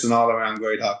 Just an all-around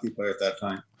great hockey player at that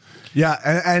time. Yeah,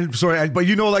 and sorry, but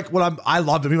I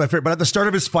loved him. He's my favorite. But at the start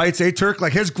of his fights, Turk,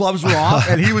 his gloves were off,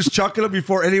 and he was chucking them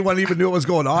before anyone even knew what was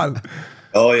going on.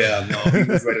 Oh yeah, no, he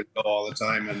was ready to go all the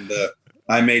time, and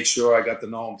I made sure I got to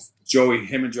know him.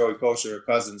 Him and Joey Kosher are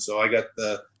cousins, so I got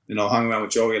hung around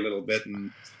with Joey a little bit,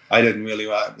 and I didn't really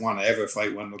want to ever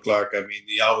fight Wendell Clark. I mean,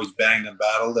 he always banged and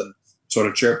battled, and sort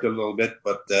of chirped a little bit,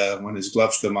 but when his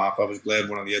gloves come off, I was glad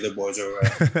one of the other boys were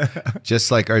around.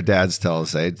 Just like our dads tell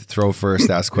us, eh? Throw first,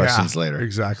 ask questions later.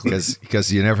 Exactly.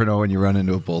 Because you never know when you run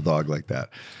into a bulldog like that.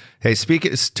 Hey,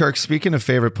 speaking of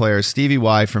favorite players, Stevie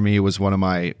Y for me was one of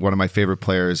my favorite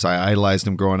players. I idolized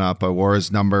him growing up. I wore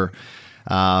his number.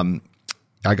 I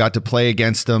got to play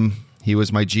against him. He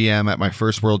was my GM at my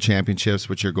first World Championships,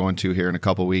 which you're going to here in a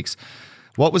couple weeks.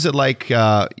 What was it like,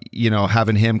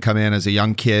 having him come in as a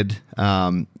young kid,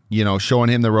 showing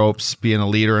him the ropes, being a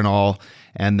leader and all,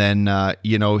 and then,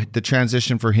 the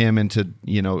transition for him into,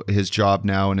 his job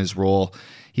now and his role.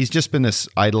 He's just been this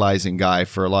idolizing guy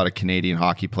for a lot of Canadian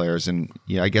hockey players. And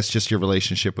I guess just your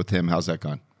relationship with him, how's that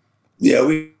gone? Yeah,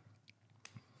 we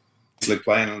like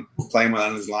playing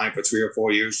on his line for 3 or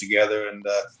 4 years together and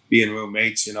being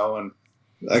roommates, and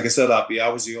like I said, Uppy, I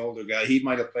was the older guy. He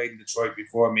might have played in Detroit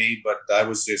before me, but I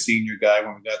was the senior guy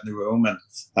when we got in the room, and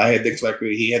I had the clicker.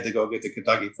 He had to go get the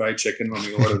Kentucky Fried Chicken when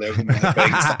we ordered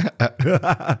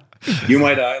out. You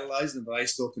might idolize him, but I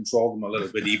still controlled him a little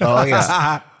bit. Even. Oh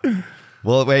yeah.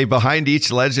 Well, behind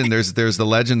each legend, there's the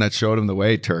legend that showed him the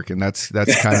way, Turk, and that's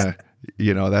kind of.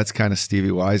 That's kind of Stevie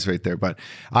Wise right there. But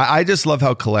I just love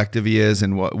how collective he is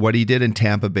and what he did in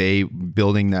Tampa Bay,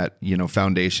 building that,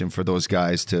 foundation for those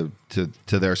guys to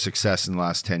their success in the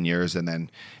last 10 years. And then,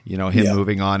 him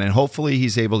moving on. And hopefully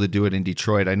he's able to do it in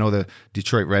Detroit. I know the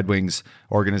Detroit Red Wings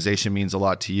organization means a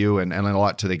lot to you and a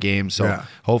lot to the game. So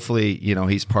hopefully,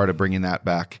 he's part of bringing that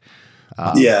back.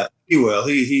 He will.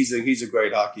 He's a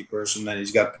great hockey person, and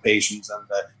he's got patience, and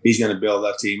he's going to build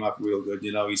that team up real good.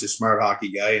 He's a smart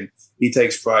hockey guy, and he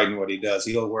takes pride in what he does.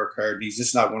 He'll work hard. He's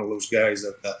just not one of those guys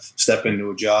that step into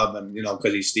a job and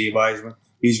because he's Steve Eisman,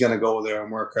 he's going to go there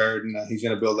and work hard, and he's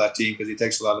going to build that team because he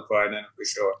takes a lot of pride in it for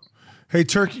sure. Hey,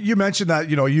 Turk, you mentioned that,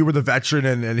 you were the veteran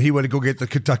and he went to go get the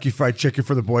Kentucky Fried Chicken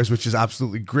for the boys, which is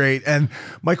absolutely great. And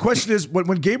my question is,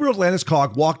 when Gabriel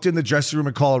Landeskog walked in the dressing room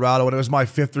in Colorado, and it was my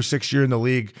 5th or 6th year in the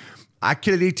league, I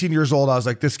kid at 18 years old, I was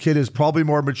like, this kid is probably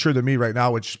more mature than me right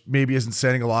now, which maybe isn't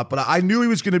saying a lot, but I knew he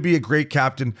was going to be a great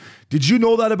captain. Did you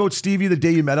know that about Stevie the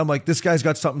day you met him? Like, this guy's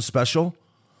got something special?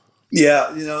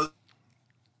 Yeah,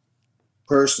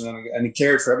 person, and he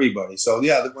cared for everybody. So,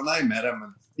 yeah, when I met him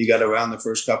and he got around the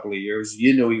first couple of years,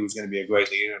 you knew he was going to be a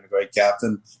great leader and a great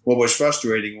captain. What was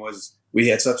frustrating was we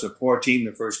had such a poor team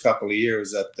the first couple of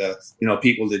years that,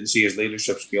 people didn't see his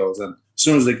leadership skills. And as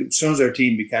soon as our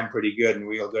team became pretty good and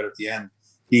real good at the end,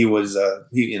 he was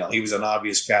an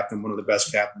obvious captain, one of the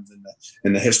best captains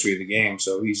in the history of the game.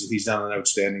 So he's done an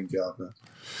outstanding job.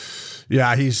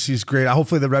 Yeah, he's great.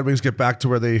 Hopefully the Red Wings get back to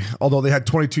where although they had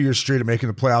 22 years straight of making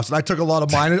the playoffs, and I took a lot of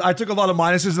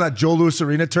minuses in that Joe Louis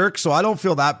Arena, Turk. So I don't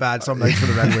feel that bad some nights for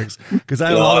the Red Wings because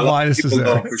I had a lot of minuses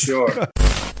there for sure.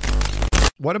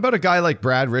 What about a guy like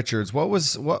Brad Richards? What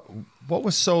was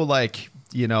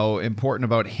so important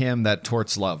about him that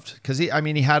Torts loved? Because he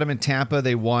had him in Tampa.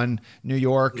 They won. New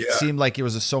York. Yeah. It seemed like it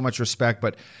was so much respect.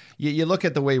 But you look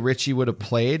at the way Richie would have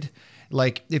played.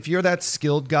 Like, if you're that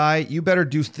skilled guy, you better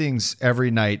do things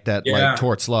every night that like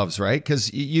Torts loves, right?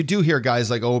 Because you do hear guys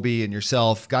like Obi and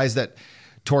yourself, guys that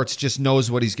Torts just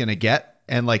knows what he's going to get.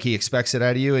 And like he expects it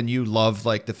out of you, and you love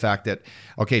like the fact that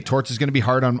Torts is going to be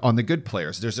hard on the good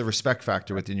players. There's a respect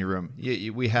factor within your room.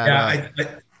 We had.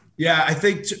 I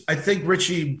think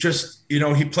Richie just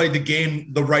he played the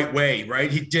game the right way,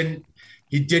 right? He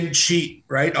didn't cheat,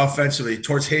 right? Offensively,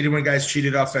 Torts hated when guys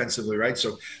cheated offensively, right?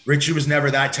 So Richie was never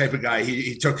that type of guy.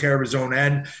 He took care of his own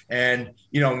end, and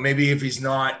maybe if he's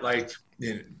not like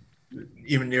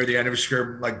even near the end of his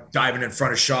career, like diving in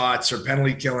front of shots or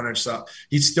penalty killing and stuff,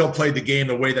 he still played the game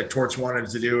the way that Torts wanted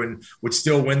to do and would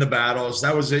still win the battles.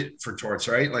 That was it for Torts,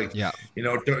 right? Like,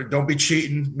 don't be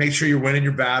cheating. Make sure you're winning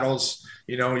your battles.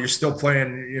 You're still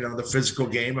playing, the physical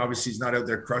game. Obviously, he's not out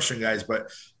there crushing guys, but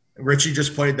Richie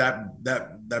just played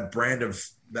that brand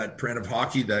of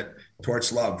hockey that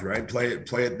Torts loved, right? Play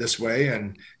it this way,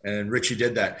 and Richie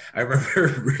did that. I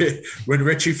remember when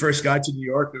Richie first got to New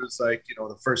York, it was like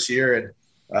the first year,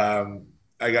 and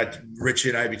Richie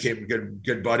and I became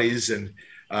good buddies, and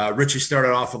Richie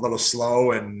started off a little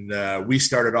slow, and we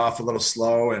started off a little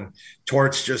slow, and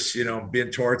Torts just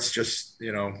being Torts, just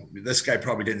this guy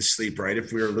probably didn't sleep right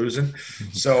if we were losing.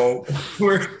 So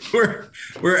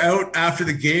we're out after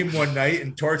the game one night,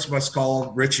 and Torts must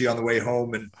call Richie on the way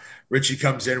home, and Richie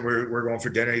comes in. We're going for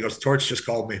dinner. He goes, "Torts just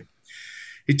called me.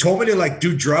 He told me to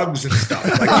do drugs and stuff."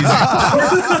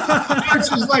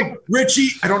 Torts is like, "Richie,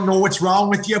 I don't know what's wrong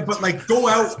with you, but go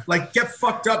out, get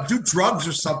fucked up, do drugs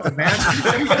or something, man."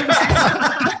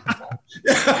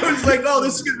 I was like, "Oh,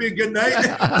 this is gonna be a good night."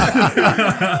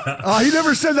 He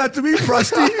never said that to me,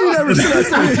 Prusty. He never said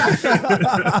that to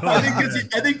me.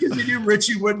 I think because he knew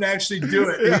Richie wouldn't actually do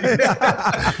it.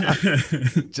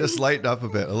 Just lighten up a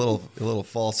bit, a little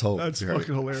false hope. That's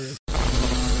fucking hilarious.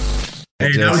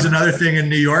 Hey, that was another thing in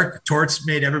New York. Torts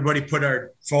made everybody put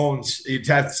our phones. You'd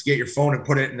have to get your phone and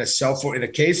put it in a cell phone in a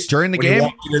case during the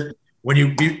game. When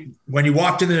you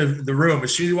walked into the room,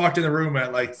 as soon as you walked in the room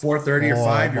at like 4:30 or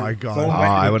 5, my God.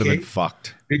 I would have been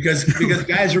fucked because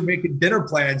guys were making dinner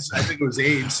plans. I think it was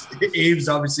Abe's. Abe's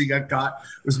obviously got caught.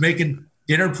 Was making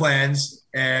dinner plans,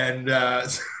 and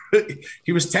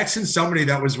he was texting somebody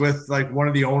that was with like one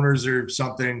of the owners or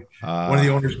something, one of the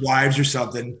owner's wives or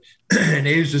something, and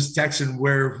Abe's just texting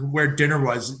where dinner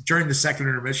was during the second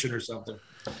intermission or something.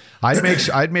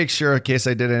 I'd make sure in case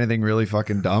I did anything really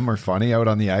fucking dumb or funny out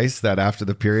on the ice that after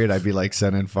the period I'd be like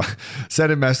sending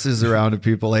messages around to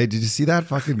people. Hey, did you see that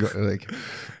fucking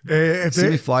see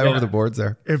me fly over the boards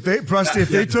there? If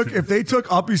they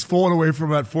took Uppy's phone away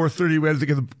from him at 4:30, we had to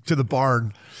get to the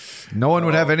barn. No one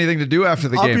would have anything to do after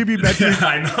the game.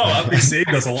 I know. Uppy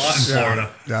saved us a lot in Florida.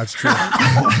 That's true.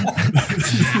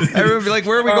 Everyone would be like,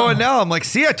 where are we going now? I'm like,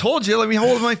 see, I told you. Let me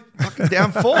hold my fucking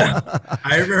damn phone.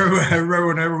 I remember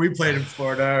whenever we played in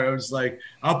Florida, I was like,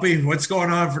 Uppy, what's going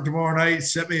on for tomorrow night?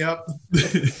 Set me up.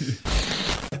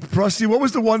 Prusty, what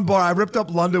was the one bar? I ripped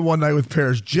up London one night with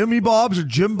pairs. Jimmy Bob's or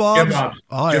Jim Bob's? Jim Bob's.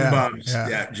 Oh, Jim yeah. Bob's. Yeah.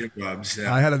 Yeah, Jim Bob's.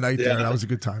 Yeah. I had a night there. That was a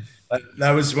good time.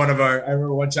 That was one of our. I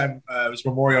remember one time it was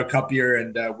Memorial Cup year,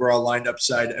 and we're all lined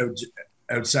outside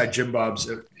Jim Bob's,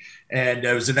 and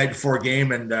it was the night before a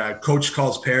game, and coach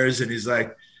calls Pears, and he's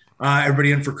like,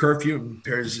 "Everybody in for curfew?" And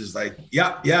Pears is like,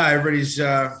 "Yeah, everybody's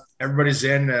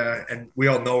in," and we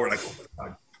all know we're like,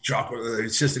 the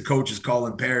assistant coach is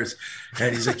calling Pears,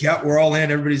 and he's like, "Yeah, we're all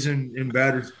in. Everybody's in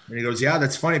bed." And he goes, "Yeah,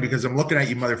 that's funny because I'm looking at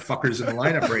you motherfuckers in the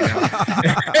lineup right now."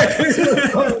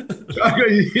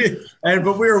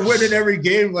 But we were winning every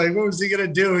game. Like, what was he gonna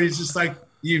do? He's just like,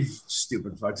 "You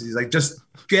stupid fucks." He's like, "Just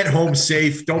get home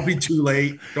safe. Don't be too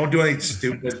late. Don't do anything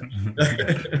stupid."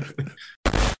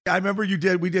 I remember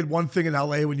we did one thing in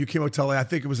LA when you came out to LA. I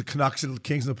think it was the Canucks and the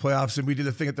Kings in the playoffs, and we did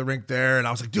a thing at the rink there. And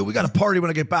I was like, dude, we got to party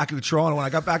when I get back into Toronto. When I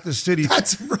got back to the city.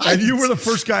 That's right. And you were the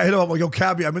first guy I hit up. I'm like, yo,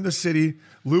 Cabby, I'm in the city.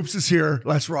 Loops is here.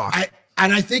 Let's rock.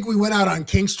 And I think we went out on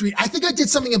King Street. I think I did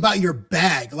something about your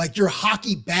bag, like your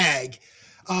hockey bag.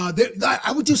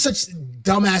 I would do such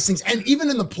dumbass things. And even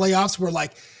in the playoffs where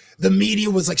like the media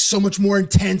was like so much more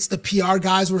intense, the PR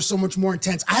guys were so much more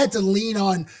intense. I had to lean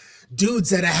on dudes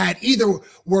that I had either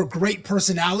were great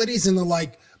personalities and they're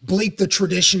like bleep the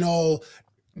traditional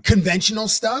conventional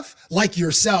stuff like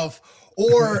yourself,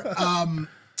 or I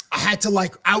had to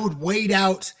I would wait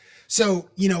out. So,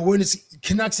 when it's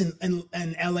Canucks and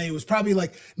LA, it was probably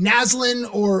like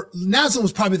Naslin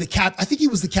was probably the cap. I think he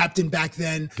was the captain back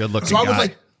then. Good looking so I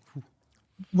guy.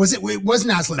 Was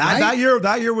Naslin, right? That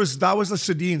year was the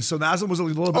Sedin. So Naslin was a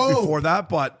little bit before that,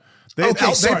 but they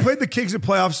played the Kings in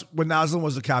playoffs when Naslin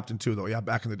was the captain too, though. Yeah,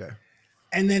 back in the day.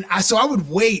 And then I would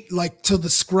wait till the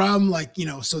scrum,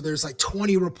 so there's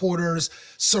 20 reporters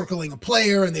circling a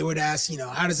player and they would ask,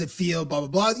 how does it feel? Blah,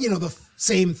 blah, blah. The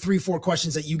same 3-4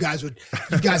 questions that you guys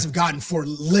have gotten for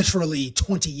literally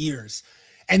 20 years.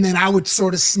 And then I would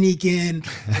sort of sneak in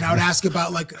and I would ask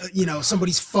about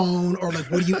somebody's phone or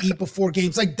what do you eat before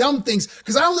games, dumb things.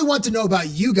 Cause I only want to know about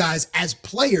you guys as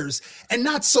players and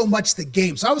not so much the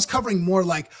game. So I was covering more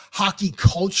hockey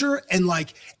culture and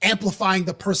amplifying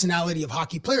the personality of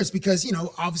hockey players because,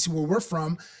 obviously where we're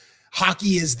from,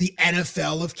 hockey is the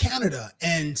NFL of Canada.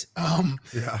 And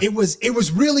it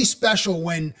was really special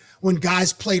when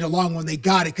guys played along, when they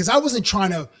got it. Cause I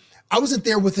wasn't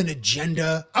there with an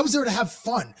agenda. I was there to have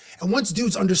fun. And once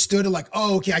dudes understood it,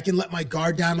 okay, I can let my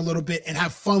guard down a little bit and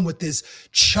have fun with this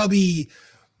chubby,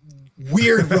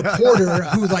 weird reporter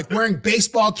who wearing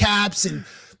baseball caps and,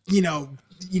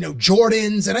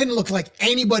 Jordans. And I didn't look like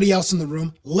anybody else in the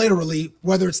room, literally,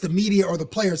 whether it's the media or the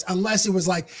players, unless it was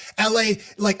LA,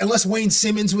 unless Wayne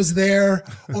Simmons was there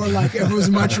or if it was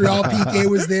Montreal, PK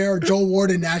was there or Joel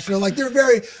Ward in Nashville.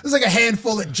 It was a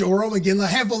handful of Joe Rogan, a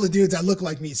handful of dudes that looked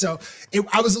like me. So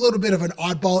I was a little bit of an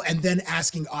oddball and then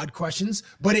asking odd questions,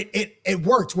 but it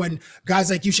worked when guys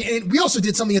like you, and we also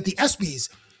did something at the ESPYs.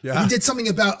 Yeah. We did something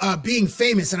about being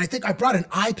famous, and I think I brought an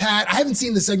iPad. I haven't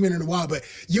seen the segment in a while, but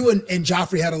you and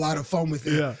Joffrey had a lot of fun with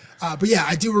it. Yeah. But yeah,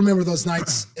 I do remember those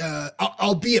nights,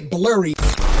 albeit blurry.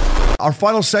 Our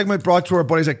final segment brought to our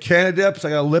buddies at Canadips. I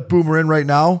got a lip boomer in right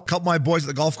now. A couple of my boys at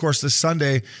the golf course this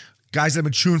Sunday Guys that have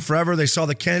been chewing forever, they saw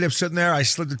the candy sitting there. I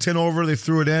slid the tin over, they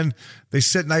threw it in. They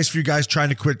sit nice for you guys trying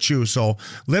to quit chew. So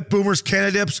Lip Boomers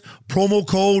Candy Dips, promo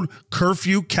code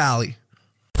Curfew Cali.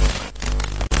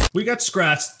 We got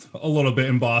scratched a little bit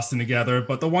in Boston together,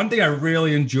 but the one thing I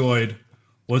really enjoyed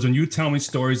was when you tell me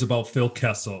stories about Phil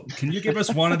Kessel. Can you give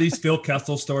us one of these Phil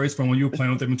Kessel stories from when you were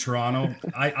playing with him in Toronto?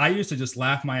 I used to just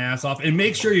laugh my ass off, and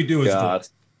make sure you do his voice.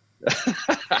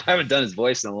 I haven't done his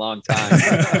voice in a long time.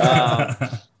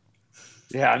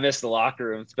 Yeah, I missed the locker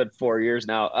room. It's been 4 years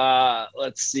now.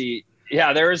 Let's see.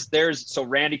 Yeah, there's so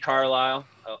Randy Carlisle,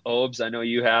 Obes. I know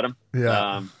you had him.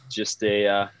 Yeah. Just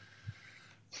a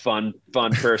fun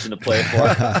person to play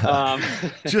for.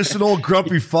 Just an old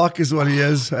grumpy fuck is what he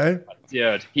is, hey?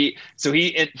 Dude, he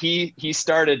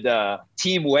started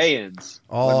team weigh-ins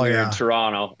when we were in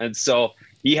Toronto, and so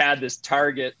he had this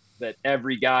target that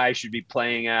every guy should be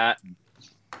playing at.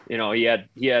 You know, he had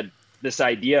this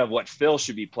idea of what Phil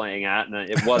should be playing at, and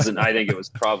it wasn't. I think it was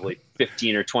probably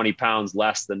 15 or 20 pounds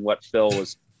less than what Phil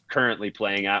was currently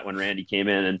playing at when Randy came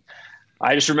in. And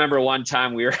I just remember one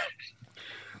time we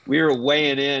were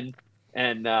weighing in,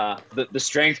 and the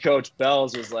strength coach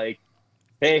Bells was like,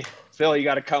 "Hey, Phil, you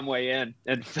got to come weigh in."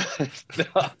 And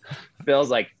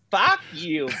Phil's like, "Fuck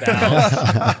you, Bells."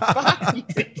 Fuck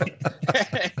you.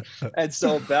 And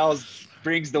so Bells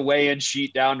brings the weigh-in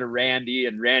sheet down to Randy,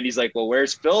 and Randy's like, "Well,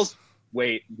 where's Phil's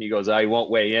weight?" And he goes, "I won't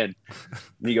weigh in."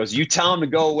 And he goes, "You tell him to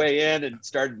go weigh in," and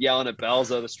started yelling at Bells,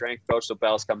 the strength coach. So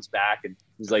Bells comes back, and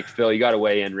he's like, "Phil, you got to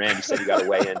weigh in." Randy said, "You got to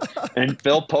weigh in." And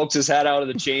Phil pokes his head out of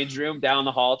the change room down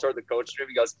the hall toward the coach room.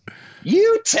 He goes,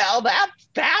 "You tell that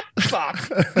fat fuck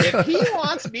if he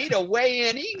wants me to weigh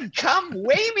in, he can come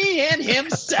weigh me in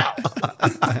himself."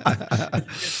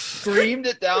 Screamed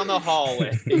it down the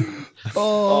hallway.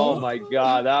 Oh my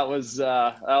God, that was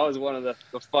one of the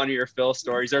funnier Phil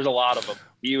stories. There's a lot of them.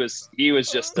 He was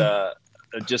just a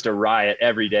riot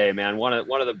every day, man. One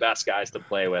of the best guys to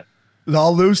play with. Now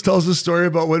Luce tells the story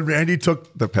about when Randy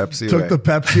took the Pepsi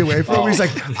away from him. He's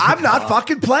like, "I'm not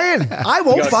fucking playing. I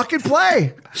won't fucking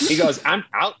play." He goes,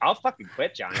 I'll fucking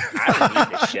quit, Johnny. I don't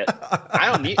need this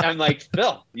shit. I'm like,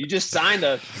 "Phil, you just signed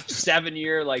a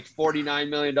 7-year, like $49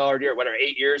 million deal, whatever,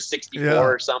 8 years, 64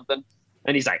 or something."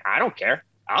 And he's like, "I don't care.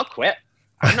 I'll quit.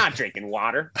 I'm not drinking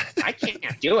water. I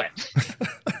can't do it."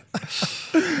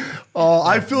 Oh,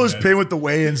 I feel his pain with the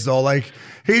weigh-ins though. Like,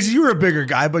 Hazy, you were a bigger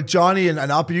guy, but Johnny and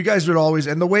Uppy, you guys would always,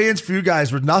 and the weigh-ins for you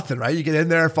guys were nothing, right? You get in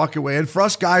there, fucking weigh in. For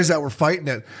us guys that were fighting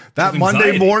it, that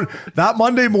Monday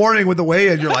morning with the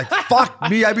weigh-in, you're like, "Fuck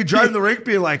me." I'd be driving the rink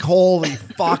being like, "Holy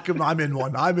fuck, I'm in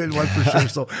one for sure."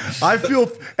 So I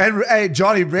feel, and hey,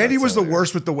 Johnny, Randy was the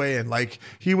worst with the weigh-in. Like,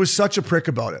 he was such a prick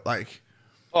about it. Like,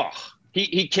 oh,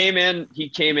 he came in,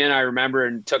 I remember,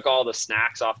 and took all the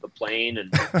snacks off the plane,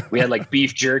 and we had like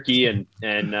beef jerky and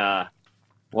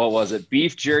what was it?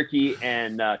 Beef jerky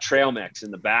and trail mix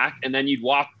in the back. And then you'd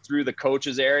walk through the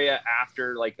coaches area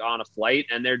after, like, on a flight,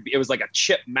 and it was like a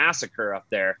chip massacre up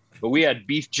there. But we had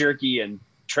beef jerky and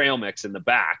trail mix in the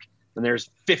back, and there's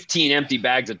 15 empty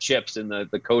bags of chips in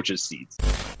the coaches' seats.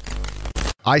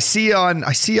 I see on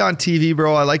TV,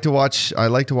 bro. I like to watch the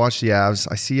Avs.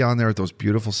 I see you on there with those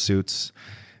beautiful suits,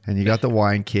 and you got the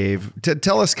wine cave.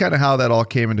 Tell us kind of how that all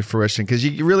came into fruition, because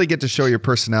you really get to show your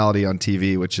personality on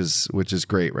TV, which is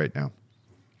great right now.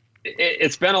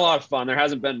 It's been a lot of fun. There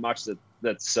hasn't been much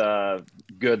that's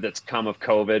good that's come of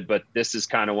COVID, but this is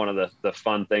kind of one of the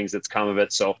fun things that's come of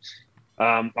it. So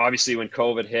obviously when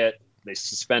COVID hit, they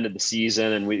suspended the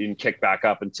season, and we didn't kick back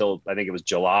up until I think it was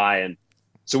July. And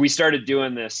so we started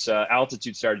doing this,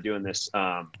 Altitude started doing this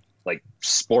like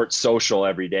sports social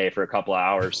every day for a couple of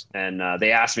hours. And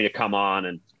they asked me to come on,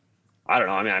 and I don't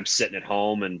know. I mean, I'm sitting at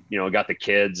home and, got the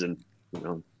kids, and,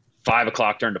 5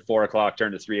 o'clock turned to 4 o'clock,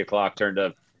 turned to 3 o'clock, turned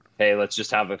to, hey, let's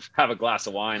just have a glass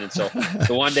of wine. And so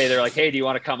the one day they're like, "Hey, do you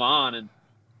want to come on?" And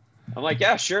I'm like,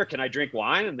 "Yeah, sure. Can I drink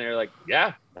wine?" And they're like,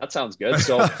 "Yeah, that sounds good."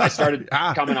 So I started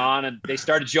coming on, and they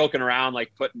started joking around,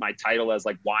 like putting my title as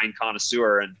like wine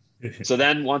connoisseur. And so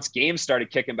then once games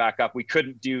started kicking back up, we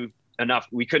couldn't do enough.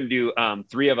 We couldn't do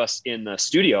 3 of us in the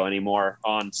studio anymore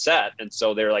on set. And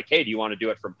so they were like, "Hey, do you want to do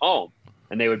it from home?"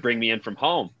 And they would bring me in from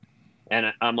home.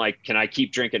 And I'm like, "Can I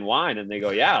keep drinking wine?" And they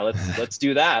go, "Yeah, let's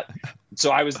do that."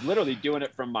 So I was literally doing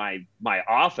it from my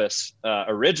office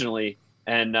originally.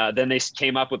 And then they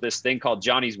came up with this thing called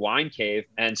Johnny's Wine Cave.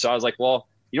 And so I was like, well,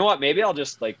 you know what? Maybe I'll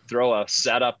just like throw a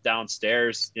setup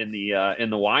downstairs in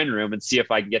the wine room and see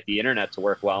if I can get the internet to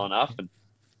work well enough. And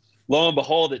lo and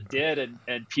behold, it did.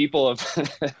 And people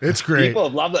have, it's great. People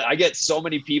have loved it. I get so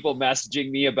many people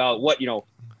messaging me about what,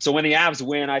 so when the Avs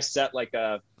win, I set like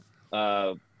a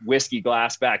whiskey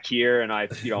glass back here, and I,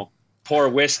 pour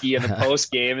whiskey in the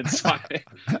post game, and so I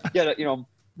get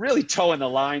really towing the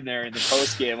line there in the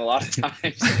post game a lot of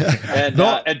times,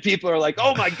 and people are like,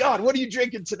 "Oh my God, what are you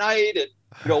drinking tonight?" And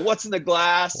what's in the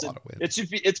glass? And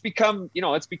it's become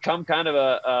kind of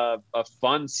a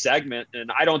fun segment,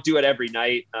 and I don't do it every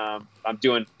night. I'm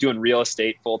doing real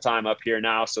estate full time up here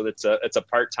now, so it's a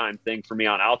part-time thing for me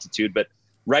on altitude. But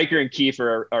Riker and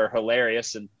Kiefer are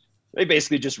hilarious, and they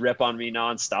basically just rip on me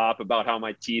nonstop about how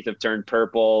my teeth have turned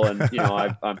purple, and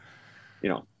I'm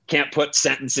can't put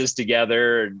sentences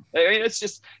together. And I mean,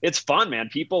 it's fun, man.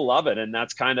 People love it, and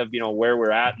that's kind of where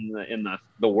we're at in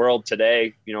the world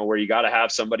today. Where you got to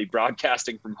have somebody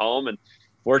broadcasting from home, and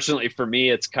fortunately for me,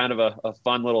 it's kind of a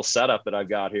fun little setup that I've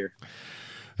got here.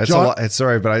 That's a lot.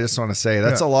 Sorry, but I just want to say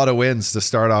that's a lot of wins to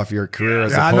start off your career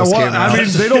as a I post game. I mean,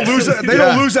 they don't lose. They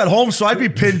don't lose at home, so I'd be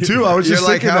pinned too. I was just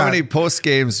like, thinking how many post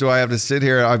games do I have to sit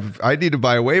here? I need to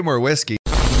buy way more whiskey.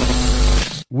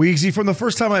 Weegsy, from the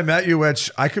first time I met you, which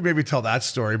I could maybe tell that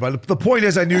story, but the point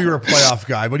is I knew you were a playoff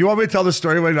guy. But you want me to tell the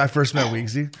story when I first met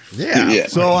Weegsy? Yeah.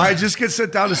 So I just get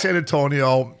sent down to San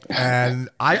Antonio, and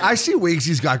I see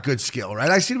Weegsy's got good skill,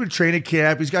 right? I see him in training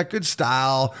camp. He's got good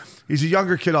style. He's a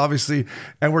younger kid, obviously,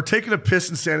 and we're taking a piss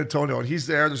in San Antonio, and he's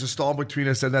there. There's a stall between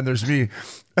us, and then there's me.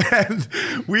 And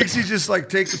Weeksy just like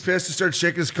takes a piss and starts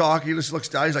shaking his cock. He just looks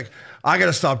down. He's like, I got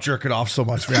to stop jerking off so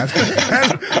much, man. It's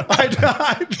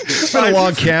been a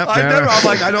long camp, man. I'm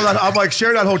like, I know that. I'm like,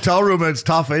 sharing that hotel room, and it's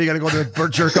tough. Eh? You got to go to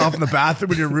jerk off in the bathroom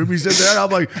when your roomie's in there. And I'm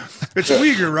like, it's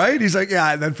Uyghur, right? He's like,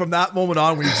 yeah. And then from that moment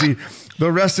on, Weeksy,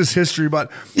 the rest is history.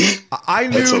 But I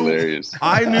knew, that's hilarious.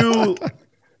 I knew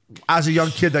as a young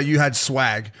kid that you had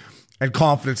swag and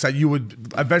confidence that you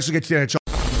would eventually get to the NHL.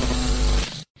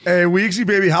 Hey, Weeksy,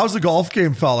 baby, how's the golf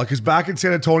game, fella? Because back in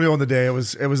San Antonio in the day, it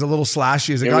was a little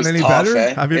slashy. Has it gotten any tough, better?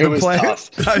 Eh? Have you been playing?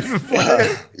 Have you been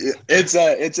playing? It's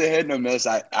a hit and a miss.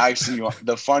 I actually,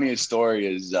 the funniest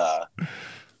story is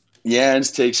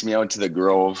Jans takes me out to the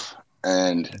Grove,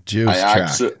 and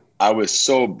I was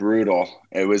so brutal.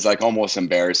 It was like almost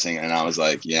embarrassing, and I was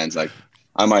like, Jans, like,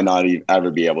 I might not ever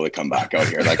be able to come back out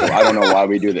here. Like, I don't know why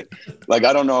we do that. Like,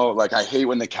 I don't know. Like, I hate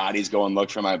when the caddies go and look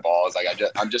for my balls. Like,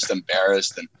 I'm just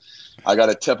embarrassed, and I got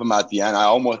to tip him at the end. I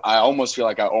almost feel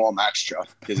like I owe him extra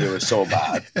because it was so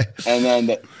bad. And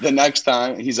then the next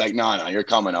time he's like, no, you're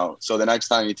coming out. So the next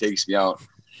time he takes me out,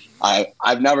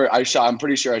 I'm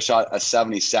pretty sure I shot a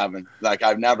 77. Like,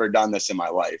 I've never done this in my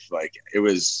life. Like, it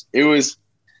was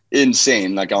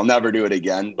insane. Like, I'll never do it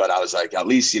again. But I was like, at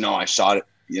least, I shot it.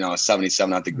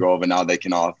 77 at the Grove, and now they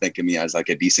can all think of me as like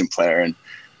a decent player. And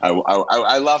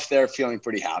I left there feeling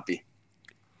pretty happy.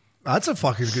 That's a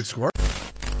fucking good score.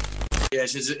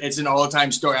 Yes, it's an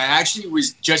all-time story. I actually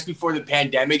was, just before the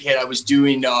pandemic hit, I was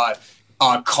doing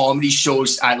comedy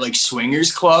shows at like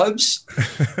swingers clubs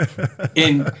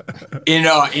in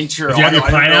Toronto. Did you have your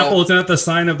pineapple? Isn't that the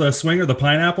sign of the swinger, the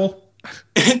pineapple?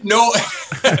 No,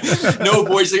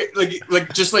 boys.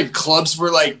 Like just like clubs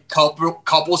where like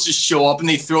couples just show up and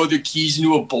they throw their keys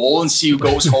into a bowl and see who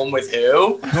goes home with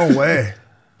who. No way.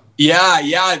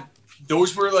 Yeah.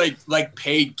 Those were like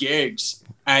paid gigs,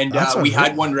 and we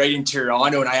had one right in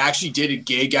Toronto. And I actually did a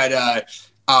gig at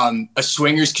a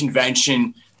swingers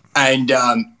convention, and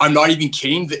I'm not even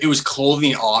kidding. It was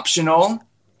clothing optional.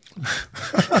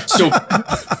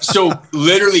 So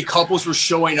literally couples were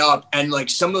showing up, and like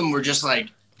some of them were just like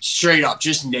straight up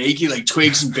just naked, like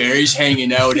twigs and berries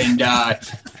hanging out. And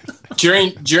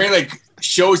during like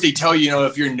shows, they tell you,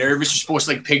 if you're nervous, you're supposed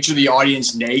to like picture the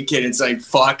audience naked. It's like,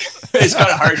 fuck, it's kind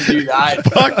of hard to do that.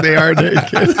 Fuck, they are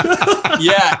naked.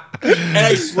 Yeah. And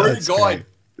I swear to God,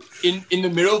 in the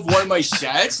middle of one of my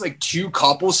sets, like two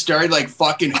couples started like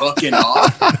fucking hooking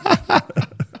up.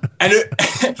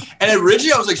 And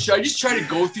originally I was like, should I just try to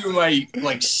go through my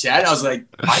like set? I was like,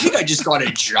 I think I just got to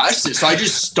address this. So I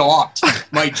just stopped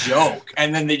my joke.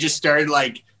 And then they just started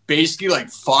like basically like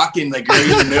fucking like right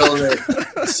in the middle of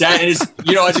the set. And it's,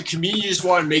 as a comedian, you just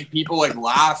want to make people like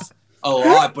laugh a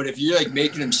lot. But if you're like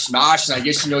making them smash, then I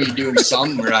guess you're doing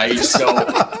something right. So,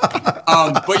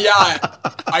 but yeah,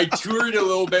 I toured a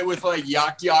little bit with like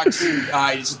Yuck Yucks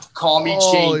and it's a comedy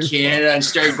chain in Canada, and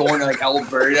started going to like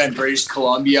Alberta and British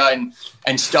Columbia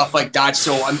and stuff like that.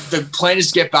 So the plan is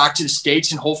to get back to the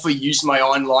States and hopefully use my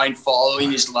online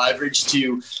following as leverage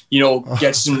to,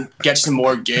 get some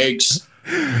more gigs.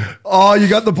 Oh, you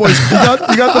got the boys. You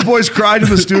got the boys crying in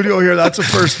the studio here. That's a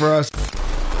first for us.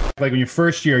 Like when your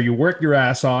first year, you work your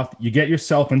ass off, you get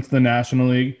yourself into the National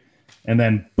League, and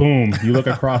then boom, you look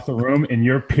across the room and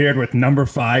you're paired with number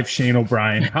 5 Shane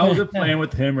O'Brien. How was it playing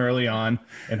with him early on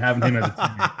and having him as a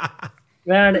teammate?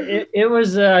 Man, it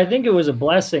was. I think it was a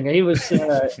blessing. He was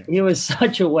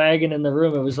such a wagon in the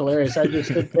room. It was hilarious. I just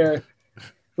sit there,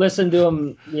 listen to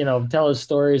him, tell his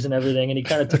stories and everything. And he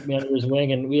kind of took me under his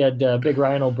wing. And we had Big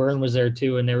Ryan O'Byrne was there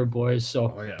too, and they were boys.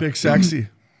 So Big Sexy.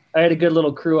 I had a good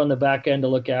little crew on the back end to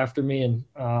look after me. And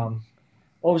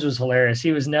Oves was hilarious.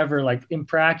 He was never like in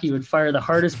prac. He would fire the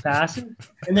hardest passes,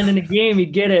 and then in the game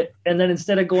he'd get it, and then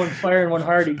instead of going firing one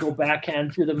hard, he'd go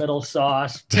backhand through the middle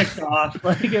sauce, picked off.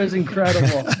 Like it was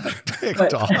incredible.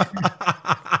 Picked off.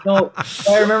 No,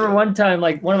 I remember one time,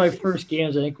 like one of my first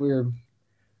games. I think we were,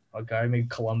 maybe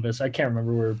Columbus. I can't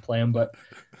remember where we were playing, but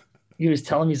he was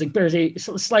telling me, he's like, Bears, hey,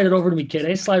 slide it over to me, kid.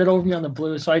 Hey, slide it over to me on the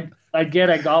blue. So I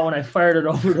got one. I fired it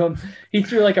over to him. He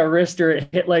threw like a wrister. It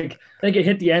hit I think it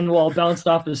hit the end wall, bounced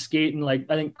off his skate, and I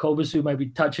think Kobasu might be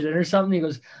touching it or something. He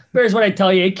goes, Bears, what I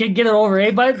tell you, hey, kid, get it over,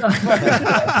 eh, bud?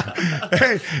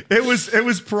 Hey, it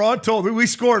was Toronto. We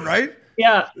scored, right?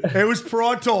 Yeah. It was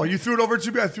Toronto. You threw it over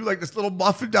to me. I threw like this little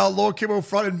muffin down low, came out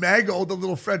front, and Mago, the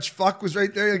little French fuck, was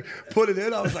right there. Put it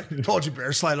in. I was like, told you,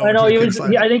 Bear, slide over. I know he was.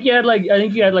 I think you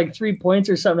had like 3 points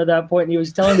or something at that point, and he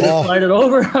was telling me to slide it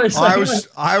over.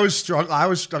 I was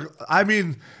struggling. I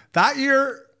mean, that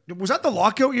year, was that the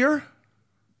lockout year?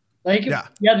 Like yeah,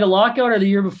 the lockout or the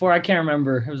year before, I can't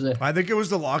remember. I think it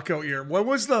was the lockout year. What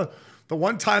was the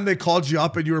one time they called you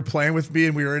up and you were playing with me,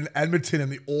 and we were in Edmonton in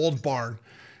the old barn,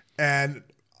 and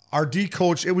our D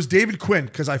coach, it was David Quinn,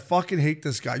 because I fucking hate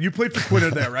this guy. You played for Quinn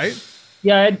there, right?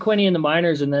 Yeah, I had Quinny in the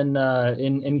minors, and then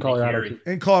in Colorado.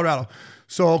 In Colorado.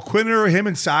 So Quinner, him,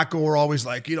 and Sacco were always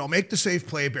like, make the safe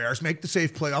play, Bears. Make the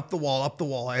safe play, up the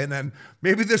wall. And then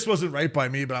maybe this wasn't right by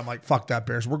me, but I'm like, fuck that,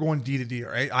 Bears. We're going D to D,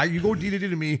 all right? You go D to D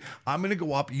to me. I'm going to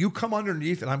go up. You come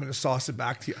underneath, and I'm going to sauce it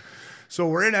back to you. So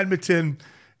we're in Edmonton,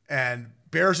 and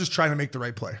Bears is trying to make the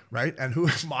right play, right? And who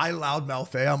is my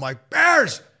loudmouth, eh? I'm like,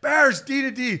 Bears, D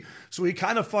to D. So he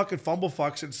kind of fucking fumble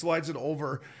fucks and slides it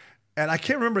over. And I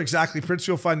can't remember exactly. Prince,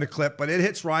 you'll find the clip, but it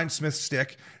hits Ryan Smith's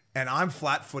stick. And I'm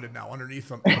flat-footed now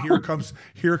underneath him. And here comes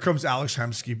Alex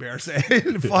Hemsky, Bears.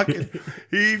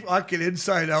 He fucking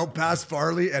inside out past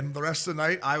Farley, and the rest of the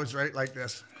night I was right like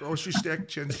this: grocery stick,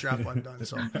 chin strap undone.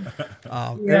 So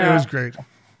it was great.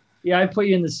 Yeah, I put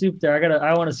you in the soup there.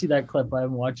 I want to see that clip. I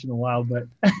haven't watched in a while, but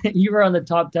you were on the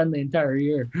top 10 the entire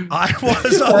year. I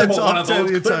was on the top 10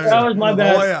 the entire year. That was my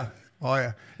bad. Oh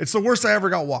yeah. It's the worst I ever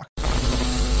got walked.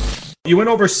 You went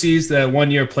overseas that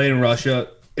 1 year, played in Russia.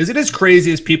 Is it as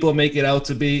crazy as people make it out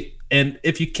to be? And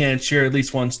if you can, share at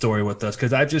least one story with us,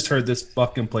 because I've just heard this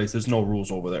fucking place, there's no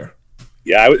rules over there.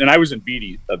 Yeah, and I was in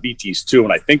VTs too,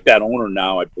 and I think that owner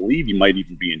now, I believe he might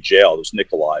even be in jail. It was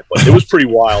Nikolai, but it was pretty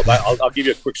wild. I'll give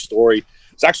you a quick story.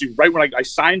 It's actually right when I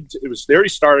signed. It was there. He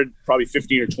started probably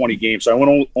 15 or 20 games, so I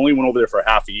only went over there for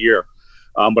half a year.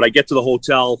 But I get to the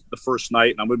hotel the first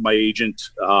night, and I'm with my agent,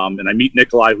 and I meet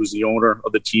Nikolai, who's the owner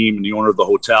of the team and the owner of the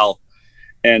hotel,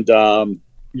 and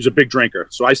he's a big drinker.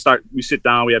 So we sit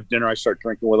down, we have dinner, I start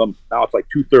drinking with him. Now it's like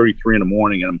 2:33 in the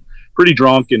morning, and I'm pretty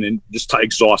drunk and just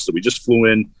exhausted. We just flew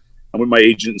in. I'm with my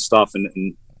agent and stuff,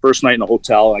 and first night in the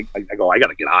hotel, I go, I got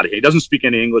to get out of here. He doesn't speak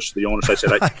any English, the owner. So I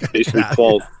said, I basically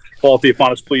called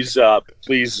Theophanis,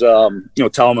 please,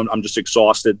 tell him I'm just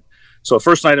exhausted. So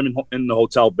first night I'm in the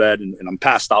hotel bed and I'm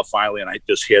passed out finally, and I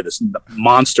just hear this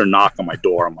monster knock on my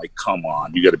door. I'm like, come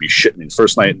on, you got to be shitting me.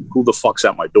 First night, who the fuck's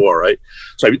at my door, right?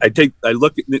 So I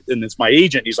look at it, and it's my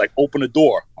agent. He's like, open the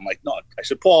door. I'm like, no. I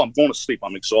said, Paul, I'm going to sleep.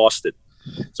 I'm exhausted.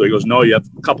 So he goes, no, you have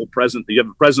a present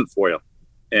for you.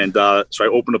 And so I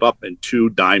opened it up, and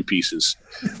 2 dime pieces.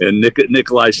 And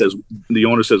Nikolai says, the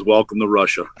owner says, welcome to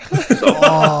Russia. So,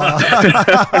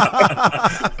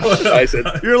 I said,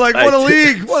 you're like, what a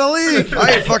league.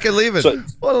 I ain't fucking leaving. So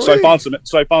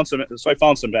I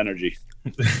found some energy.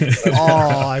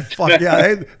 Fuck yeah.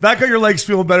 Hey, that got your legs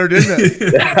feeling better, didn't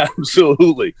it? Yeah,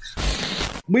 absolutely.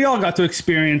 We all got to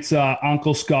experience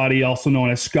Uncle Scotty, also known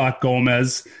as Scott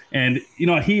Gomez. And,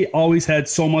 he always had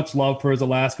so much love for his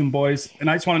Alaskan boys. And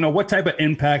I just want to know, what type of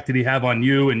impact did he have on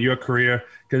you and your career?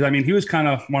 Because, he was kind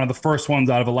of one of the first ones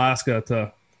out of Alaska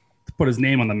to put his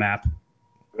name on the map.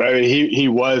 I mean, he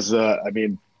was,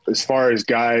 as far as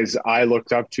guys I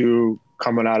looked up to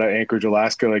coming out of Anchorage,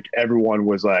 Alaska, like everyone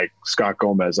was like Scott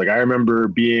Gomez. Like I remember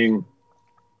being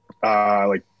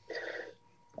probably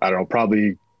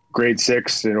grade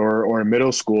 6 or in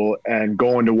middle school and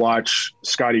going to watch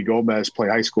Scotty Gomez play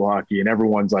high school hockey, and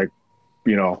everyone's like,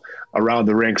 around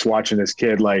the rinks watching this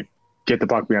kid like get the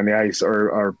puck behind the ice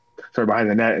or behind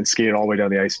the net and skate it all the way down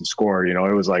the ice and score.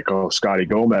 It was like, oh, Scotty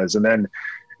Gomez. And then,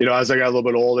 as I got a little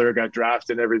bit older, got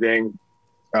drafted and everything,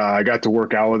 I got to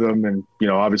work out with him and,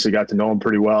 obviously got to know him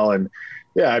pretty well. And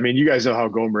yeah, you guys know how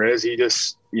Gomer is.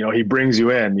 he brings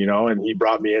you in, and he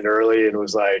brought me in early and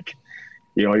was like,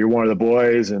 you're one of the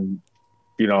boys. And,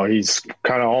 he's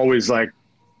kind of always like,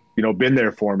 been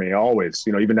there for me always,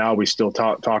 even now we still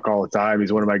talk all the time.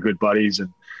 He's one of my good buddies. And,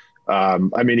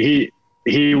 I mean,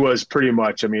 he was pretty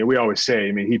much, I mean, we always say,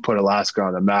 I mean, he put Alaska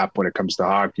on the map when it comes to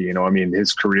hockey, I mean,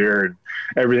 his career and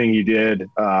everything he did,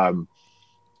 but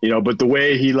the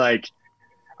way he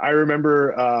I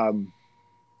remember,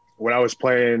 when I was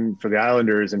playing for the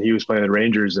Islanders and he was playing the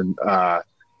Rangers, and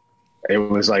it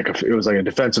was like a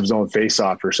defensive zone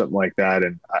faceoff or something like that.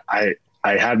 And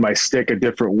I had my stick a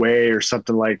different way or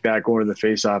something like that going to the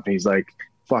faceoff, and he's like,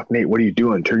 "Fuck, Nate, what are you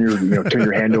doing? Turn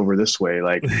your hand over this way."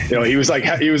 He was like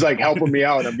helping me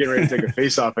out, and I'm getting ready to take a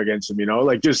faceoff against him.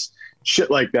 Just shit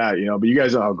like that. But you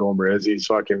guys know how Gomer is. He's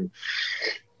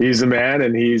the man,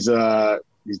 and he's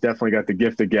definitely got the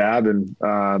gift of gab, and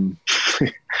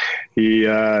he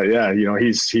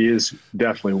is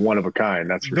definitely one of a kind.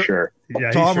 That's for sure.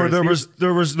 Yeah, Tomer,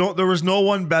 there was no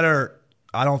one better,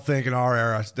 I don't think, in our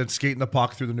era than skating the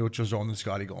puck through the neutral zone than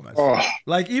Scotty Gomez. Oh.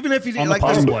 Even if he didn't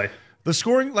the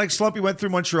scoring slump he went through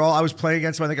Montreal, I was playing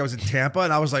against him. I think I was in Tampa,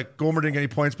 and I was like, Gomer didn't get any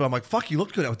points, but I'm like, fuck, he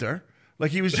looked good out there.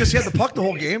 He had the puck the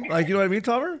whole game. You know what I mean,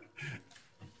 Tomer?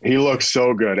 He looks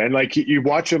so good, and you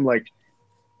watch him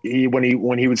when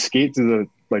he would skate to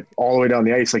all the way down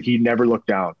the ice, he never looked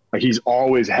down. He's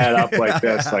always head up like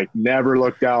this, never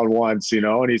looked down once,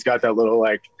 and he's got that little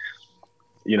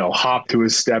hop to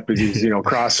his step as he's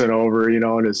crossing over,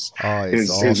 and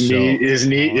his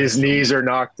knees are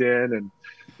knocked in, and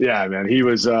yeah, man, he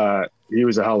was a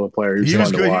hell of a player. He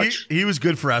was fun to watch. He was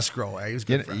good for escrow. He was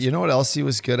good. You know what else he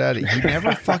was good at? He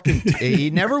never he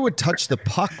never would touch the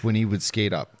puck when he would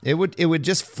skate up. It would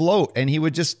just float, and he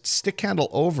would just stick handle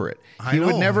over it. He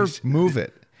would never move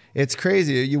it. It's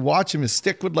crazy. You watch him, his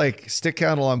stick would stick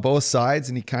handle on both sides,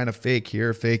 and he kind of fake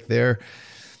here, fake there.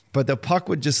 But the puck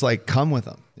would just come with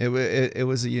him. It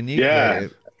was a unique way.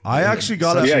 I actually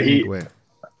got a unique way.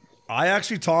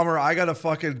 Tomer, I got a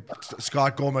fucking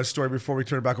Scott Gomez story before we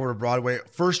turn it back over to Broadway.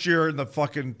 First year in the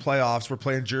fucking playoffs, we're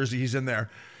playing Jersey. He's in there.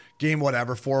 Game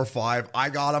whatever, 4 or 5. I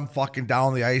got him fucking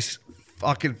down the ice,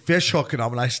 fucking fish hooking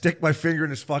him, and I stick my finger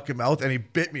in his fucking mouth, and he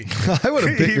bit me. I would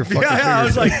have bit your fucking finger. I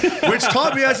was like, which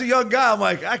taught me as a young guy, I'm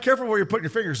like, careful where you're putting your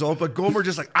fingers on. But Gomer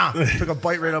just took a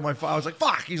bite right on my face. I was like,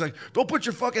 fuck. He's like, don't put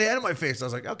your fucking hand in my face. I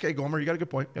was like, okay, Gomer, you got a good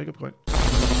point.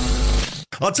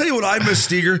 I'll tell you what I missed,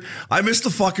 Steger. I missed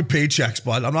the fucking paychecks,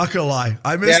 bud. I'm not gonna lie.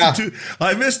 I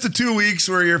missed the 2 weeks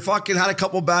where you're fucking had a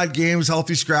couple bad games,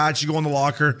 healthy scratch. You go in the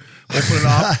locker, open it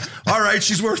up. All right,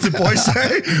 she's worth it, boys.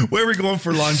 Where are we going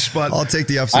for lunch? But I'll take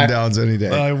the ups and downs any day.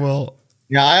 I will.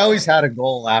 Yeah, I always had a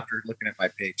goal after looking at my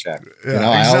paycheck.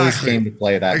 I always came to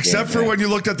play that Except game, for when you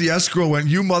looked at the escrow and went,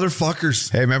 you motherfuckers.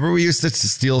 Hey, remember we used to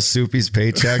steal Soupy's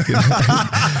paycheck?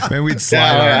 And we'd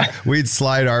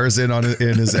slide ours in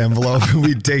his envelope.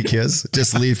 We'd take his,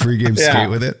 just leave pregame skate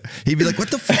with it. He'd be like, what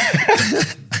the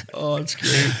fuck? Oh, it's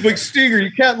great. Like, Steger,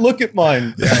 you can't look at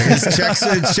mine. Yeah,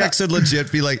 his checks would legit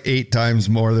be 8 times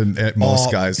more than at most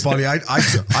guys. Buddy,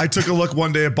 I took a look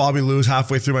one day at Bobby Lou's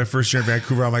halfway through my first year in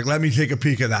Vancouver. I'm like, let me take a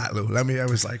peek at that, Lou. I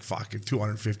was like, fucking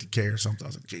 $250K or something. I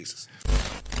was like, Jesus.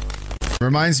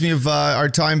 Reminds me of our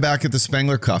time back at the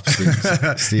Spengler Cup.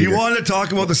 He wanted to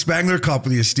talk about the Spengler Cup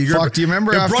with you, Steger. Fuck, do you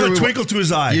remember? It brought a twinkle to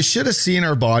his eye. You should have seen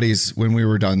our bodies when we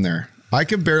were done there. I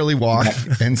could barely walk,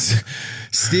 and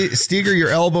Steger, your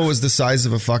elbow was the size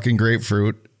of a fucking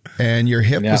grapefruit, and your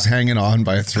hip was hanging on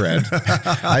by a thread.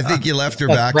 I think you left her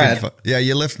back.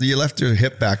 You left your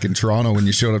hip back in Toronto when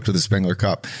you showed up to the Spengler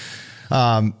Cup.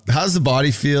 How's the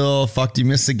body feel? Fuck, do you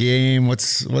miss the game?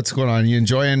 What's going on? Are you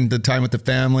enjoying the time with the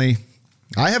family?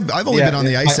 I've only been on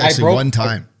the ice one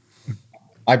time.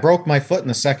 I broke my foot in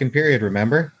the second period.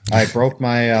 Remember, I broke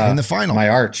my in the final, my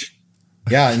arch.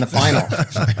 Yeah, in the final.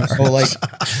 So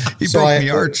broke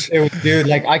the arch, dude.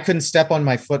 I couldn't step on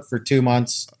my foot for 2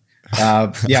 months.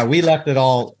 We left it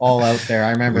all out there.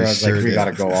 I remember I was like, we got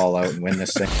to go all out and win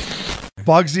this thing.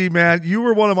 Bugsy, man, you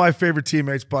were one of my favorite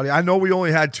teammates, buddy. I know we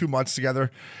only had 2 months together.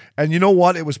 And you know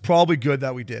what? It was probably good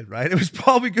that we did, right? It was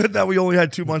probably good that we only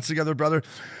had 2 months together, brother.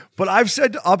 But I've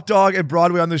said to Updog and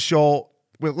Broadway on this show,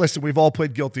 listen, we've all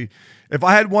played guilty. If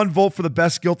I had one vote for the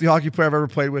best guilty hockey player I've ever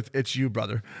played with, it's you,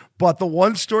 brother. But the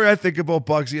one story I think about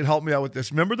Bugsy, and help me out with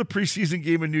this. Remember the preseason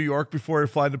game in New York before we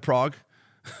flying to Prague?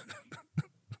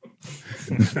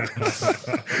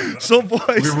 So,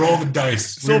 boys, we rolled the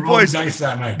dice. We rolled the dice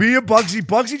that night. Me and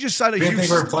Bugsy just signed a huge. We didn't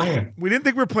think we were playing. We didn't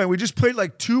think we were playing. We just played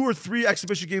 2 or 3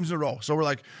 exhibition games in a row. So we're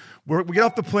like, we get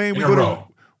off the plane. We go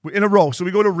in a row. So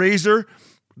we go to Razor.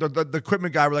 the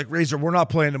equipment guy, we're like, Razor, we're not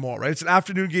playing tomorrow, right? It's an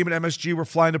afternoon game at MSG. We're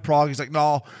flying to Prague. He's like,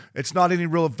 no, it's not any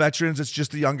real veterans. It's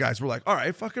just the young guys. We're like, all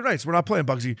right, fucking right. So we're not playing,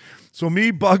 Bugsy. So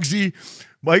me, Bugsy,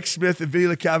 Mike Smith, and Vinny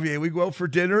LeCavier, we go out for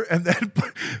dinner, and then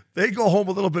they go home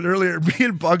a little bit earlier. Me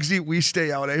and Bugsy, we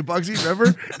stay out, eh, Bugsy?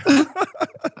 Remember?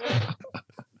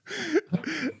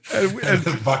 and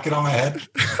the bucket on my head.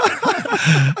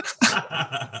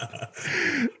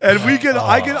 And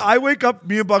I wake up,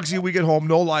 me and Bugsy, we get home,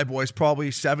 no lie, boys,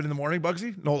 probably 7 a.m,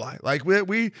 Bugsy, no lie. Like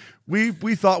we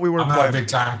thought we weren't I'm playing. not a big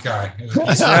time guy.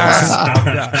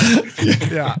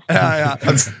 Yeah.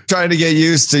 I'm trying to get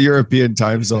used to European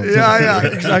time zones. Yeah,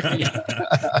 exactly.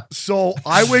 So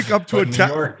I wake up to a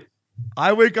text.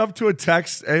 I wake up to a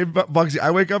text, hey Bugsy.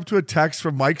 I wake up to a text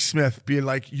from Mike Smith being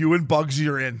like, "You and Bugsy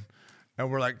are in," and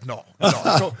we're like, "No."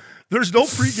 So there's no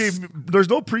pregame. There's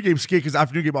no pregame skate because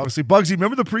afternoon game, obviously. Bugsy,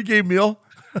 remember the pregame meal?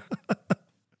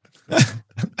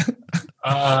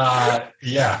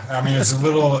 Yeah. I mean, it's a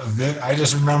little. I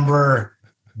just remember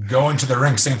going to the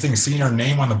rink, same thing, seeing her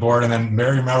name on the board, and then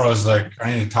Mary Melrose like,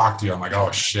 "I need to talk to you." I'm like, "Oh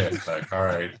shit!" Like, all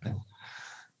right.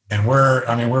 And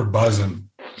we're buzzing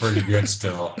pretty good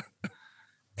still.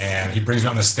 And he brings me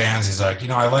on the stands. He's like,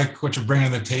 I like what you're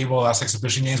bringing to the table, last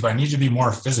exhibition games, but I need you to be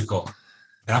more physical.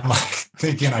 And I'm like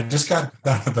thinking, I just got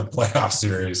done with the playoff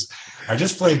series. I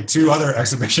just played 2 other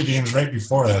exhibition games right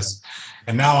before this.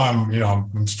 And now I'm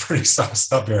pretty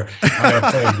sauced up here. I'm going to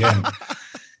play again.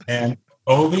 And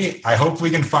Obi, I hope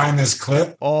we can find this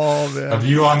clip of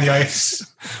you on the ice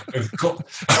with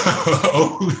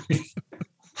Obi.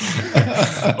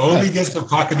 Obi gets the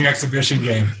puck in the exhibition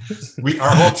game. Our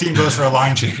whole team goes for a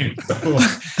line change. So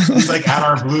he's like at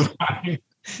our blue line.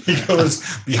 He goes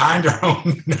behind our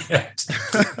own net.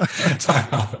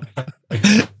 Timeout.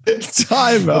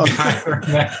 Behind our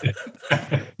net.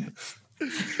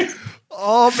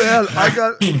 Oh man,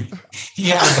 he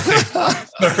had like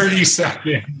 30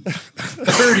 seconds.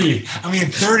 30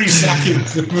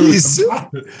 seconds to move.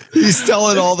 He's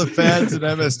telling all the fans at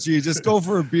MSG, just go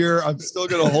for a beer. I'm still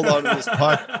going to hold on to this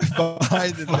puck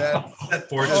behind the net. That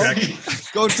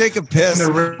forecheck. Go take a piss.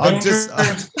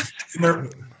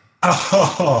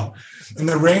 And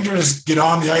the Rangers get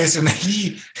on the ice, and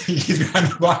he's behind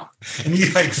the puck, and he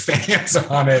like fans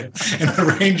on it, and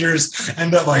the Rangers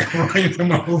end up like running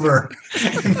him over,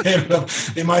 and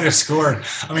they might have scored.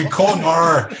 I mean, Colton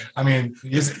Orr,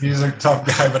 he's a tough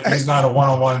guy, but he's not a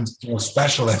one-on-one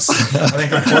specialist. I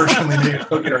think unfortunately they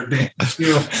took it or didn't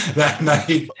too that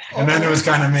night, and then it was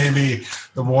kind of maybe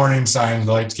the warning sign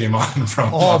lights came on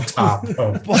from up top.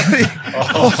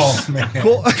 Man.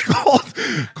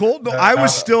 Colton, I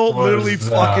was still literally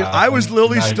fucking. I was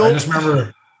literally still. I just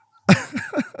remember.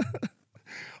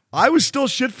 I was still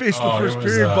shit faced the first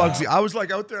period, Bugsy. I was like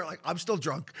out there, like I'm still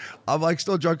drunk. I'm like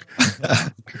still drunk.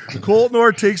 Colton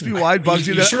Orr takes me wide,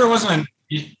 Bugsy. You sure it wasn't?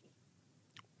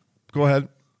 Go ahead.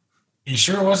 You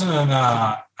sure it wasn't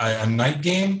a night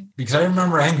game? Because I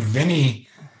remember, I think Vinny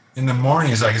in the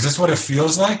morning is like, "Is this what it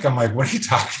feels like?" I'm like, "What are you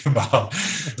talking about?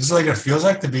 This is like it feels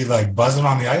like to be like buzzing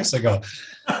on the ice." I go,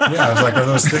 "Yeah." I was like, "Are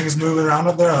those things moving around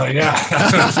up there?" I'm like, "Yeah,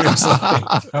 that's what it feels like."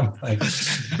 I'm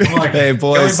like, "Hey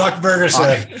boys," Kelly Buckberger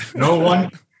said, no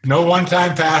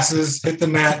one-time passes, hit the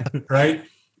net, right?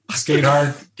 Skate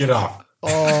hard, get off.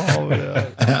 Oh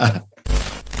man.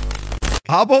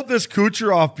 How about this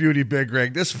Kucherov beauty, Big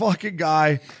Rig? This fucking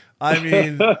guy. I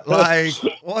mean, like,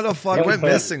 what a fuck. He went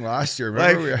missing last year.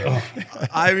 Remember?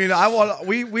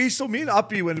 So me and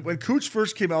Uppy, when Cooch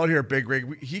first came out here, Big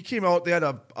Rig, he came out, they had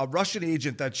a Russian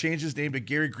agent that changed his name to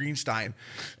Gary Greenstein.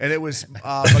 And it was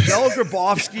Miguel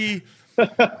Grabovski,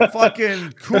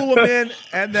 fucking Kuhlman,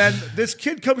 and then this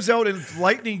kid comes out in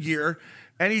lightning gear,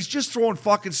 and he's just throwing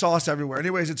fucking sauce everywhere.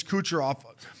 Anyways, it's Kucherov.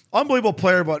 Unbelievable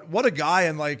player, but what a guy,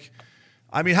 and like,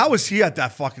 I mean, how was he at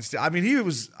that fucking stage? I mean, he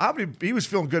was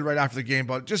feeling good right after the game,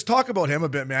 but just talk about him a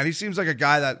bit, man. He seems like a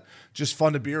guy that just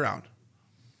fun to be around.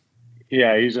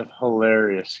 Yeah, he's a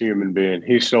hilarious human being.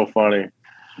 He's so funny.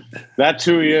 That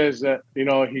 2 years that, he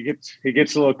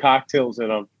gets little cocktails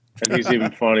in him, and he's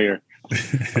even funnier.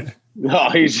 No,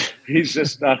 he's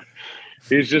just a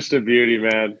beauty,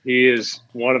 man. He is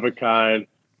one of a kind.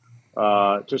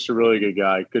 Just a really good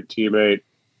guy, good teammate.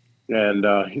 And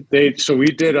the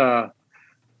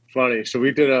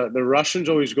Russians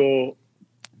always go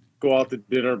out to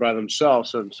dinner by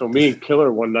themselves. So me and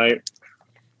Killer one night,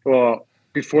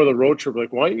 before the road trip,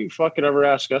 like, why don't you fucking ever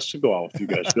ask us to go out with you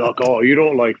guys? Be like, oh, you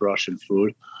don't like Russian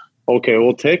food. Okay,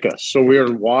 well, take us. So we were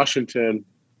in Washington,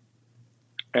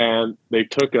 and they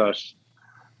took us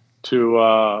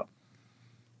to,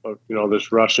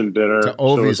 this Russian dinner. To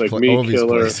so it was like me, Ovi's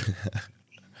Killer.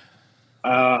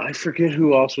 I forget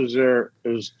who else was there. It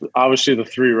was obviously the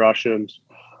 3 Russians.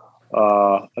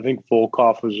 I think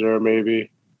Volkov was there,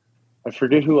 maybe. I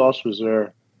forget who else was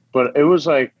there. But it was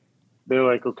like, they're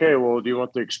like, okay, well, do you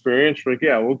want the experience? We're like,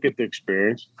 yeah, we'll get the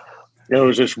experience. And it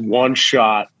was just one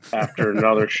shot after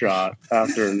another shot,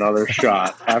 after another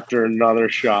shot, after another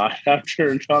shot, after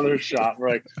another shot. We're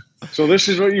like, so this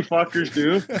is what you fuckers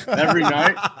do every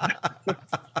night?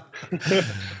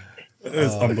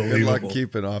 It's unbelievable. Good luck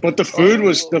keeping up. But the food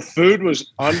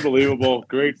was unbelievable.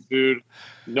 Great food.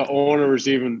 The owner was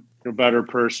even a better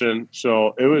person.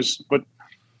 So it was, but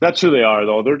that's who they are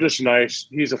though. They're just nice.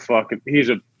 He's a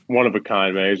one of a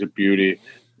kind, man. He's a beauty.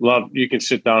 You can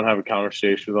sit down and have a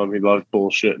conversation with him. He loves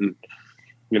bullshitting.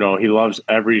 He loves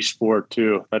every sport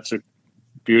too. That's a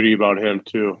beauty about him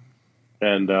too.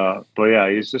 And, but yeah,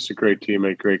 he's just a great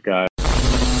teammate, great guy.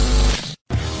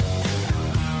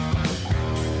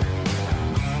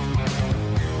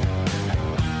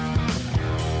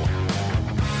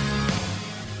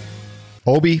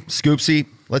 Obi, Scoopsy,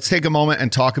 let's take a moment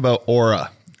and talk about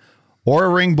Aura. Aura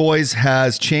Ring Boys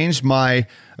has changed my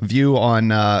view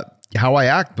on how I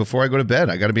act before I go to bed.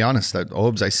 I got to be honest.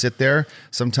 I sit there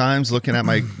sometimes looking at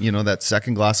my, that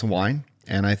second glass of wine,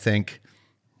 and I think,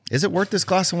 is it worth this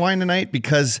glass of wine tonight?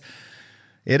 Because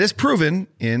it is proven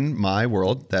in my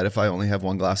world that if I only have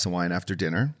one glass of wine after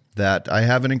dinner, that I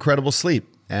have an incredible sleep.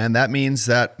 And that means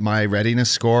that my readiness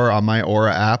score on my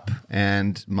Aura app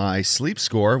and my sleep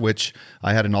score, which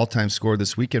I had an all-time score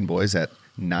this weekend, boys, at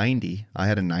 90. I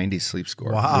had a 90 sleep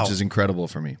score, which is incredible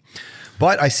for me.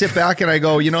 But I sit back and I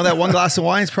go, that one glass of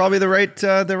wine is probably the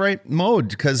right mode,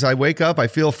 because I wake up, I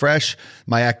feel fresh.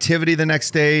 My activity the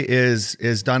next day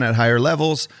is done at higher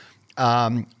levels.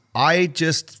 I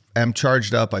just am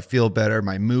charged up. I feel better.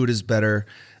 My mood is better.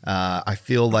 I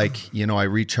feel like, I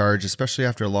recharge, especially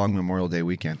after a long Memorial Day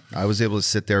weekend. I was able to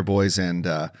sit there, boys, and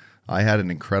I had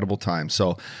an incredible time.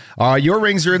 So your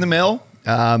rings are in the mail.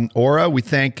 Aura, we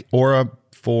thank Aura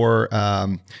for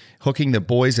hooking the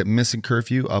boys at Missing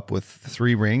Curfew up with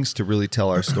 3 rings to really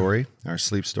tell our story, our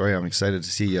sleep story. I'm excited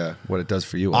to see what it does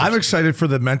for you. I'm excited for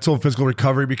the mental and physical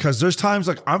recovery, because there's times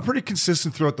like I'm pretty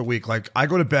consistent throughout the week. Like I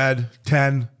go to bed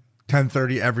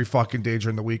 10:30 every fucking day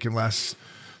during the week unless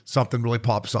something really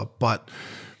pops up. But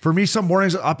for me, some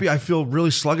mornings I feel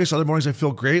really sluggish. Other mornings I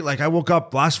feel great. Like I woke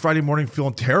up last Friday morning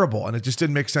feeling terrible, and it just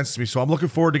didn't make sense to me. So I'm looking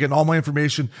forward to getting all my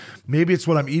information. Maybe it's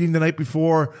what I'm eating the night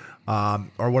before,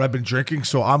 or what I've been drinking.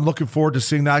 So I'm looking forward to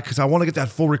seeing that, because I want to get that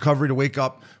full recovery to wake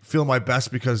up, feel my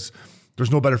best, because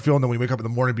there's no better feeling than when you wake up in the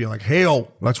morning being like, hey,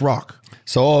 let's rock.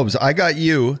 So Obes, I got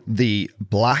you the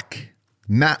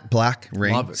matte black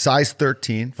ring, size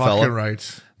 13. Fucking fella.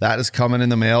 right. That is coming in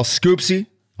the mail. Scoopsy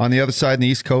on the other side in the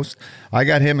East Coast. I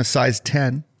got him a size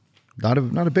 10. Not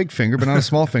a big finger, but not a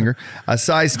small finger. A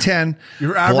size 10.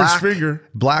 Your average finger.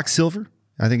 Black silver.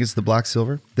 I think it's the black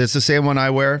silver. That's the same one I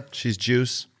wear. She's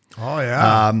juice. Oh,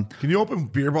 yeah. Can you open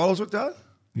beer bottles with that?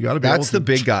 You got to be able to. That's the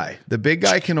big guy. The big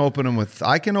guy can open them with.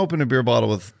 I can open a beer bottle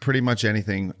with pretty much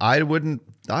anything. I wouldn't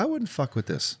fuck with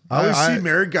this. I always see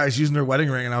married guys using their wedding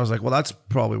ring, and I was like, well, that's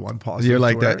probably one positive. You're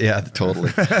like that. Yeah,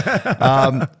 totally.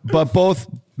 But both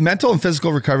mental and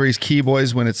physical recovery is key,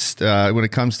 boys, when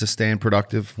it comes to staying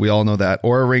productive. We all know that.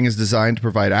 Aura Ring is designed to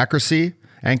provide accuracy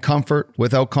and comfort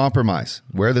without compromise.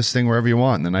 Wear this thing wherever you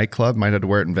want. In the nightclub, might have to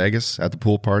wear it in Vegas, at the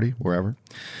pool party, wherever.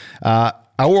 Our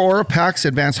Aura packs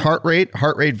advanced heart rate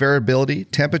variability,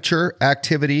 temperature,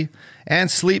 activity, and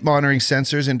sleep monitoring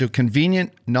sensors into a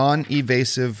convenient,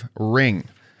 non-evasive ring.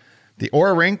 The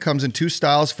Aura Ring comes in 2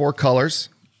 styles, 4 colors: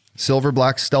 silver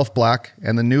black, stealth black,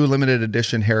 and the new limited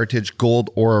edition heritage gold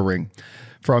Aura Ring.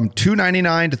 From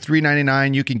 $299 to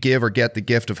 $399, you can give or get the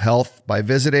gift of health by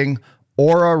visiting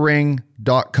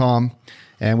auraring.com.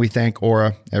 And we thank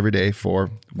Aura every day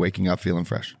for waking up feeling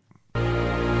fresh.